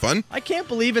 sounds fun. I can't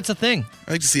believe it's a thing.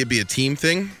 I'd like to see it be a team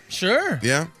thing. Sure.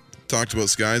 Yeah. Talked about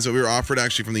skies. So we were offered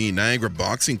actually from the Niagara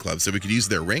Boxing Club, so we could use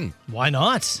their ring. Why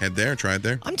not? Head there, try it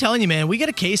there. I'm telling you, man, we get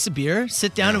a case of beer,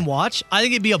 sit down and watch. I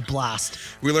think it'd be a blast.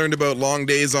 We learned about long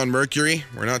days on Mercury.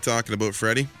 We're not talking about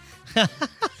Freddie.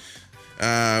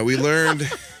 We learned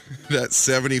that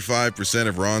 75%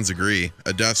 of Rons agree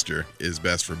a duster is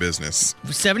best for business.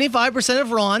 75%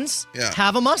 of Rons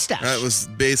have a mustache.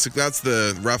 That's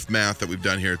the rough math that we've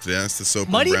done here today. That's the Soper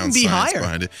Might and Brown even be science higher.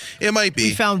 behind it. It might be.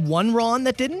 We found one Ron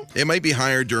that didn't? It might be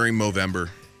higher during Movember.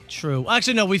 True.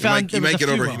 Actually, no, we found you might get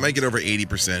over Rons.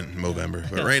 80% in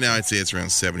Movember, but right now I'd say it's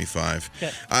around 75.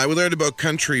 Okay. We learned about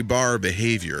country bar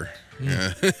behavior.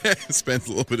 Spent a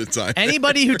little bit of time.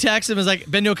 Anybody who texts him is like,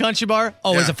 been to a country bar?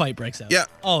 Always a fight breaks out. Yeah.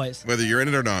 Always. Whether you're in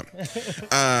it or not.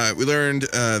 We learned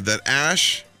that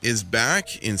Ash is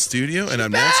back in studio, and up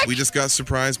next, we just got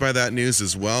surprised by that news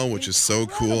as well, which is so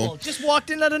cool. Just walked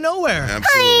in out of nowhere.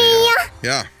 Absolutely.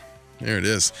 Yeah. There it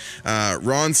is.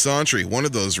 Ron Santry, one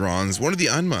of those Rons, one of the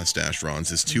unmustached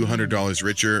Rons, is $200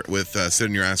 richer with Sit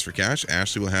on Your Ass for Cash.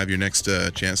 Ashley will have your next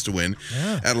chance to win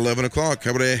at 11 o'clock.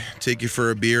 How about I take you for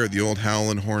a beer at the old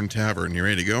Howl and Horn Tavern? You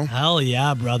ready to go? Hell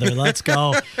yeah, brother. Let's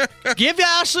go. Give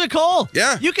Ashley a call.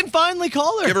 Yeah. You can finally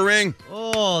call her. Give her a ring.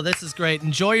 Oh, this is great.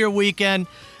 Enjoy your weekend.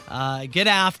 Get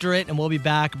after it, and we'll be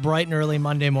back bright and early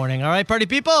Monday morning. All right, party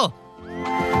people?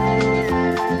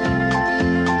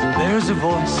 There's a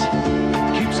voice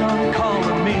keeps on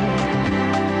calling me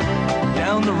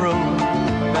down the road.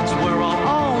 That's where I'll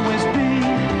always be.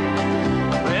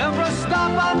 Every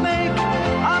stop I make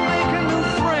a new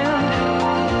friend.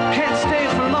 Can't stay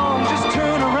for long, just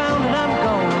turn around and I'm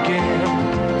gone again.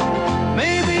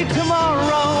 Maybe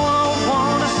tomorrow I'll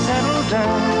wanna settle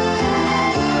down.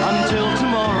 Until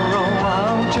tomorrow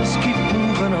I'll just keep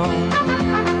moving on.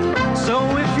 So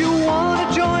if you wanna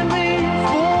join me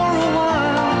for a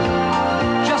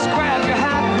while, just grab your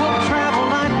hat, we'll travel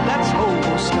like that's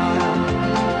old style.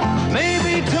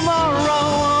 Maybe tomorrow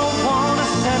I'll wanna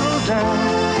settle down.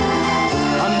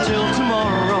 Until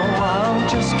tomorrow I'll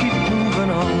just keep moving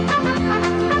on.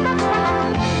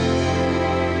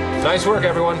 Nice work,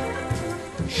 everyone.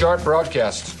 Sharp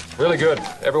broadcast. Really good.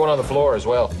 Everyone on the floor as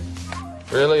well.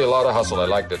 Really a lot of hustle. I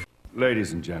liked it.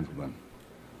 Ladies and gentlemen,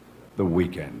 The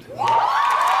Weeknd.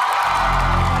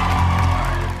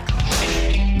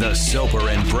 The Soper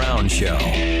and Brown Show.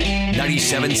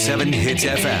 97.7 Hits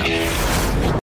FM.